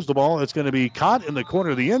and throws the ball. It's going to be caught in the corner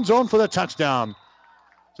of the end zone for the touchdown.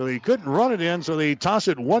 So they couldn't run it in, so they toss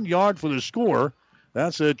it 1 yard for the score.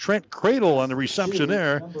 That's Trent Cradle on the reception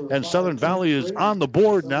there. And Southern Valley is on the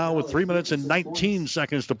board now with 3 minutes and 19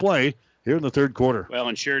 seconds to play here in the 3rd quarter. Well,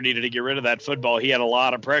 and Shear needed to get rid of that football. He had a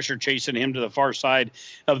lot of pressure chasing him to the far side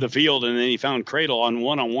of the field, and then he found Cradle on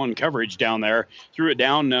one-on-one coverage down there. Threw it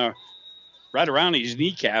down right around his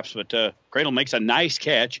kneecaps, but Cradle makes a nice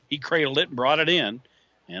catch. He cradled it and brought it in.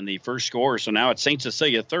 And the first score, so now it's St.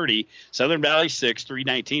 Cecilia 30, Southern Valley 6,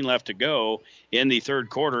 3:19 left to go in the 3rd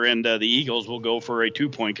quarter, and the Eagles will go for a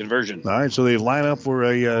 2-point conversion. All right, so they line up for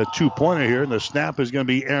a 2-pointer here, and the snap is going to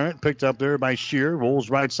be errant, picked up there by Shear, rolls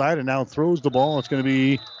right side, and now throws the ball. It's going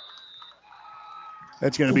to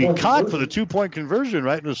be caught for the 2-point conversion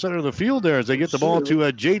right in the center of the field there as they get the ball to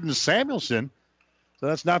Jaden Samuelson. So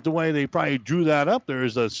that's not the way they probably drew that up there.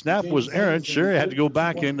 As the snap was errant, Shear had to go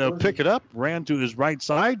back and pick it up, ran to his right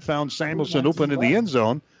side, found Samuelson open in the end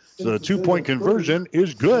zone. So the 2-point conversion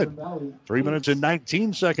is good. 3 minutes and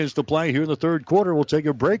 19 seconds to play here in the 3rd quarter. We'll take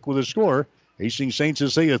a break with a score. Hastings St.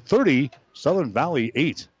 Cecilia 30, Southern Valley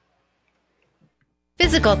 8.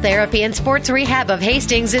 Physical Therapy and Sports Rehab of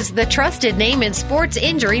Hastings is the trusted name in sports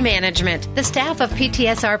injury management. The staff of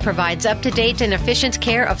PTSR provides up-to-date and efficient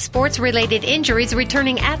care of sports-related injuries,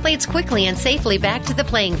 returning athletes quickly and safely back to the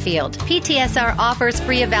playing field. PTSR offers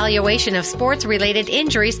free evaluation of sports-related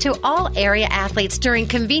injuries to all area athletes during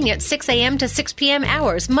convenient 6 a.m. to 6 p.m.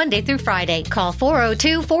 hours, Monday through Friday. Call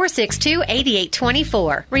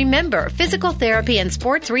 402-462-8824. Remember, Physical Therapy and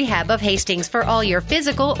Sports Rehab of Hastings for all your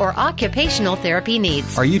physical or occupational therapy needs.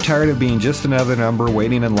 Are you tired of being just another number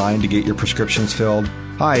waiting in line to get your prescriptions filled?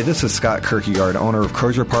 Hi, this is Scott Kierkegaard, owner of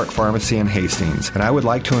Crozier Park Pharmacy in Hastings, and I would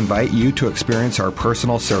like to invite you to experience our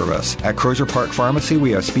personal service. At Crozier Park Pharmacy,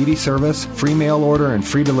 we have speedy service, free mail order, and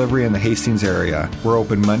free delivery in the Hastings area. We're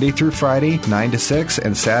open Monday through Friday, 9 to 6,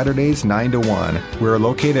 and Saturdays, 9 to 1. We're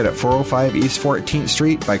located at 405 East 14th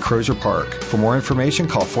Street by Crozier Park. For more information,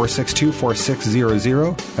 call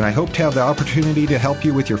 462-4600, and I hope to have the opportunity to help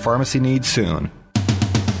you with your pharmacy needs soon.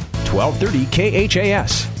 1230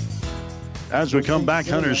 KHAS. As we come back,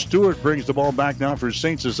 Hunter Stewart brings the ball back now for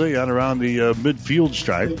St. Cecilia around the midfield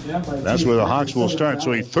stripe. That's where the Hawks will start.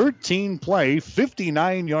 So a 13-play,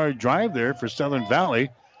 59-yard drive there for Southern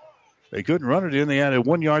Valley. They couldn't run it in. They had a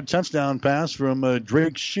 1-yard touchdown pass from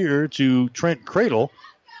Drake Shear to Trent Cradle.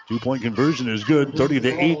 2-point conversion is good.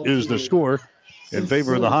 30-8 is the score in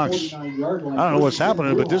favor of the Hawks. I don't know what's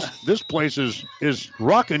happening, but this place is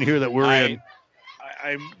rocking here that we're in.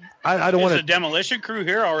 I don't want to. There's a demolition crew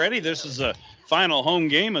here already. This is the final home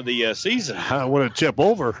game of the season. I don't want to tip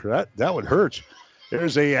over. That would hurt.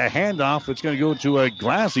 There's a handoff. It's going to go to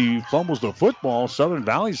Glass. He fumbles the football. Southern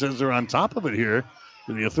Valley says they're on top of it here.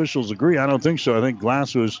 Do the officials agree? I don't think so. I think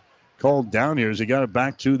Glass was called down here as he got it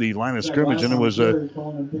back to the line of scrimmage, and it was a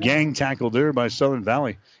gang tackle there by Southern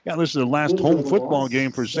Valley. Yeah, this is the last home football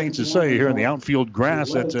game for St. Cecilia here in the outfield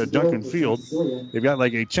grass at Duncan Field. They've got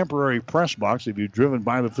like a temporary press box. If you've driven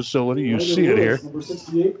by the facility, you see it here.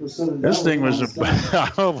 This thing was, I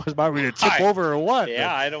don't know if it was about ready to tip over or what.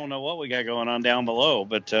 Yeah, I don't know what we got going on down below,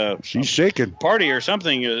 but she's shaking. Party or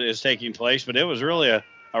something is taking place, but it was really a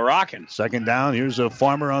rocking. Second down. Here's a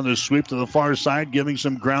Farmer on the sweep to the far side, giving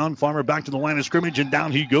some ground. Farmer back to the line of scrimmage, and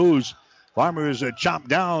down he goes. Farmer is chopped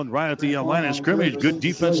down right at the line of scrimmage. Good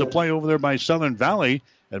defensive play over there by Southern Valley.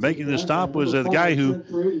 And making the stop was the guy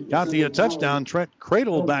who got the touchdown, Trent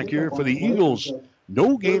Cradle, back here for the Eagles.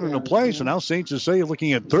 No gain in the play, so now St. Cecilia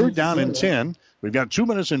looking at 3rd down and 10. We've got 2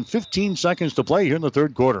 minutes and 15 seconds to play here in the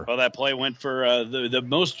third quarter. Well, that play went for the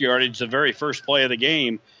most yardage, the very first play of the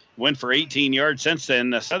game. Went for 18 yards since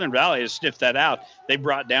then. Southern Valley has sniffed that out. They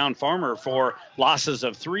brought down Farmer for losses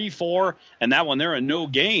of 3, 4, and that one there a no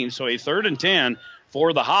gain. So a 3rd and 10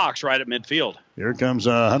 for the Hawks right at midfield. Here comes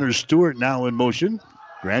Hunter Stewart now in motion.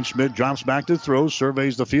 Grant Schmidt drops back to throw,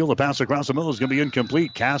 surveys the field. The pass across the middle is going to be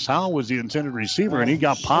incomplete. Cass Howell was the intended receiver, and he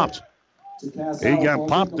got popped. He got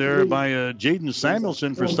popped there by Jaden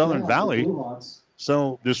Samuelson for Southern Valley.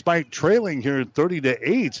 So despite trailing here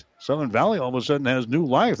 30-8, Southern Valley all of a sudden has new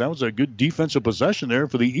life. That was a good defensive possession there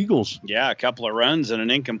for the Eagles. Yeah, a couple of runs and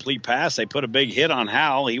an incomplete pass. They put a big hit on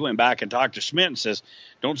Howell. He went back and talked to Schmidt and says,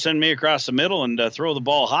 don't send me across the middle and throw the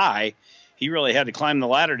ball high. He really had to climb the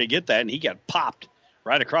ladder to get that, and he got popped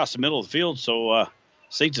right across the middle of the field. So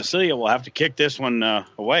St. Cecilia will have to kick this one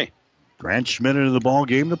away. Grant Schmidt into the ball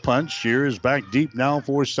game to punt. Shear is back deep now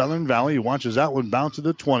for Southern Valley. He watches that one bounce to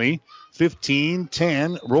the 20. 15,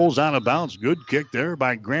 10, rolls out of bounds. Good kick there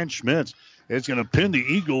by Grant Schmidt. It's going to pin the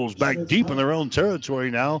Eagles back deep in their own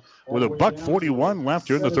territory now with $1:41 left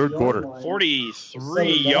here in the third quarter.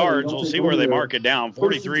 43 yards. We'll see where they mark it down.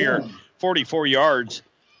 43 or 44 yards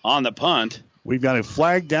on the punt. We've got a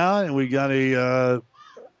flag down, and we've got an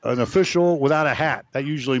official without a hat. That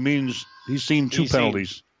usually means he's seen two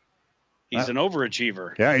penalties. He's an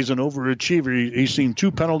overachiever. Yeah, he's an overachiever. He's seen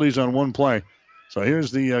 2 penalties on one play. So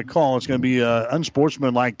here's the call. It's going to be an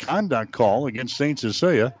unsportsmanlike conduct call against St.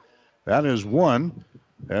 Cecilia. That is 1.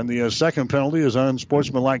 And the second penalty is an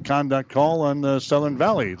unsportsmanlike conduct call on Southern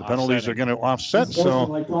Valley. The penalties are going to offset,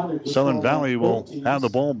 so Southern Valley will have the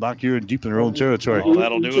ball back here deep in their own territory. All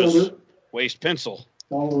that'll do is waste pencil.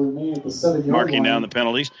 Marking down the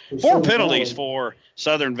penalties. 4 penalties for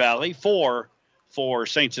Southern Valley, 4 for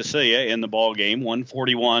St. Cecilia in the ball game.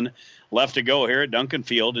 1:41 left to go here at Duncan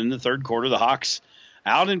Field in the third quarter. The Hawks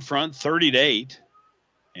out in front, 30-8.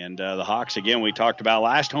 And the Hawks, again, we talked about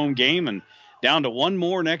last home game and down to one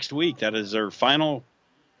more next week. That is their final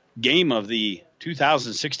game of the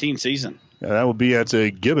 2016 season. Yeah, that will be at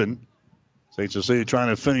Gibbon. St. Cecilia trying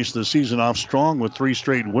to finish the season off strong with 3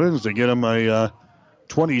 straight wins to get them a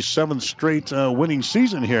 27th straight winning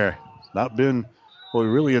season here. Not been what we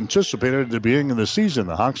really anticipated at the beginning of the season.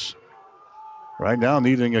 The Hawks right now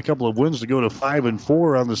needing a couple of wins to go to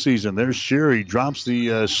 5-4 on the season. There's Shear. He drops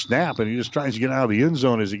the snap, and he just tries to get out of the end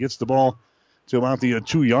zone as he gets the ball to about the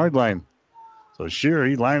 2-yard line. So Shear,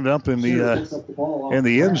 he lined up in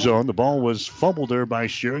the end zone. The ball was fumbled there by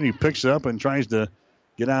Shear, and he picks it up and tries to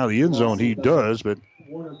get out of the end zone. He does, but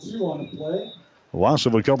a loss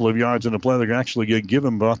of a couple of yards in the play. They're going to actually give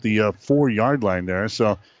him about the 4-yard line there.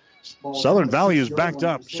 So Southern Valley is backed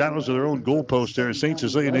up. Shadows of their own goalpost there. St.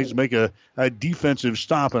 Cecilia needs to make a defensive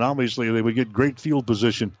stop, and obviously they would get great field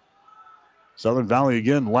position. Southern Valley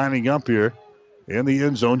again lining up here in the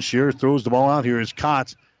end zone. Shear throws the ball out here. It's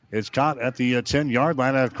caught. It's caught at the 10-yard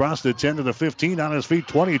line, across the 10 to the 15, on his feet,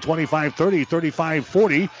 20, 25, 30, 35,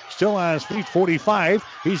 40. Still on his feet, 45.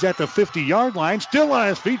 He's at the 50-yard line. Still on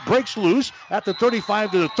his feet, breaks loose at the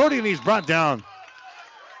 35 to the 30, and he's brought down.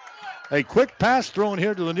 A quick pass thrown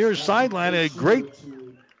here to the near sideline. A great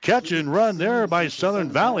catch and run there by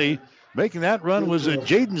Southern Valley. Making that run was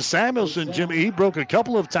Jaden Samuelson, Jimmy. He broke a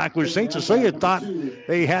couple of tacklers. St. Cecilia thought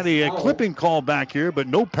they had a clipping call back here, but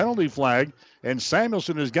no penalty flag. And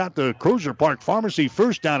Samuelson has got the Crozier Park Pharmacy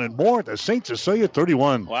first down and more at the St. Cecilia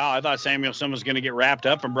 31. Wow, I thought Samuelson was going to get wrapped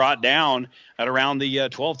up and brought down at around the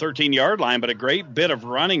 12, 13-yard line, but a great bit of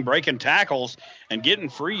running, breaking tackles, and getting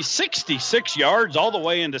free 66 yards all the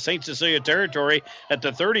way into St. Cecilia territory at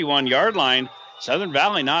the 31-yard line. Southern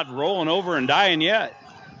Valley not rolling over and dying yet.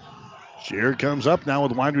 Shearer comes up now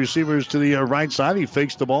with wide receivers to the right side. He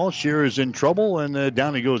fakes the ball. Shearer is in trouble, and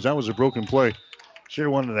down he goes. That was a broken play. Shearer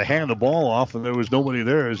wanted to hand the ball off, and there was nobody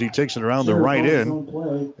there as he takes it around the right end.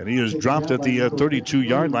 And he is dropped at the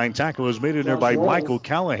 32-yard line. Tackle is made in there by Michael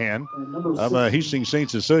Callahan of Hastings St.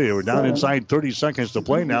 Cecilia. We're down inside 30 seconds to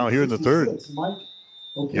play now here in the third.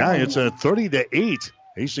 Yeah, it's a 30-8.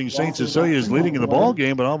 Hastings St. Cecilia is leading in the ball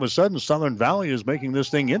game, but all of a sudden Southern Valley is making this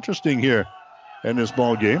thing interesting here in this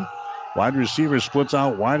ball game. Wide receiver splits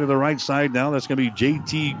out wide to the right side now. That's going to be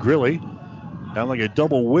J.T. Grilly. Kind of like a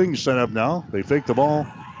double wing setup now. They fake the ball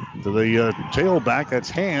to the tailback. That's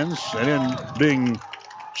Hands. And then being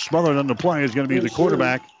smothered on the play is going to be the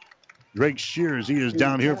quarterback, Drake Shears. He is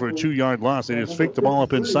down here for a 2-yard loss. They just fake the ball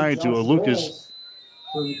up inside to a Lucas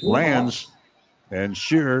Lands. And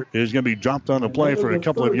Shearer is going to be dropped on the play for a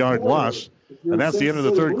couple of yard loss. And that's the end of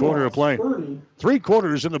the third quarter of play. 3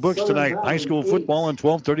 quarters in the books tonight. High school football on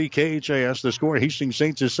 1230 KHAS. The score, Hastings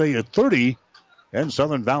St. Cecilia 30 and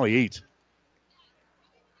Southern Valley 8.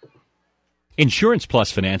 Insurance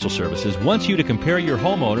Plus Financial Services wants you to compare your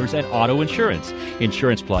homeowners and auto insurance.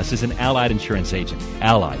 Insurance Plus is an Allied insurance agent.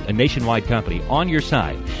 Allied, a nationwide company, on your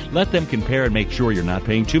side. Let them compare and make sure you're not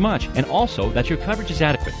paying too much, and also that your coverage is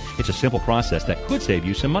adequate. It's a simple process that could save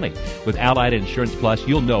you some money. With Allied Insurance Plus,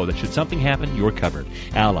 you'll know that should something happen, you're covered.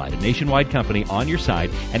 Allied, a nationwide company on your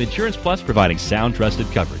side, and Insurance Plus providing sound,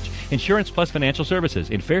 trusted coverage. Insurance Plus Financial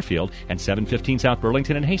Services in Fairfield and 715 South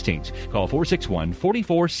Burlington and Hastings. Call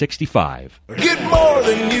 461-4465. Get more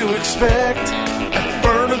than you expect at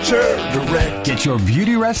Furniture Direct. Get your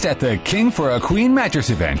beauty rest at the King for a Queen mattress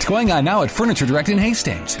event going on now at Furniture Direct in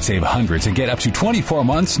Hastings. Save hundreds and get up to 24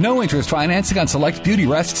 months, no interest financing on select beauty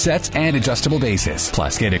rest sets and adjustable bases.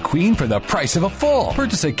 Plus, get a queen for the price of a full.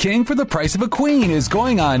 Purchase a king for the price of a queen is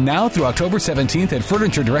going on now through October 17th at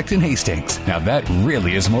Furniture Direct in Hastings. Now that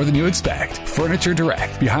really is more than you expect. Furniture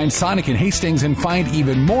Direct, behind Sonic in Hastings, and find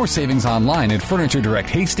even more savings online at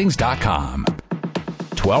FurnitureDirectHastings.com.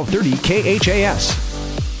 1230 KHAS.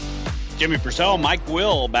 Jimmy Purcell, Mike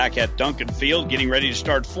Will back at Duncan Field, getting ready to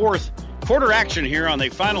start fourth quarter action here on the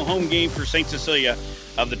final home game for St. Cecilia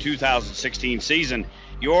of the 2016 season.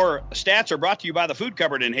 Your stats are brought to you by the Food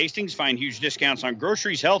Cupboard in Hastings. Find huge discounts on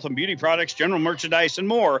groceries, health and beauty products, general merchandise, and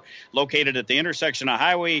more. Located at the intersection of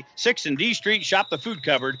Highway 6 and D Street. Shop the Food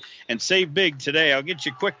Cupboard and save big today. I'll get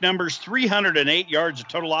you quick numbers. 308 yards of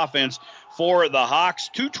total offense for the Hawks.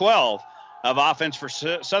 212 of offense for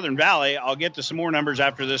Southern Valley. I'll get to some more numbers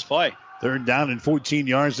after this play. Third down and 14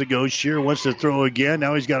 yards to go. Shear wants to throw again.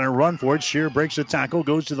 Now he's got to run for it. Shear breaks the tackle,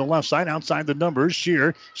 goes to the left side, outside the numbers.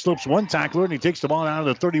 Shear slips one tackler, and he takes the ball out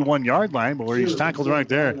of the 31-yard line, but where he's tackled right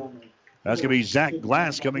there. That's going to be Zach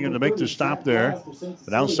Glass coming in to make the stop there. But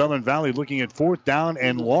now Southern Valley looking at fourth down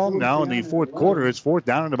and long now in the fourth quarter. It's fourth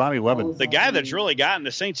down and about 11. The guy that's really gotten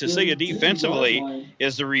to St. Cecilia defensively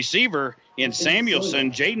is the receiver in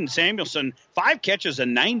Samuelson, Jaden Samuelson. 5 catches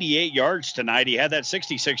and 98 yards tonight. He had that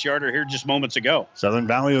 66-yarder here just moments ago. Southern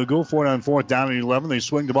Valley will go for it on fourth down and 11. They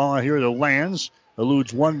swing the ball out here to Lands.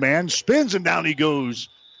 Eludes one man, spins, and down he goes.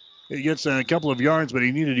 He gets a couple of yards, but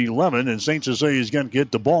he needed 11, and St. Cecilia is going to get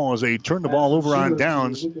the ball as they turn the ball over on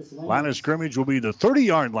downs. Line of scrimmage will be the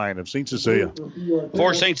 30-yard line of St. Cecilia.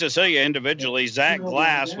 For St. Cecilia individually, Zach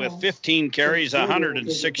Glass with 15 carries,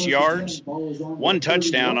 106 yards, 1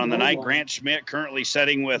 touchdown on the night. Grant Schmidt currently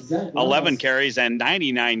setting with 11 carries and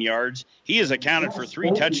 99 yards. He has accounted for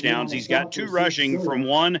 3 touchdowns. He's got 2 rushing from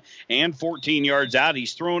 1 and 14 yards out.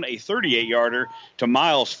 He's thrown a 38-yarder to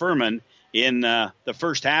Miles Furman in the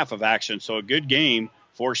first half of action. So a good game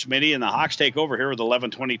for Smitty, and the Hawks take over here with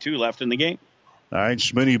 11:22 left in the game. All right,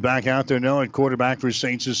 Smitty back out there now at quarterback for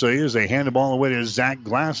St. Cecilia as they hand the ball away to Zach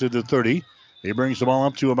Glass at the 30. He brings the ball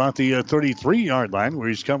up to about the 33-yard line where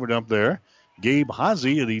he's covered up there. Gabe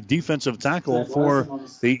Hazy, the defensive tackle for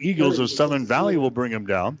the Eagles of Southern Valley, will bring him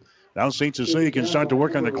down. Now St. Cecilia can start to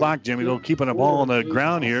work on the clock, Jimmy. They'll keep the ball on the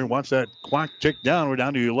ground here. Watch that clock tick down. We're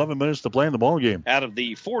down to 11 minutes to play in the ball game. Out of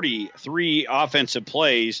the 43 offensive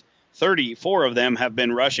plays, 34 of them have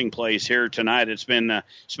been rushing plays here tonight. It's been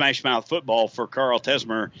smash mouth football for Carl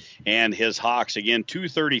Tesmer and his Hawks. Again,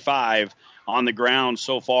 235 on the ground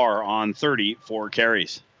so far on 34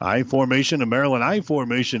 carries. I formation, a Maryland I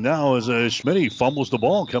formation now as Schmitty fumbles the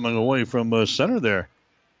ball coming away from center there.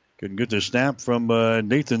 Couldn't get the snap from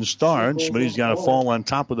Nathan Starr. And Schmitty's got to fall on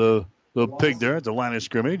top of the pig there at the line of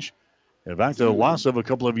scrimmage. In fact, a loss of a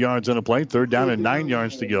couple of yards on a play. 3rd down and 9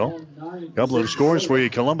 yards to go. A couple of scores for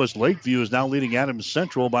you. Columbus Lakeview is now leading Adams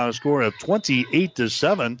Central by a score of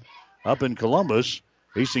 28-7 up in Columbus.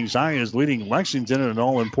 Hastings High is leading Lexington in an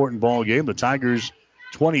all-important ball game. The Tigers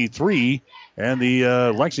 23 and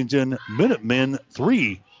the Lexington Minutemen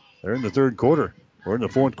 3. They're in the 3rd quarter. We're in the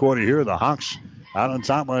 4th quarter here. The Hawks out on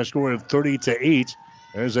top by a score of 30-8.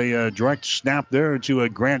 There's a direct snap there to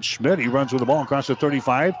Grant Schmidt. He runs with the ball across the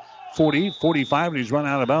 35, 40, 45, and he's run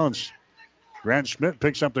out of bounds. Grant Schmidt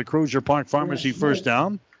picks up the Crozier Park Pharmacy first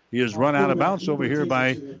down. He is run out of bounds over here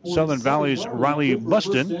by Southern Valley's Riley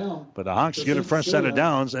Mustin. But the Hawks get a fresh set of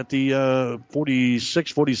downs at the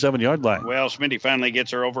 46, 47-yard line. Well, Smitty finally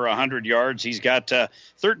gets her over 100 yards. He's got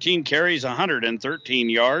 13 carries, 113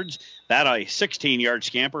 yards. That a 16-yard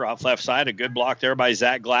scamper off left side. A good block there by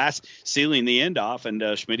Zach Glass, sealing the end off. And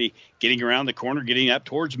Schmitty getting around the corner, getting up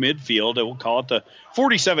towards midfield. We'll call it the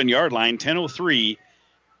 47-yard line. 10:03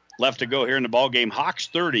 left to go here in the ball game. Hawks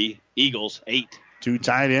 30, Eagles 8. 2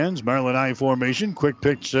 tight ends, Maryland I formation. Quick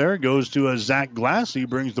pitch there goes to Zach Glass. He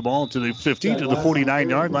brings the ball to the 50 to the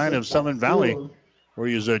 49-yard line of Southern Valley, where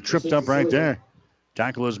he's tripped up right there.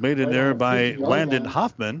 Tackle is made in there by Landon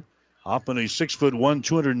Hoffman. Hoffman, a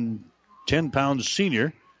 6'1", 210-pound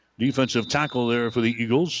senior. Defensive tackle there for the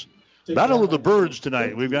Eagles. Battle of the Birds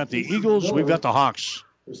tonight. We've got the Eagles, we've got the Hawks.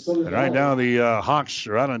 And right now the Hawks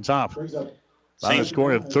are out on top. By a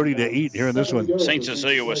score of 30-8 here in this one. St.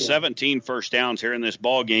 Cecilia with 17 first downs here in this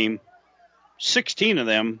ball game. 16 of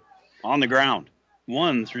them on the ground.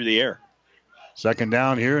 1 through the air. 2nd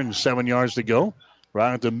down here and 7 yards to go.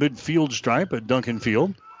 Right at the midfield stripe at Duncan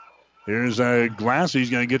Field. Here's Glass. He's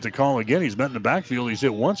going to get the call again. He's met in the backfield. He's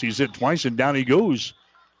hit once. He's hit twice, and down he goes.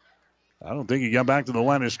 I don't think he got back to the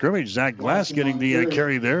line of scrimmage. Zach Glass getting the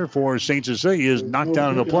carry there for St. Cecilia is knocked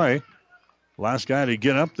down in the play. Last guy to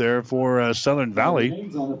get up there for Southern Valley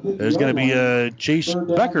is going to be Chase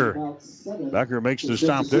Becker. Becker makes the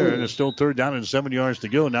stop there, and it's still 3rd down and 7 yards to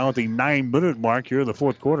go. Now at the 9-minute mark here in the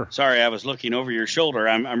 4th quarter. Sorry, I was looking over your shoulder.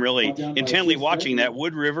 I'm really intently watching that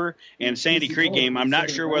Wood River and Sandy Creek game. I'm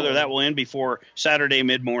not sure whether that will end before Saturday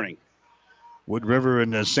mid-morning. Wood River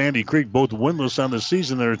and Sandy Creek both winless on the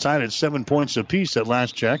season. They're tied at 7 points apiece at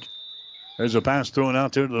last check. There's a pass thrown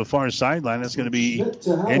out there to the far sideline. That's going to be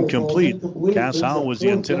incomplete. Cass Howell was the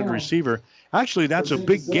intended receiver. Actually, that's a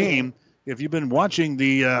big game. If you've been watching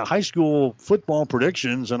the high school football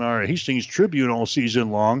predictions on our Hastings Tribune all season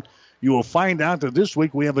long, you will find out that this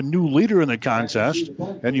week we have a new leader in the contest,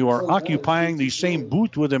 and you are occupying the same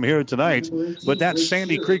booth with him here tonight. But that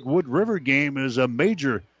Sandy Creek Wood River game is a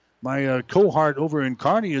major. My cohort over in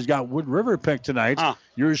Kearney has got Wood River picked tonight.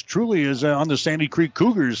 Yours truly is on the Sandy Creek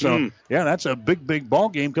Cougars. So, yeah, that's a big, big ball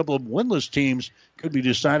game. A couple of winless teams could be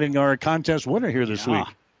deciding our contest winner here this week.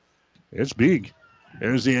 It's big.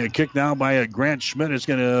 There's the kick now by Grant Schmidt. It's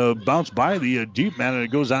going to bounce by the deep man, and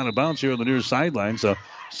it goes out of bounds here on the near sideline. So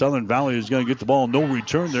Southern Valley is going to get the ball. No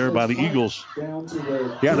return there by the Eagles.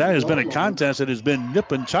 Yeah, that has been a contest that has been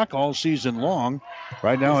nip and tuck all season long.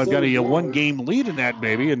 Right now I've got a 1-game lead in that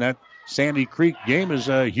baby, and that Sandy Creek game is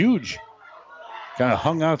huge. Kind of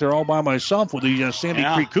hung out there all by myself with the Sandy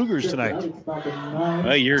Creek Cougars tonight.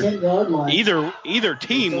 Well, either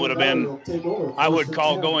team would have been, I would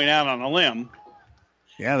call, going out on a limb.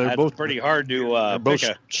 Yeah, they're both pretty hard to both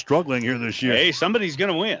struggling here this year. Hey, somebody's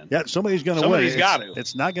going to win. Yeah, somebody's going to win. Somebody's got to.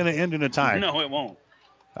 It's not going to end in a tie. No, it won't.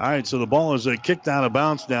 All right, so the ball is kicked out of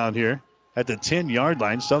bounds down here at the 10-yard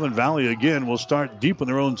line. Southern Valley again will start deep in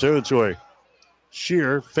their own territory.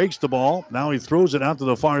 Shear fakes the ball. Now he throws it out to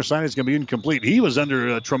the far side. It's going to be incomplete. He was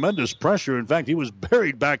under tremendous pressure. In fact, he was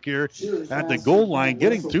buried back here at the goal line.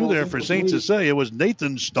 Getting through there for St. Cecilia was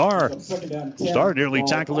Nathan Starr. Starr nearly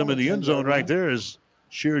tackled him in the end zone right there as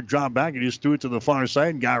Shear dropped back and just threw it to the far side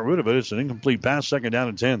and got rid of it. It's an incomplete pass, 2nd down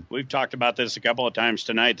and 10. We've talked about this a couple of times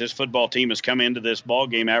tonight. This football team has come into this ball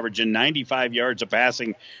game averaging 95 yards of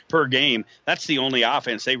passing per game. That's the only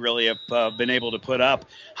offense they really have been able to put up.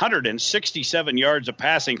 167 yards of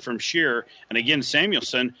passing from Shear. And again,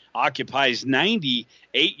 Samuelson occupies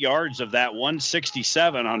 98 yards of that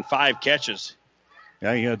 167 on 5 catches.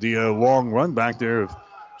 Yeah, he had the long run back there of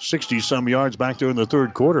 60-some yards back there in the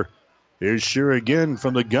 3rd quarter. Here's Shear again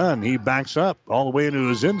from the gun. He backs up all the way into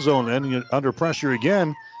his end zone and under pressure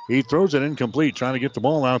again. He throws it incomplete, trying to get the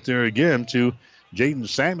ball out there again to Jaden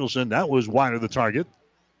Samuelson. That was wide of the target.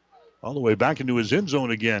 All the way back into his end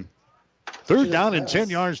zone again. Third down and 10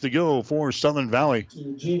 yards to go for Southern Valley.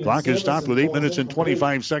 Clock is stopped with 8 minutes and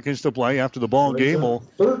 25 seconds to play. After the ball game, we'll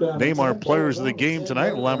name our players of the game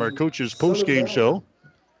tonight. We'll have our coaches post-game show.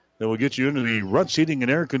 Then we'll get you into the Ruts Heating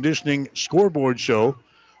and Air Conditioning scoreboard show.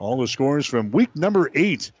 All the scores from week number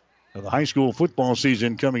 8 of the high school football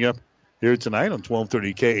season coming up here tonight on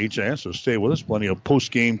 1230 KHAS. So stay with us. Plenty of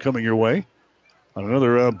post-game coming your way on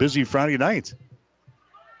another busy Friday night.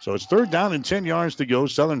 So it's third down and 10 yards to go.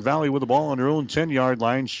 Southern Valley with the ball on their own 10-yard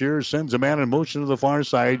line. Shear sends a man in motion to the far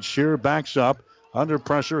side. Shear backs up. Under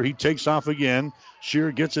pressure, he takes off again.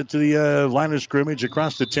 Shear gets it to the line of scrimmage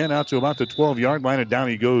across the 10 out to about the 12-yard line, and down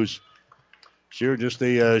he goes. Shear just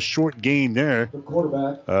a short gain there.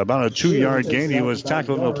 About a 2-yard gain. He was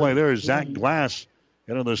tackled in the play there. Zach Glass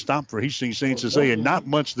into the stop for Hastings St. Cecilia. Not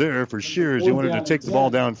much there for Shear as he wanted to take the ball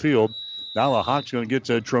downfield. Now the Hawks going to get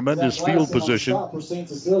a tremendous field position.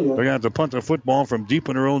 They're going to have to punt the football from deep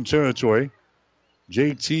in their own territory.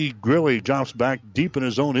 J.T. Grilly drops back deep in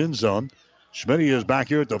his own end zone. Schmitty is back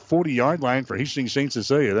here at the 40-yard line for Hastings St.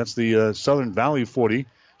 Cecilia. That's the Southern Valley 40.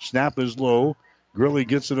 Snap is low. Grilly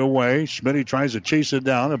gets it away. Schmitty tries to chase it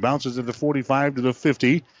down. It bounces at the 45 to the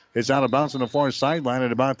 50. It's out of bounds on the far sideline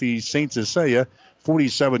at about the St. Cecilia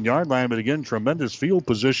 47-yard line. But again, tremendous field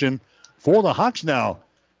position for the Hawks now.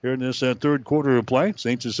 Here in this third quarter of play,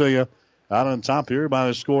 St. Cecilia out on top here by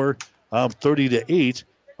a score of 30-8.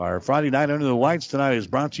 Our Friday night under the lights tonight is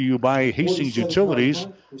brought to you by Hastings Utilities,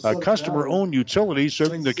 a customer-owned utility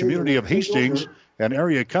serving the community of Hastings and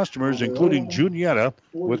area customers, including Juniata,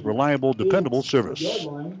 with reliable, dependable service.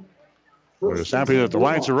 We're just happy that the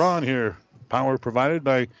lights are on here. Power provided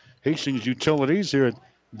by Hastings Utilities here at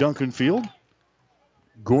Duncan Field.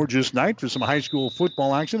 Gorgeous night for some high school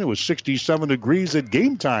football action. It was 67 degrees at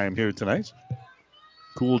game time here tonight.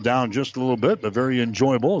 Cooled down just a little bit, but very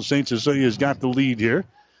enjoyable. St. Cecilia's got the lead here.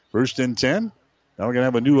 First and 10. Now we're going to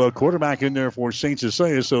have a new quarterback in there for St.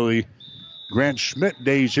 Cecilia, so the Grant Schmidt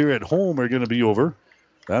days here at home are going to be over.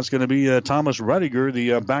 That's going to be Thomas Rediger,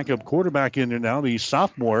 the backup quarterback in there now, the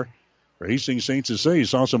sophomore for Hastings St. Cecilia.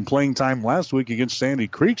 Saw some playing time last week against Sandy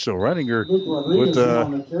Creek, so Rediger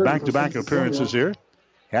with back-to-back appearances here.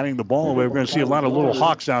 Handing the ball away. We're going to see a lot of little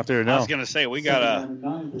Hawks out there now. I was going to say we got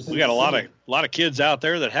a lot of kids out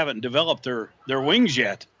there that haven't developed their wings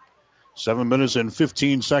yet. 7 minutes and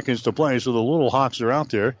 15 seconds to play, so the little Hawks are out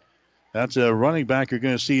there. That's a running back. You're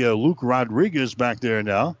going to see Luke Rodriguez back there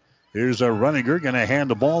now. Here's a Rediger going to hand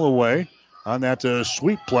the ball away on that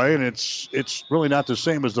sweep play, and it's really not the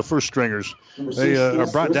same as the first stringers. They are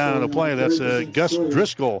brought down on the play. That's Gus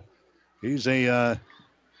Driscoll.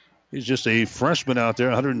 He's just a freshman out there,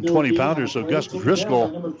 120-pounder. So Gus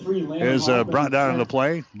Driscoll is brought down in the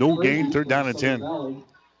play. No gain, third down and 10.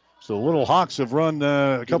 So the Little Hawks have run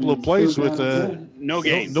a couple of plays with no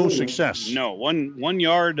gain, no success. No, 1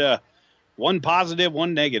 yard, one positive,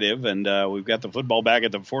 one negative, and we've got the football back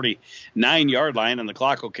at the 49-yard line, and the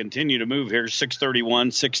clock will continue to move here.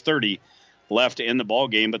 6:30 left in the ball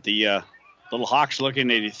game, but the Little Hawks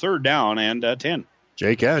looking at a third down and 10.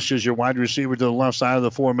 Jake Esch is your wide receiver to the left side of the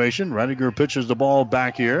formation. Rediger pitches the ball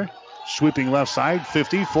back here. Sweeping left side,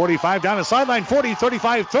 50, 45, down the sideline, 40,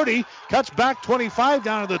 35, 30. Cuts back 25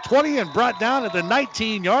 down to the 20 and brought down at the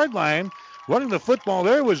 19-yard line. Running the football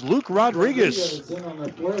there was Luke Rodriguez.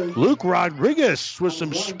 Luke Rodriguez with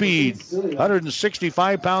some speed.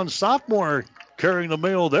 165-pound sophomore carrying the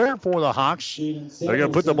mail there for the Hawks. They're going to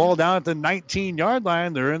put the ball down at the 19-yard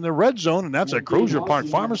line. They're in the red zone, and that's a Crozier Park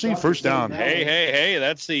Pharmacy first down. Hey,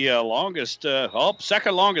 that's the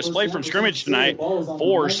second longest play from scrimmage tonight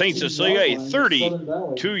for St. Cecilia. A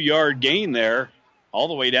 32-yard gain there all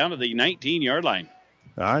the way down to the 19-yard line.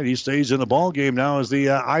 All right, he stays in the ball game now as the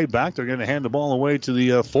I-back. They're going to hand the ball away to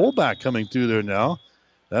the fullback coming through there now.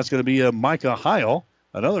 That's going to be Micah Heil.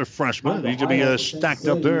 Another freshman. He could be stacked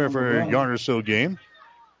up there for a yard or so game.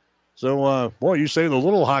 So, you say the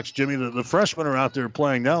Little Hawks, Jimmy, the freshmen are out there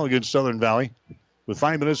playing now against Southern Valley with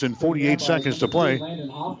 5 minutes and 48 seconds to play.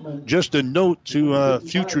 Just a note to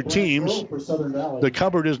future teams, the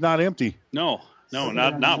cupboard is not empty. No,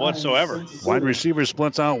 not whatsoever. Wide receiver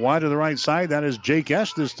splits out wide to the right side. That is Jake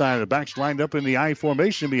Esch this time. The back's lined up in the I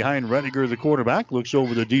formation behind Rediger, the quarterback. Looks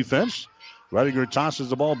over the defense. Rediger tosses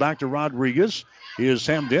the ball back to Rodriguez. He is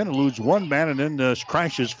hemmed in, eludes one man, and then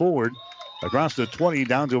crashes forward across the 20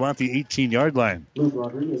 down to about the 18-yard line.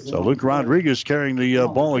 So Luke Rodriguez carrying the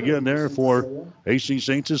ball again there for Hastings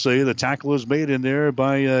St. Cecilia. The tackle is made in there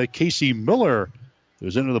by Casey Miller,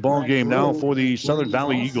 who's into the ball game now for the Southern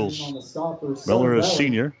Valley Eagles. Miller, a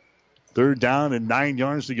senior. Third down and 9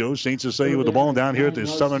 yards to go. St. Cecilia with the ball down here at the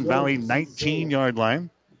Southern Valley 19-yard line.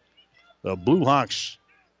 The Blue Hawks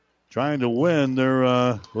trying to win their,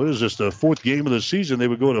 what is this, the fourth game of the season. They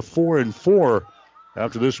would go to 4-4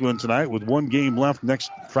 after this one tonight with one game left next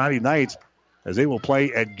Friday night as they will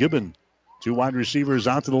play at Gibbon. Two wide receivers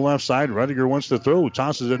out to the left side. Rudiger wants to throw,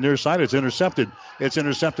 tosses it near side. It's intercepted. It's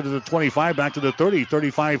intercepted to the 25, back to the 30,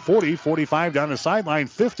 35, 40, 45 down the sideline,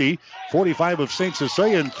 50, 45 of St.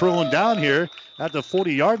 Cecilia, and thrown down here at the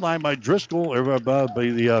 40-yard line by Driscoll, or by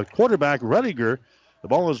the quarterback, Rudiger. The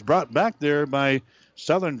ball is brought back there by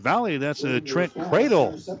Southern Valley. That's a Trent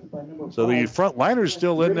Cradle. So the front liner's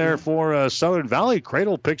still in there for Southern Valley.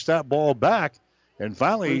 Cradle picks that ball back. And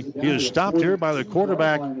finally, he is stopped here by the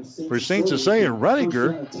quarterback for St. Cecilia,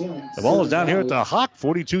 Rudiger. The ball is down here at the Hawk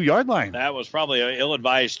 42-yard line. That was probably an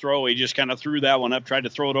ill-advised throw. He just kind of threw that one up, tried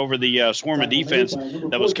to throw it over the swarm of defense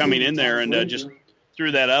that was coming in there, and just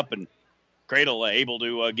threw that up. And Cradle able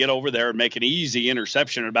to get over there and make an easy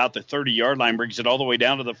interception at about the 30-yard line, brings it all the way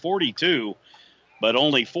down to the 42. But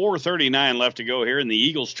only 4:39 left to go here, and the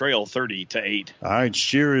Eagles trail 30-8. All right,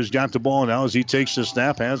 Shear has got the ball now as he takes the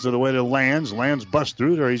snap, hands it away to Lands. Lands busts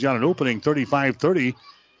through there. He's got an opening, 35-30.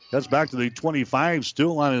 That's back to the 25,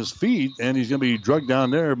 still on his feet, and he's going to be drugged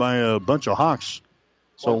down there by a bunch of Hawks.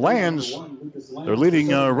 So Lands, their leading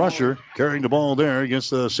rusher, carrying the ball there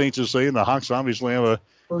against the St. Cecilia. And the Hawks obviously have a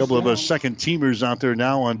couple of second-teamers out there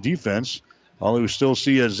now on defense. Although we still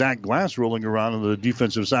see Zach Glass rolling around on the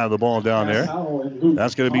defensive side of the ball down there.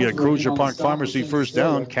 That's going to be a Crozier Park Pharmacy first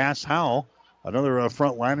down. Cass Howell, another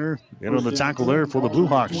front liner, in on the tackle there for the Blue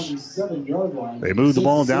Hawks. They move the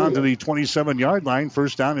ball down to the 27-yard line.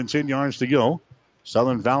 First down and 10 yards to go.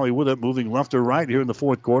 Southern Valley with it, moving left or right here in the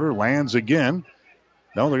fourth quarter. Lands again.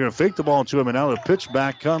 No, they're going to fake the ball to him, and now the pitch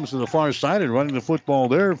back comes to the far side, and running the football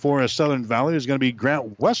there for Southern Valley is going to be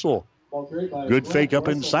Grant Wessel. Good fake up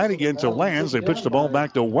inside again to Lands. They pitch the ball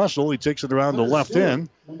back to Wessel. He takes it around the left end.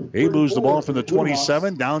 He moves the ball from the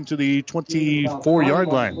 27 down to the 24-yard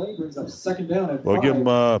line. We'll give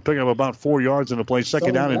him pick up about 4 yards in the play.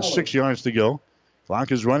 Second down and 6 yards to go.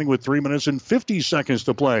 Clock is running with 3 minutes and 50 seconds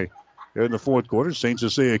to play here in the fourth quarter. St.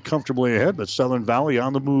 Cecilia comfortably ahead, but Southern Valley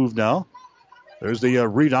on the move now. There's the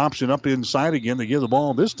read option up inside again. They give the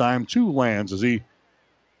ball this time to Lands as he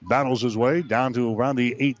battles his way down to around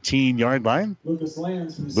the 18-yard line. Lucas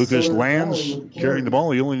Lands carrying the ball.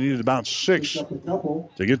 He only needed about 6 to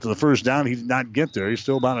get to the first down. He did not get there. He's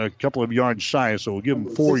still about a couple of yards shy, so we'll give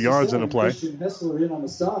him 4 yards in the play.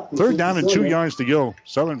 Third down and 2 yards to go.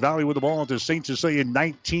 Southern Valley with the ball at the St. Cecilia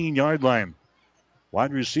 19-yard line.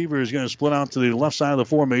 Wide receiver is going to split out to the left side of the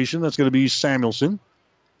formation. That's going to be Samuelson.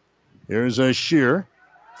 Here's a Shear.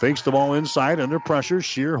 Fakes the ball inside under pressure.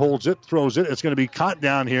 Shear holds it, throws it. It's going to be caught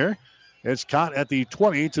down here. It's caught at the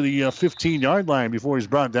 20 to the 15-yard line before he's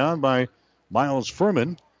brought down by Miles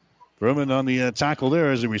Furman. Furman on the tackle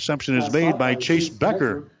there as the reception is made by Chase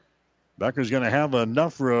Becker. Becker's going to have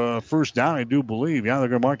enough for a first down, I do believe. Yeah, they're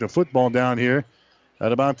going to mark the football down here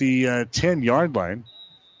at about the 10-yard line.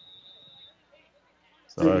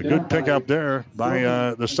 Good pickup there by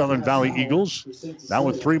the Southern Valley Eagles. Now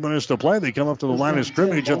with 3 minutes to play, they come up to the line of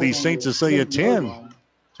scrimmage at the St. Cecilia 10.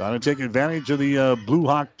 Trying to take advantage of the Blue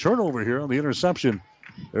Hawk turnover here on the interception.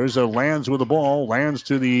 There's a Lands with the ball. Lands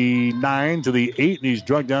to the 9, to the 8, and he's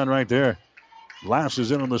drugged down right there. Glass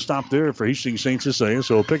is in on the stop there for Hastings St. Cecilia,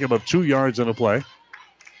 so a pickup of 2 yards in the play.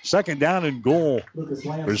 Second down and goal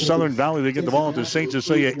for Southern Valley. They get the ball at the St.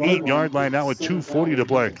 Cecilia 8-yard line now with 2:40 to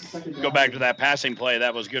play. Go back to that passing play.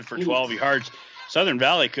 That was good for 12 yards. Southern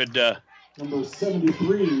Valley could, number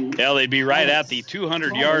 73. Yeah, they'd be right at the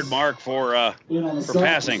 200-yard mark for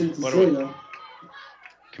passing. What are we?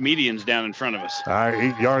 Comedians down in front of us. All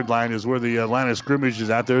right, 8-yard line is where the line of scrimmage is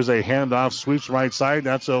at. There's a handoff, sweeps right side.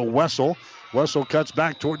 That's a Wessel. Wessel cuts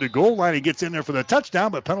back toward the goal line. He gets in there for the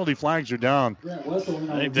touchdown, but penalty flags are down.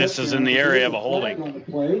 I think this is in the area of a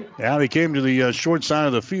holding. Yeah, they came to the short side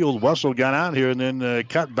of the field. Wessel got out here and then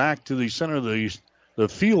cut back to the center of the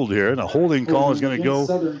field here. And a holding call is going to go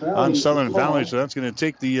on Southern Valley, so that's going to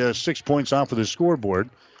take the 6 points off of the scoreboard.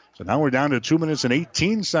 So now we're down to 2 minutes and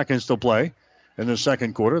 18 seconds to play in the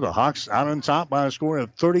second quarter. The Hawks out on top by a score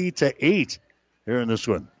of 30-8 here in this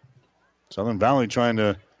one. Southern Valley trying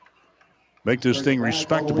to make this thing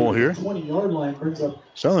respectable here.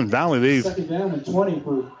 Southern Valley,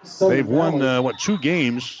 they've won 2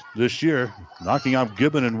 games this year, knocking off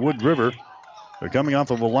Gibbon and Wood River. They're coming off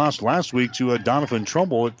of a loss last week to Donovan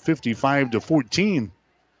Trumbull at 55-14,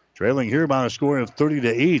 trailing here by a score of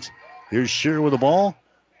 30-8. Here's Shear with the ball.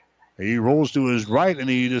 He rolls to his right and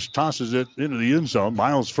he just tosses it into the end zone.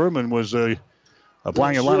 Miles Furman was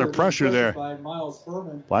applying a lot of pressure there.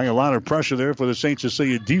 Applying a lot of pressure there for the St.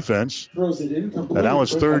 Cecilia defense. Throws it incomplete. And now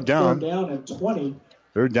it's third down. Third down and 20.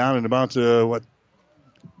 Third down and about,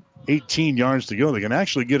 18 yards to go. They can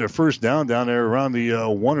actually get a first down there around the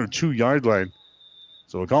 1 or 2 yard line.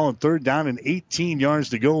 So we'll call it third down and 18 yards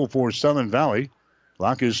to go for Southern Valley.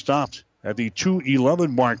 Clock is stopped at the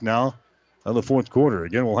 2:11 mark now of the fourth quarter.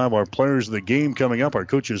 Again, we'll have our players of the game coming up, our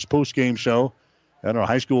coaches post-game show, and our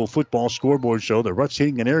high school football scoreboard show, the Ruts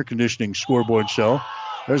Heating and Air Conditioning scoreboard show.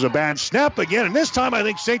 There's a bad snap again, and this time I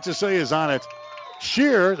think St. Cecilia is on it.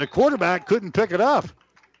 Shear, the quarterback, couldn't pick it up.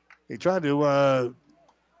 He tried to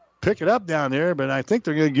pick it up down there, but I think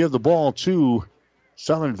they're going to give the ball to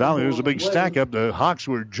Southern Valley. There's a big stack up. The Hawks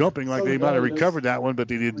were jumping like they might have recovered that one, but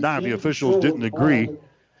they did not. The officials didn't agree.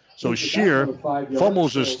 So Shear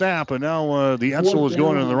fumbles the snap, and now the Etzel is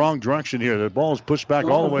going in the wrong direction here. The ball is pushed back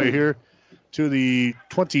all the way here to the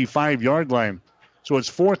 25-yard line. So it's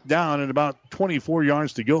fourth down and about 24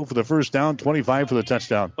 yards to go for the first down, 25 for the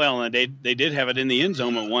touchdown. Well, they did have it in the end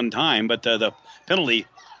zone at one time, but the penalty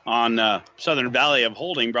on Southern Valley of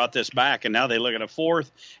holding brought this back, and now they look at a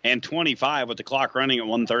 4th and 25 with the clock running at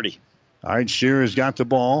 1:30. All right, Shear has got the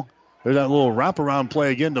ball. There's that little wraparound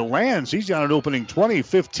play again to Lands. He's got an opening 20,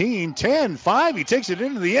 15, 10, 5. He takes it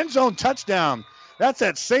into the end zone, touchdown. That's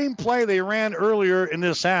that same play they ran earlier in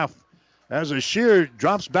this half. As a Shear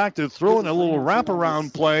drops back to throw in a little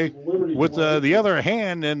wraparound play with the other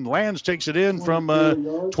hand, and Lands takes it in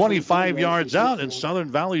from 25 yards out, and Southern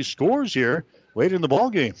Valley scores here late in the ball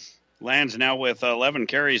game. Lands now with 11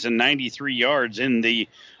 carries and 93 yards in the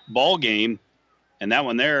ball game, and that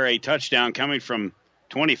one there, a touchdown coming from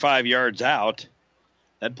 25 yards out.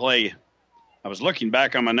 That play, I was looking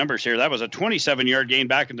back on my numbers here, that was a 27-yard gain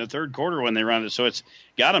back in the third quarter when they ran it, so it's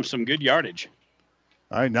got them some good yardage.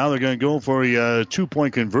 All right, now they're going to go for a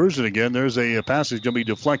 2-point conversion again. There's a pass that's going to be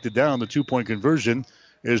deflected down. The 2-point conversion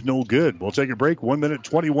is no good. We'll take a break. 1 minute,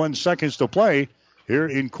 21 seconds to play here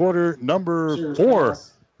in quarter number 4.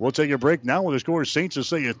 We'll take a break now with the score St.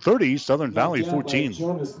 Cecilia 30, Southern Valley 14.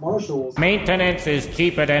 Maintenance is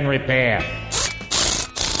cheaper than repair.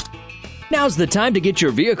 Now's the time to get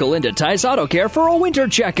your vehicle into Tice Auto Care for a winter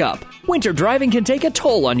checkup. Winter driving can take a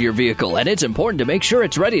toll on your vehicle, and it's important to make sure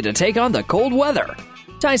it's ready to take on the cold weather.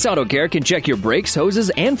 Tice Auto Care can check your brakes,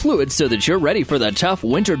 hoses, and fluids so that you're ready for the tough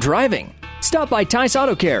winter driving. Stop by Tice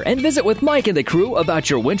Auto Care and visit with Mike and the crew about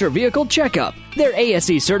your winter vehicle checkup. They're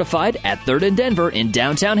ASE certified at 3rd and Denver in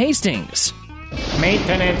downtown Hastings.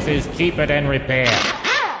 Maintenance is cheaper than repair.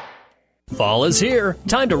 Fall is here.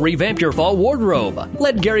 Time to revamp your fall wardrobe.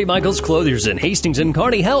 Let Gary Michaels Clothiers in Hastings and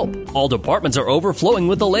Kearney help. All departments are overflowing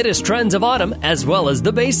with the latest trends of autumn as well as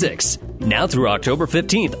the basics. Now through October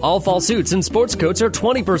 15th, all fall suits and sports coats are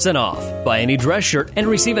 20% off. Buy any dress shirt and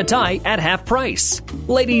receive a tie at half price.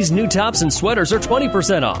 Ladies' new tops and sweaters are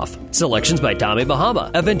 20% off. Selections by Tommy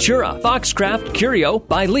Bahama, Aventura, Foxcraft, Curio,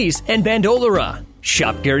 By Lease, and Bandolera.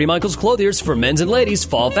 Shop Gary Michaels Clothiers for men's and ladies'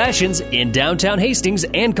 fall fashions in downtown Hastings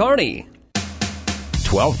and Kearney.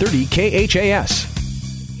 1230 KHAS.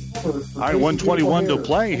 All right, 1:21 to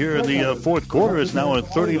play here in the fourth quarter. It's now a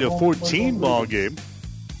 30-14 ball game.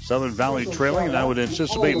 Southern Valley trailing, and I would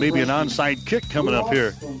anticipate maybe an onside kick coming up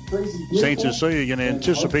here. St. Cecilia going to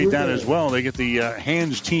anticipate that as well. They get the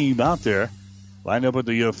hands team out there, lined up at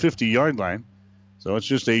the 50-yard line. So it's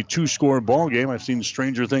just a 2-score ball game. I've seen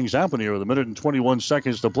stranger things happen here with 1 minute and 21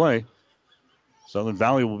 seconds to play. Southern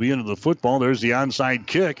Valley will be into the football. There's the onside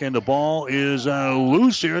kick, and the ball is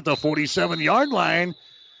loose here at the 47-yard line.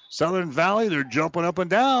 Southern Valley, they're jumping up and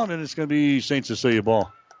down, and it's going to be St. Cecilia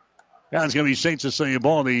ball. Yeah, it's going to be St. Cecilia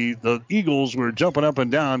ball. The Eagles were jumping up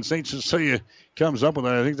and down. St. Cecilia comes up with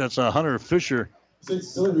it. I think that's Hunter Fisher. St.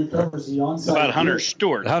 Cecilia recovers the onside. About Hunter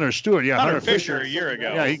Stewart. Hunter Stewart, yeah. Hunter Fisher a year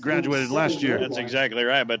ago. Yeah, he graduated last year. That's exactly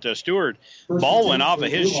right. But Stewart, ball went off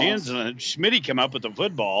of his shins, and Smitty came up with the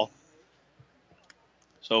football.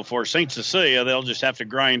 So for St. Cecilia, they'll just have to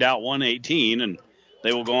grind out 118, and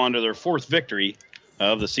they will go on to their 4th victory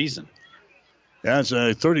of the season. Yeah, it's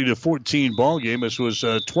a 30-14 ball game. This was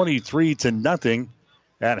 23-0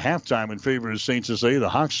 at halftime in favor of St. Cecilia. The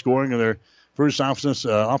Hawks scoring in their first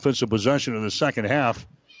offensive possession of the second half.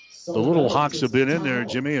 The Little Hawks have been in there,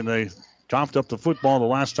 Jimmy, and they topped up the football the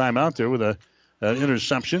last time out there with an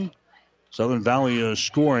interception. Southern Valley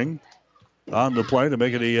scoring on the play to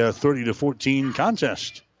make it a 30-14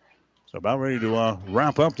 contest. So about ready to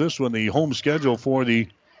wrap up this one, the home schedule for the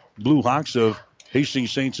Blue Hawks of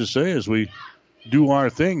Hastings St. Cecilia as we do our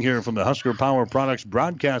thing here from the Husker Power Products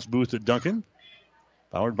broadcast booth at Duncan.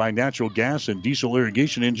 Powered by natural gas and diesel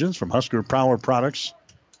irrigation engines from Husker Power Products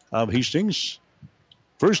of Hastings.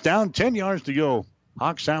 First down, 10 yards to go.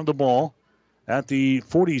 Hawks have the ball at the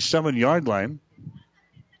 47-yard line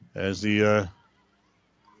as the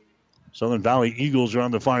Southern Valley Eagles are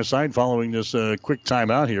on the far side following this quick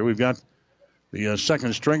timeout here. We've got the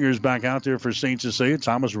second stringers back out there for St. Cecilia.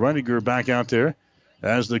 Thomas Reniger back out there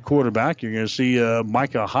as the quarterback. You're going to see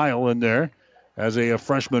Micah Heil in there as a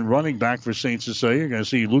freshman running back for St. Cecilia. You're going to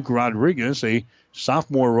see Luke Rodriguez, a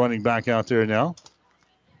sophomore running back out there now.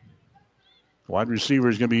 Wide receiver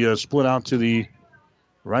is going to be split out to the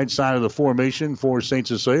right side of the formation for St.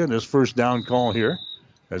 Cecilia in this first down call here.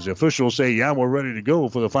 As the officials say, yeah, we're ready to go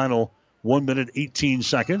for the final 1 minute, 18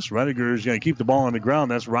 seconds. Reniger is going to keep the ball on the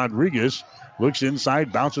ground. That's Rodriguez. Looks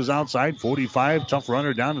inside, bounces outside, 45. Tough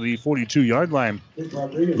runner down to the 42-yard line.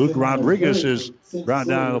 Luke Rodriguez is brought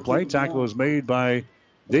down to the play. Tackle is made by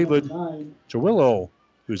David Chirillo,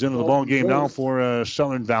 who's into the ball game now for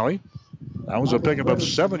Southern Valley. That was a pickup of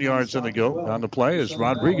 7 yards on the play as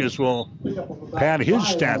Rodriguez will pad his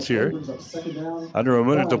stats here. Under a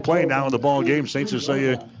minute to play now in the ball game. St.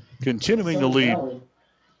 Cecilia continuing to lead.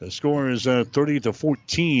 The score is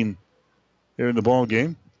 30-14 here in the ball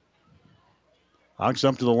game. Hawks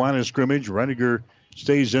up to the line of scrimmage. Reniger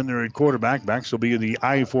stays in there at quarterback. Backs will be in the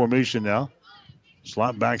I formation now.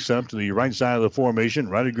 Slot backs up to the right side of the formation.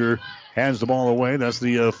 Reniger hands the ball away. That's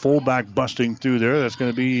the fullback busting through there. That's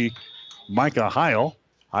going to be Micah Heil.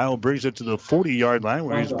 Heil brings it to the 40-yard line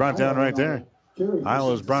where he's brought down right there.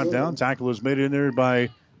 Heil is brought down. Tackle is made in there by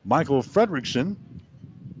Michael Fredrickson.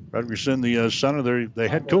 Fredrickson, the son of the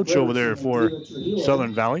head coach over there for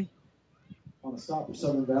Southern Valley.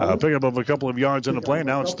 Pickup of a couple of yards in the play.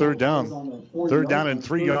 Now it's third down. Third down and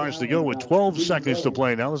 3 yards to go with 12 seconds to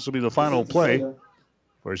play. Now this will be the final play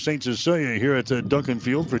for St. Cecilia here at Duncan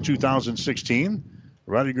Field for 2016.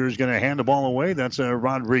 Rediger is going to hand the ball away. That's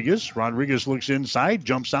Rodriguez. Rodriguez looks inside,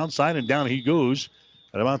 jumps outside, and down he goes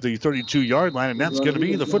at about the 32-yard line, and that's going to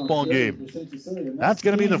be the football game. That's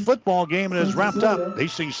going to be the football game, and it's wrapped up.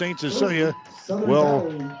 Hastings St. Cecilia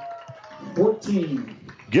will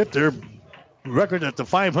get their record at the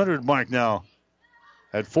 500 mark now.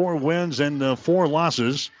 At 4 wins and 4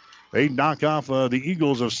 losses, they knock off the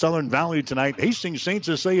Eagles of Southern Valley tonight. Hastings St.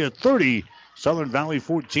 Cecilia 30, Southern Valley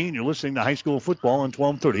 14. You're listening to high school football on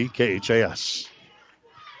 1230 KHAS.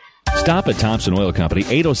 Stop at Thompson Oil Company,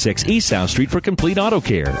 806 East South Street for complete auto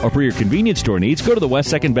care. Or for your convenience store needs, go to the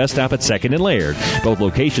West 2nd Best Stop at 2nd and Laird. Both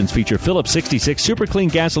locations feature Phillips 66 Super Clean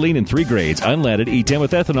gasoline in 3 grades, unleaded, E10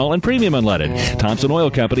 with ethanol, and premium unleaded. Thompson Oil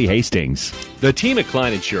Company, Hastings. The team at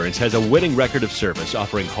Klein Insurance has a winning record of service,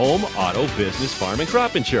 offering home, auto, business, farm, and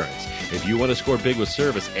crop insurance. If you want to score big with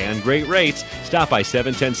service and great rates, stop by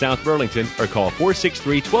 710 South Burlington or call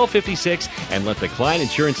 463-1256 and let the Klein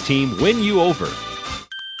Insurance team win you over.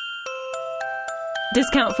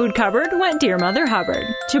 Discount Food Cupboard went Dear Mother Hubbard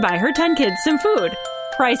to buy her 10 kids some food.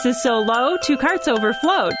 Prices so low, 2 carts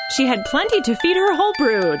overflowed. She had plenty to feed her whole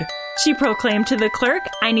brood. She proclaimed to the clerk,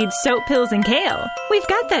 I need soap, pills, and kale. We've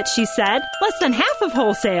got that, she said, less than half of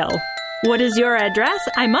wholesale. What is your address?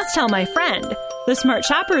 I must tell my friend. The smart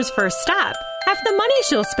shopper's first stop. Half the money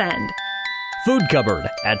she'll spend. Food Cupboard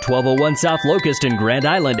at 1201 South Locust in Grand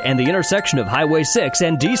Island and the intersection of Highway 6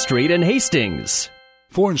 and D Street in Hastings.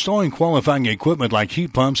 For installing qualifying equipment like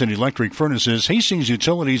heat pumps and electric furnaces, Hastings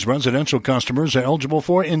Utilities residential customers are eligible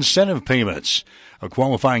for incentive payments. A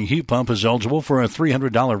qualifying heat pump is eligible for a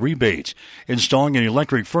 $300 rebate. Installing an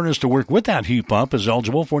electric furnace to work with that heat pump is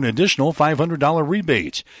eligible for an additional $500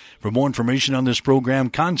 rebate. For more information on this program,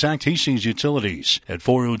 contact Hastings Utilities at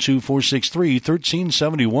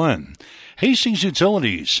 402-463-1371. Hastings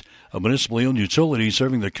Utilities, a municipally owned utility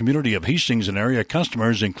serving the community of Hastings and area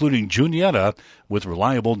customers, including Juniata, with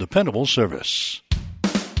reliable, dependable service.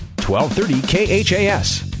 1230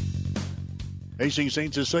 KHAS. Hastings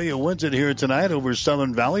St. Cecilia wins it here tonight over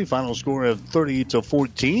Southern Valley. Final score of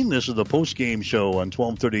 30-14. This is the post-game show on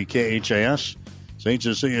 1230 KHAS. St.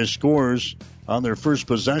 Cecilia scores on their first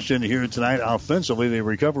possession here tonight offensively. They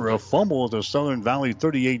recover a fumble at the Southern Valley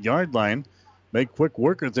 38-yard line. Make quick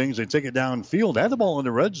work of things. They take it downfield. Had the ball in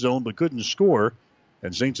the red zone but couldn't score.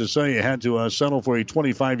 And St. Cecilia had to settle for a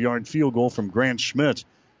 25-yard field goal from Grant Schmidt.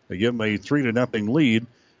 They give him a 3-0 lead.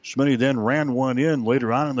 Schmidt then ran one in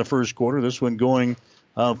later on in the first quarter. This one going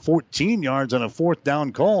 14 yards on a 4th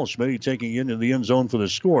down call. Schmidt taking it into the end zone for the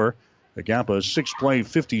score. The gap a 6-play,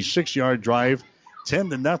 56-yard drive,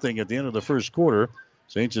 10-0 at the end of the first quarter.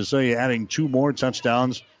 St. Cecilia adding 2 more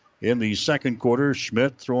touchdowns in the second quarter.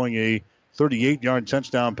 Schmidt throwing a 38-yard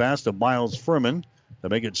touchdown pass to Miles Furman to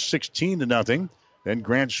make it 16-0. Then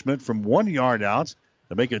Grant Schmidt from 1 yard out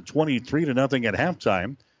to make it 23-0 at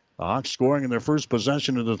halftime. The Hawks scoring in their first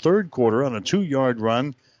possession of the third quarter on a 2-yard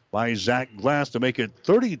run by Zach Glass to make it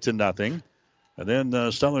 30-0. And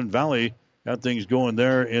then Southern Valley got things going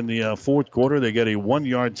there in the fourth quarter. They get a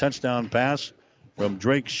 1-yard touchdown pass from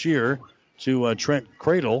Drake Shear to Trent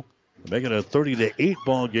Cradle, make it a 30-8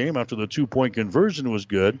 ball game after the 2-point conversion was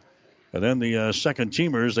good. And then the second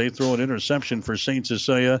teamers, they throw an interception for St.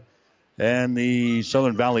 Cecilia. And the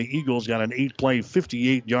Southern Valley Eagles got an 8-play,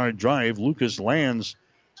 58-yard drive. Lucas Lands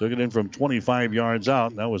took it in from 25 yards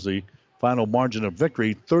out. And that was the final margin of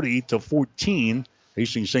victory, 30-14.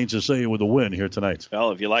 Hastings St. Cecilia with a win here tonight.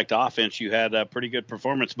 Well, if you liked offense, you had a pretty good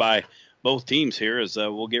performance by both teams here, as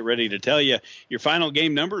we'll get ready to tell you. Your final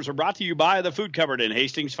game numbers are brought to you by the Food Cupboard in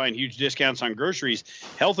Hastings. Find huge discounts on groceries,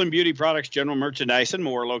 health and beauty products, general merchandise, and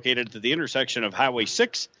more, located at the intersection of Highway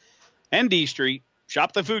 6 and D Street.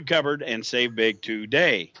 Shop the Food Cupboard and save big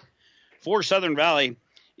today. For Southern Valley,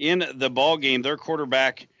 in the ball game, their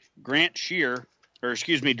quarterback, Drake Shear,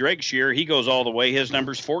 he goes all the way. His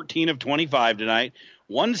number's 14 of 25 tonight,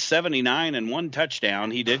 179 and 1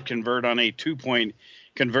 touchdown. He did convert on a 2-point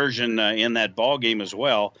conversion in that ball game as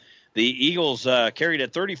well. The Eagles carried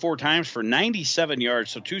it 34 times for 97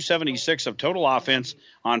 yards, so 276 of total offense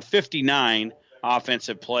on 59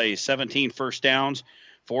 offensive plays. 17 first downs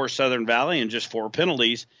for Southern Valley and just 4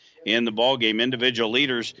 penalties in the ball game. Individual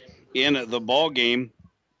leaders in the ball game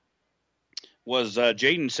was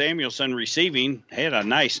Jaden Samuelson receiving. Had a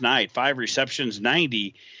nice night, 5 receptions,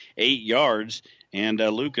 98 yards. And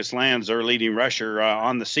Lucas Lands, their leading rusher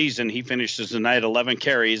on the season, he finishes the night 11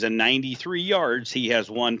 carries and 93 yards. He has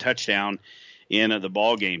 1 touchdown in the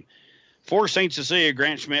ball game. For St. Cecilia,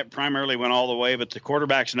 Grant Schmidt primarily went all the way, but the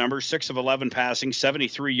quarterback's number, 6 of 11 passing,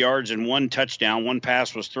 73 yards and 1 touchdown. 1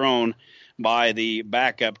 pass was thrown by the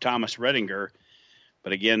backup, Thomas Redinger.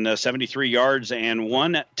 But again, 73 yards and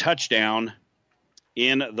 1 touchdown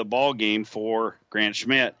in the ball game for Grant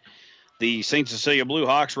Schmidt. The St. Cecilia Blue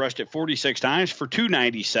Hawks rushed it 46 times for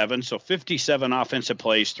 297, so 57 offensive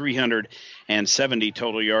plays, 370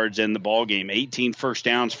 total yards in the ball game. 18 first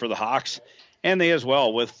downs for the Hawks, and they as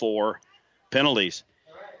well with 4 penalties.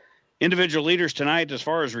 Individual leaders tonight as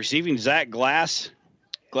far as receiving, Zach Glass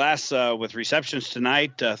with receptions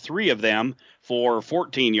tonight, 3 of them for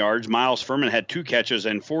 14 yards. Miles Furman had 2 catches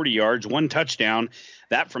and 40 yards, 1 touchdown,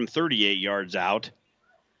 that from 38 yards out.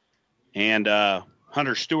 And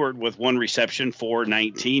Hunter Stewart with 1 reception for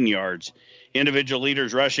 19 yards. Individual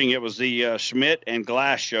leaders rushing, it was the Schmidt and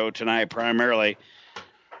Glass show tonight primarily.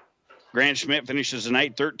 Grant Schmidt finishes the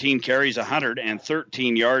night 13 carries,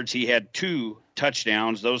 113 yards. He had 2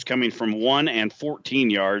 touchdowns, those coming from 1 and 14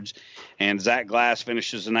 yards. And Zach Glass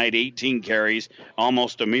finishes the night 18 carries,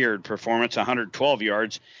 almost a mirrored performance, 112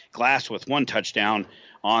 yards. Glass with 1 touchdown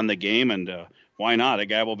on the game, and why not? A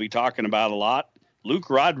guy we'll be talking about a lot.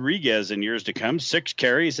 Luke Rodriguez in years to come, 6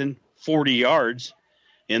 carries and 40 yards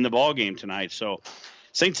in the ball game tonight. So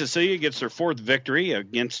St. Cecilia gets their 4th victory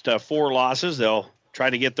against 4 losses. They'll try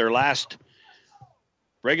to get their last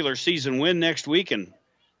regular season win next week, and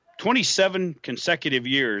 27 consecutive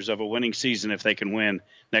years of a winning season if they can win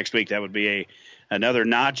next week. That would be another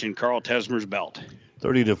notch in Carl Tesmer's belt.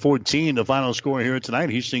 30-14, the final score here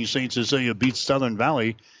tonight. Hastings St. Cecilia beats Southern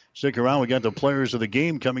Valley. Stick around. We got the players of the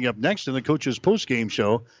game coming up next in the Coach's Post-Game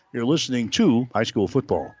Show. You're listening to High School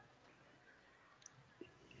Football.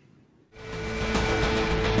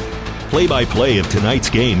 Play-by-play of tonight's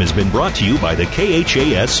game has been brought to you by the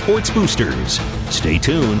KHAS Sports Boosters. Stay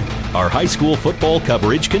tuned. Our high school football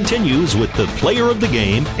coverage continues with the player of the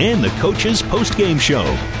game and the Coach's Post-Game Show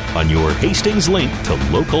on your Hastings link to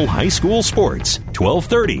local high school sports,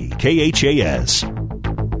 1230 KHAS.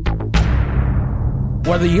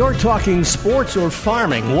 Whether you're talking sports or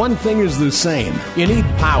farming, one thing is the same. You need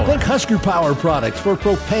power. Think Husker Power products for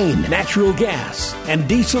propane, natural gas, and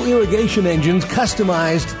diesel irrigation engines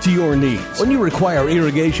customized to your needs. When you require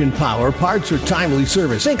irrigation power, parts, or timely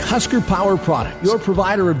service, think Husker Power products, your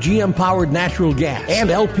provider of GM-powered natural gas and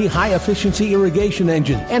LP high-efficiency irrigation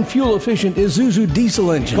engines and fuel-efficient Isuzu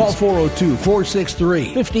diesel engines. Call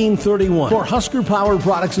 402-463-1531 for Husker Power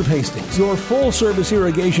Products of Hastings, your full-service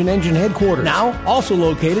irrigation engine headquarters. Now, also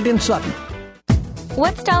located in Sutton.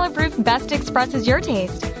 What style of roof best expresses your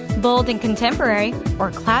taste? Bold and contemporary,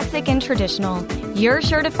 or classic and traditional? You're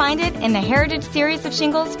sure to find it in the Heritage Series of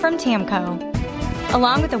shingles from Tamco.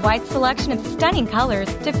 Along with a wide selection of stunning colors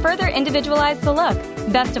to further individualize the look.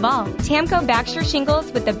 Best of all, Tamco backs your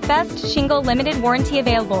shingles with the best shingle limited warranty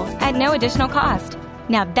available at no additional cost.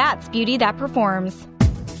 Now that's beauty that performs.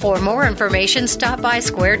 For more information, stop by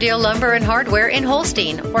Square Deal Lumber and Hardware in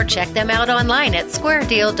Holstein or check them out online at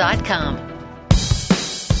squaredeal.com.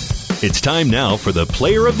 It's time now for the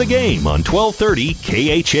player of the game on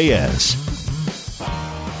 1230 KHAS.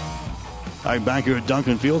 All right, back here at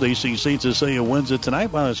Duncan Field, AC St. Cecilia wins it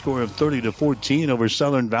tonight by a score of 30-14 over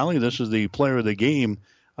Southern Valley. This is the player of the game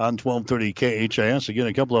on 1230 KHIS. Again,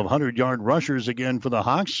 a couple of 100-yard rushers again for the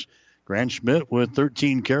Hawks. Grant Schmidt with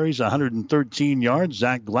 13 carries, 113 yards.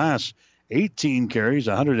 Zach Glass, 18 carries,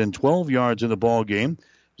 112 yards in the ball game.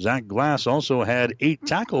 Zach Glass also had 8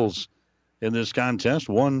 tackles in this contest,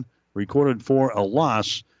 one recorded for a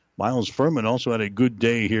loss. Miles Furman also had a good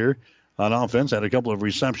day here on offense, had a couple of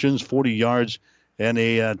receptions, 40 yards, and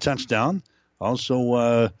a touchdown.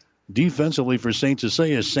 Also, defensively for St.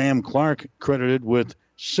 Cecilia, Sam Clark credited with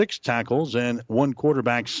 6 tackles and 1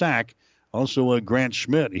 quarterback sack. Also, Grant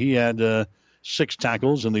Schmidt, he had 6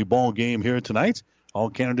 tackles in the ball game here tonight.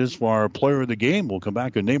 All candidates for our player of the game. We'll come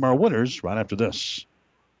back and name our winners right after this.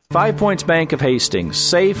 5 Points Bank of Hastings,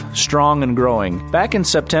 safe, strong, and growing. Back in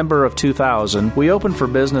September of 2000, we opened for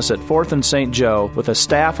business at 4th and St. Joe with a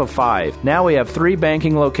staff of 5. Now we have 3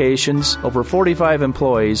 banking locations, over 45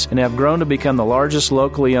 employees, and have grown to become the largest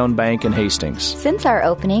locally owned bank in Hastings. Since our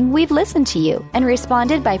opening, we've listened to you and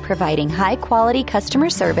responded by providing high-quality customer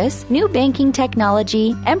service, new banking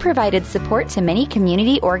technology, and provided support to many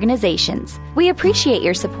community organizations. We appreciate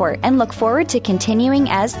your support and look forward to continuing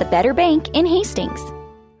as the better bank in Hastings.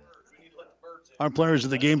 Our players of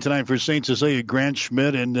the game tonight for St. Cecilia, Grant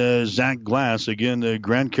Schmidt and Zach Glass. Again,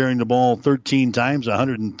 Grant carrying the ball 13 times,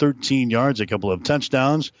 113 yards, a couple of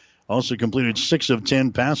touchdowns. Also completed 6 of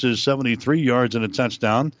 10 passes, 73 yards and a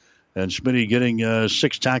touchdown. And Schmidt getting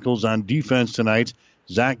 6 tackles on defense tonight.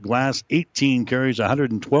 Zach Glass, 18 carries,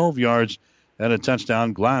 112 yards and a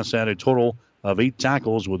touchdown. Glass had a total of 8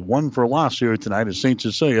 tackles with 1 for loss here tonight as St.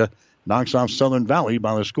 Cecilia knocks off Southern Valley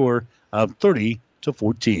by the score of 30-14.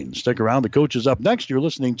 Stick around. The coach is up next. You're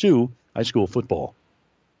listening to High School Football.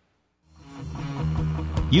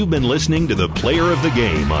 You've been listening to the Player of the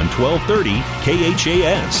Game on 1230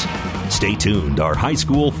 KHAS. Stay tuned. Our high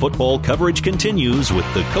school football coverage continues with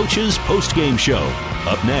the Coach's Post-Game Show.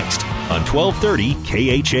 Up next on 1230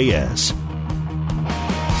 KHAS.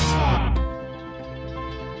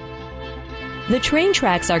 The train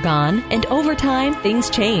tracks are gone, and over time, things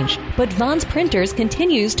change. But Vaughn's Printers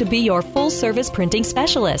continues to be your full-service printing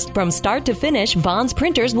specialist. From start to finish, Vaughn's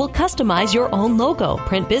Printers will customize your own logo,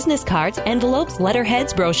 print business cards, envelopes,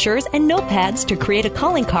 letterheads, brochures, and notepads to create a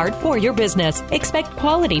calling card for your business. Expect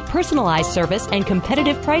quality, personalized service and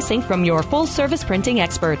competitive pricing from your full-service printing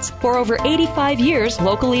experts. For over 85 years,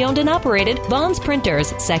 locally owned and operated, Vaughn's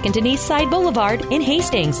Printers, 2nd and East Side Boulevard in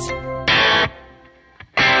Hastings.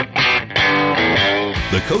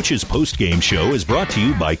 The Coach's Post-Game Show is brought to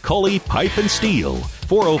you by Cully Pipe and Steel,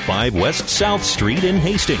 405 West South Street in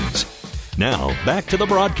Hastings. Now, back to the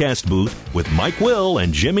broadcast booth with Mike Will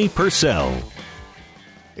and Jimmy Purcell.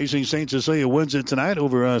 AC St. Cecilia wins it tonight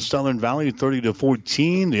over Southern Valley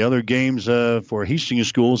 30-14. The other games for Hastings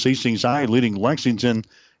schools, Hastings High leading Lexington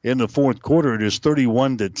in the fourth quarter. It is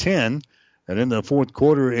 31-10. And in the fourth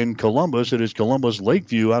quarter in Columbus, it is Columbus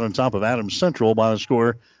Lakeview out on top of Adams Central by a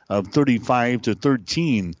score of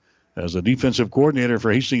 35-13. As the defensive coordinator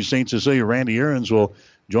for Hastings St. Cecilia, Randy Aarons, will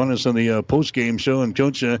join us on the post-game show. And,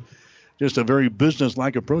 Coach, just a very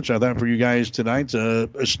business-like approach, I thought, for you guys tonight.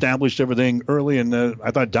 Established everything early, and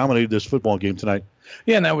I thought dominated this football game tonight.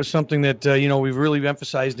 Yeah, and that was something that, we've really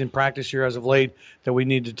emphasized in practice here as of late, that we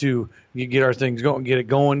needed to get our things going, get it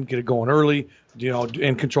going early,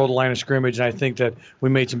 and control the line of scrimmage. And I think that we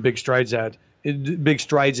made some big strides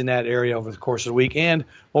in that area over the course of the week and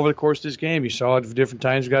over the course of this game. You saw it at different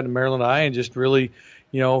times. We got to Maryland High and just really,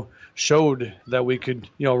 showed that we could,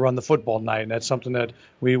 run the football tonight. And that's something that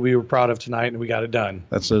we were proud of tonight, and we got it done.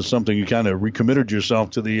 That's something you kind of recommitted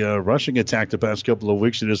yourself to the rushing attack the past couple of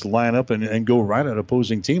weeks. You just line up and go right at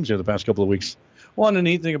opposing teams here the past couple of weeks. Well, and the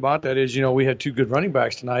neat thing about that is, we had 2 good running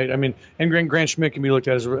backs tonight. I mean, and Grant Schmidt can be looked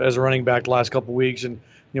at as a running back the last couple of weeks, and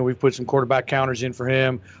we've put some quarterback counters in for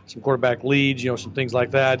him, some quarterback leads, some things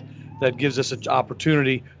like that. That gives us an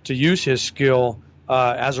opportunity to use his skill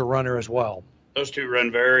as a runner as well. Those 2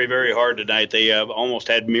 run very, very hard tonight. They almost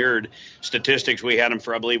had mirrored statistics. We had them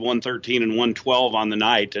for, I believe, 113 and 112 on the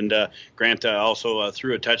night. And Grant also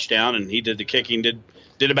threw a touchdown, and he did the kicking,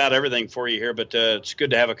 did about everything for you here. But it's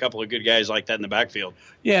good to have a couple of good guys like that in the backfield.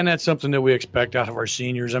 Yeah, and that's something that we expect out of our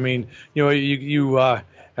seniors. I mean,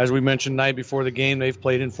 as we mentioned night before the game, they've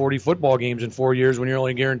played in 40 football games in 4 years when you're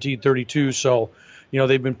only guaranteed 32. So,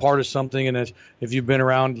 they've been part of something, and if you've been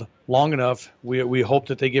around long enough, we hope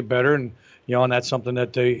that they get better. And that's something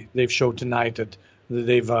that they've showed tonight, that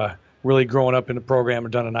they've really growing up in the program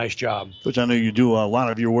and done a nice job. Which I know you do a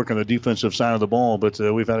lot of your work on the defensive side of the ball, but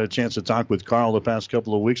we've had a chance to talk with Carl the past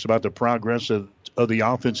couple of weeks about the progress of the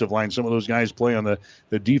offensive line. Some of those guys play on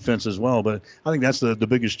the defense as well, but I think that's the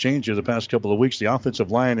biggest change here the past couple of weeks. The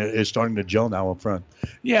offensive line is starting to gel now up front.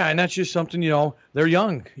 Yeah, and that's just something, they're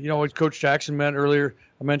young. What Coach Jackson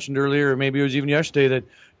mentioned earlier, maybe it was even yesterday, that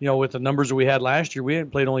with the numbers that we had last year, we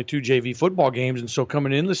had played only 2 JV football games, and so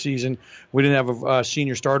coming in the season, we didn't have a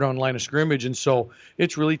senior starter on line of scrimmage, and so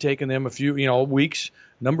it's really taken them a few,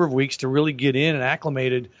 number of weeks to really get in and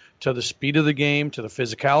acclimated to the speed of the game, to the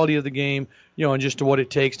physicality of the game, and just to what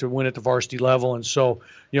it takes to win at the varsity level. And so,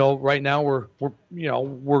 right now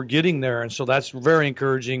we're getting there, and so that's very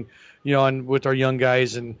encouraging. And with our young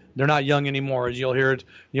guys, and they're not young anymore, as you'll hear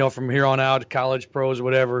it, from here on out, college, pros,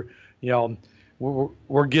 whatever,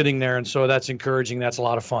 we're getting there, and so that's encouraging. That's a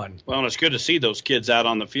lot of fun. Well, and it's good to see those kids out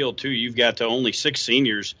on the field, too. You've got only 6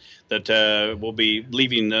 seniors that will be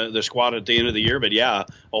leaving the squad at the end of the year. But, yeah, a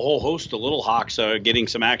whole host of Little Hawks getting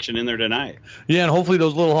some action in there tonight. Yeah, and hopefully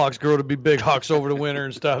those Little Hawks grow to be big Hawks over the winter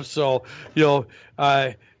and stuff. So,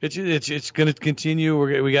 it's going to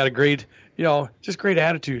continue. We got a great – just great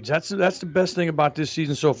attitudes. That's the best thing about this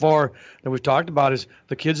season so far that we've talked about is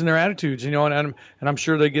the kids and their attitudes. And I'm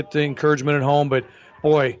sure they get the encouragement at home. But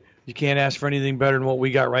boy, you can't ask for anything better than what we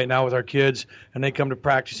got right now with our kids. And they come to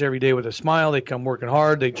practice every day with a smile. They come working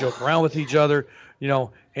hard. They joke around with each other.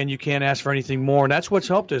 And you can't ask for anything more. And that's what's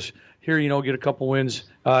helped us here. Get a couple wins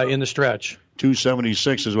in the stretch.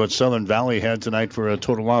 276 is what Southern Valley had tonight for a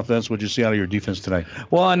total offense. What did you see out of your defense tonight?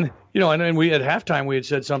 Well, and we at halftime we had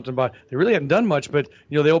said something about they really hadn't done much, but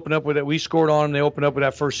they opened up with it. We scored on them. They opened up with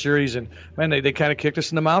that first series, and man, they kind of kicked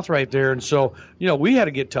us in the mouth right there. And so we had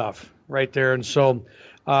to get tough right there. And so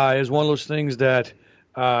it was one of those things that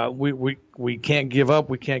we can't give up.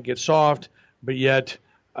 We can't get soft, but yet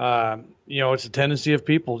it's a tendency of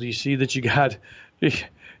people. You see that you got.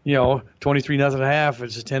 23-0 at half.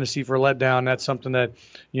 It's a tendency for a letdown. That's something that,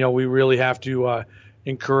 we really have to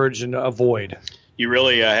encourage and avoid. You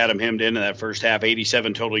really had them hemmed in that first half,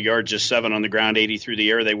 87 total yards, just 7 on the ground, 80 through the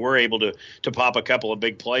air. They were able to pop a couple of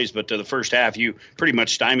big plays, but to the first half, you pretty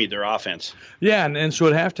much stymied their offense. Yeah, and so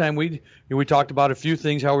at halftime, we talked about a few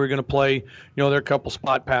things, how we were going to play. There are a couple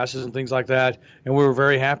spot passes and things like that, and we were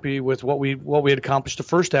very happy with what we had accomplished the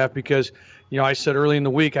first half because, I said early in the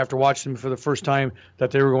week after watching them for the first time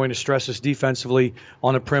that they were going to stress us defensively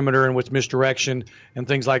on the perimeter and with misdirection and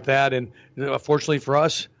things like that. And fortunately for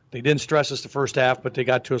us, they didn't stress us the first half, but they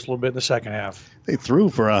got to us a little bit in the second half. They threw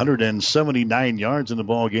for 179 yards in the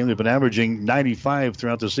ball game. They've been averaging 95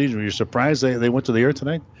 throughout the season. Were you surprised they went to the air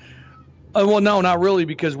tonight? Well, no, not really,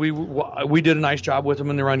 because we did a nice job with them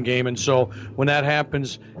in the run game, and so when that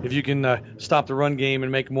happens, if you can stop the run game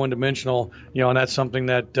and make them one-dimensional, and that's something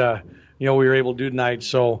that we were able to do tonight.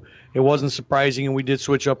 So it wasn't surprising, and we did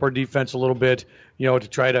switch up our defense a little bit, to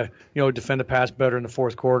try to defend the pass better in the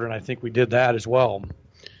fourth quarter, and I think we did that as well.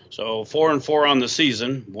 So 4-4 on the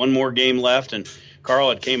season, one more game left, and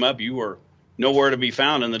Carl, it came up. You were nowhere to be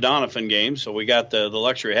found in the Donovan game, so we got the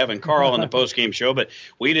luxury of having Carl in the post-game show, but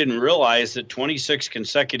we didn't realize that 26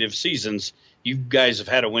 consecutive seasons you guys have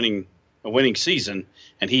had a winning season,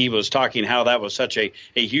 and he was talking how that was such a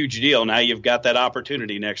huge deal. Now you've got that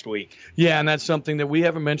opportunity next week. Yeah, and that's something that we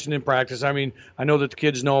haven't mentioned in practice. I mean, I know that the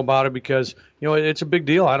kids know about it because, it's a big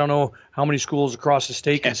deal. I don't know how many schools across the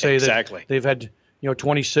state can say exactly. That they've had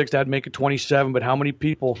 26, that'd make it 27, but how many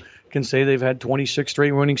people can say they've had 26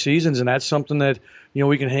 straight winning seasons? And that's something that,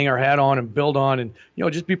 we can hang our hat on and build on and,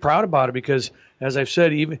 just be proud about it because, as I've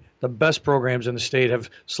said, even the best programs in the state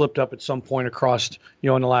have slipped up at some point across,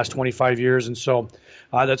 in the last 25 years. And so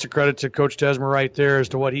that's a credit to Coach Tesmer right there as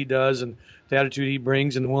to what he does and the attitude he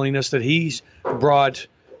brings and the willingness that he's brought,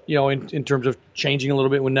 in terms of changing a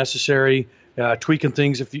little bit when necessary, tweaking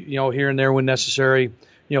things if here and there when necessary.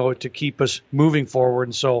 To keep us moving forward.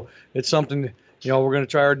 And so it's something, we're going to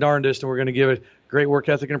try our darndest, and we're going to give it great work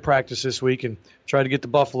ethic and practice this week and try to get the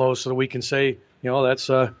Buffalo so that we can say, that's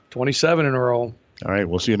 27 in a row. All right,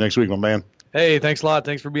 we'll see you next week, my man. Hey, thanks a lot.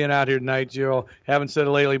 Thanks for being out here tonight. Haven't said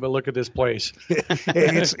it lately, but look at this place.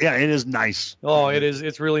 It is nice. Oh, it is.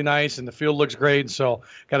 It's really nice, and the field looks great. So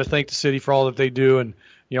got to thank the city for all that they do and,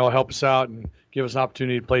 help us out and give us an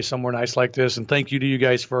opportunity to play somewhere nice like this. And thank you to you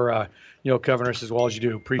guys for, covering us as well as you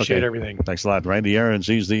do. Appreciate everything. Thanks a lot. Randy Aarons,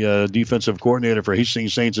 he's the defensive coordinator for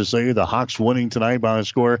Hastings St. Cecilia. The Hawks winning tonight by a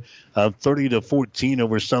score of 30-14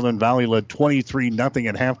 over Southern Valley, led 23-0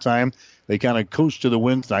 at halftime. They kind of coast to the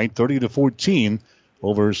win tonight, 30-14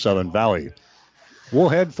 over Southern Valley. We'll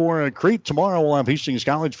head for Crete tomorrow. We'll have Hastings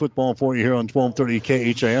College football for you here on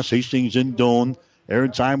 1230 KHIS. Hastings in Doane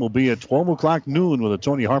Airtime will be at 12 o'clock noon with a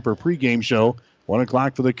Tony Harper pregame show. 1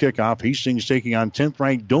 o'clock for the kickoff. Hastings taking on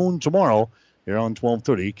 10th-ranked Doane tomorrow here on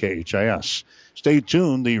 1230 KHIS. Stay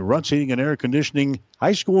tuned. The Ruts Heating and Air Conditioning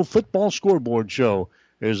High School Football Scoreboard Show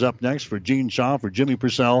is up next. For Gene Shaw, for Jimmy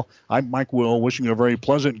Purcell, I'm Mike Will, wishing you a very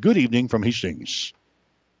pleasant good evening from Hastings.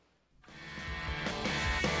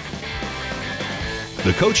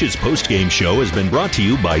 The Coach's Postgame Show has been brought to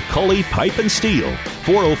you by Cully Pipe and Steel,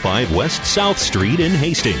 405 West South Street in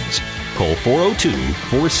Hastings. Call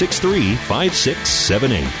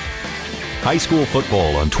 402-463-5678. High school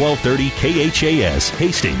football on 1230 KHAS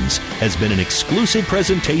Hastings has been an exclusive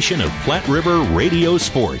presentation of Platte River Radio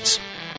Sports.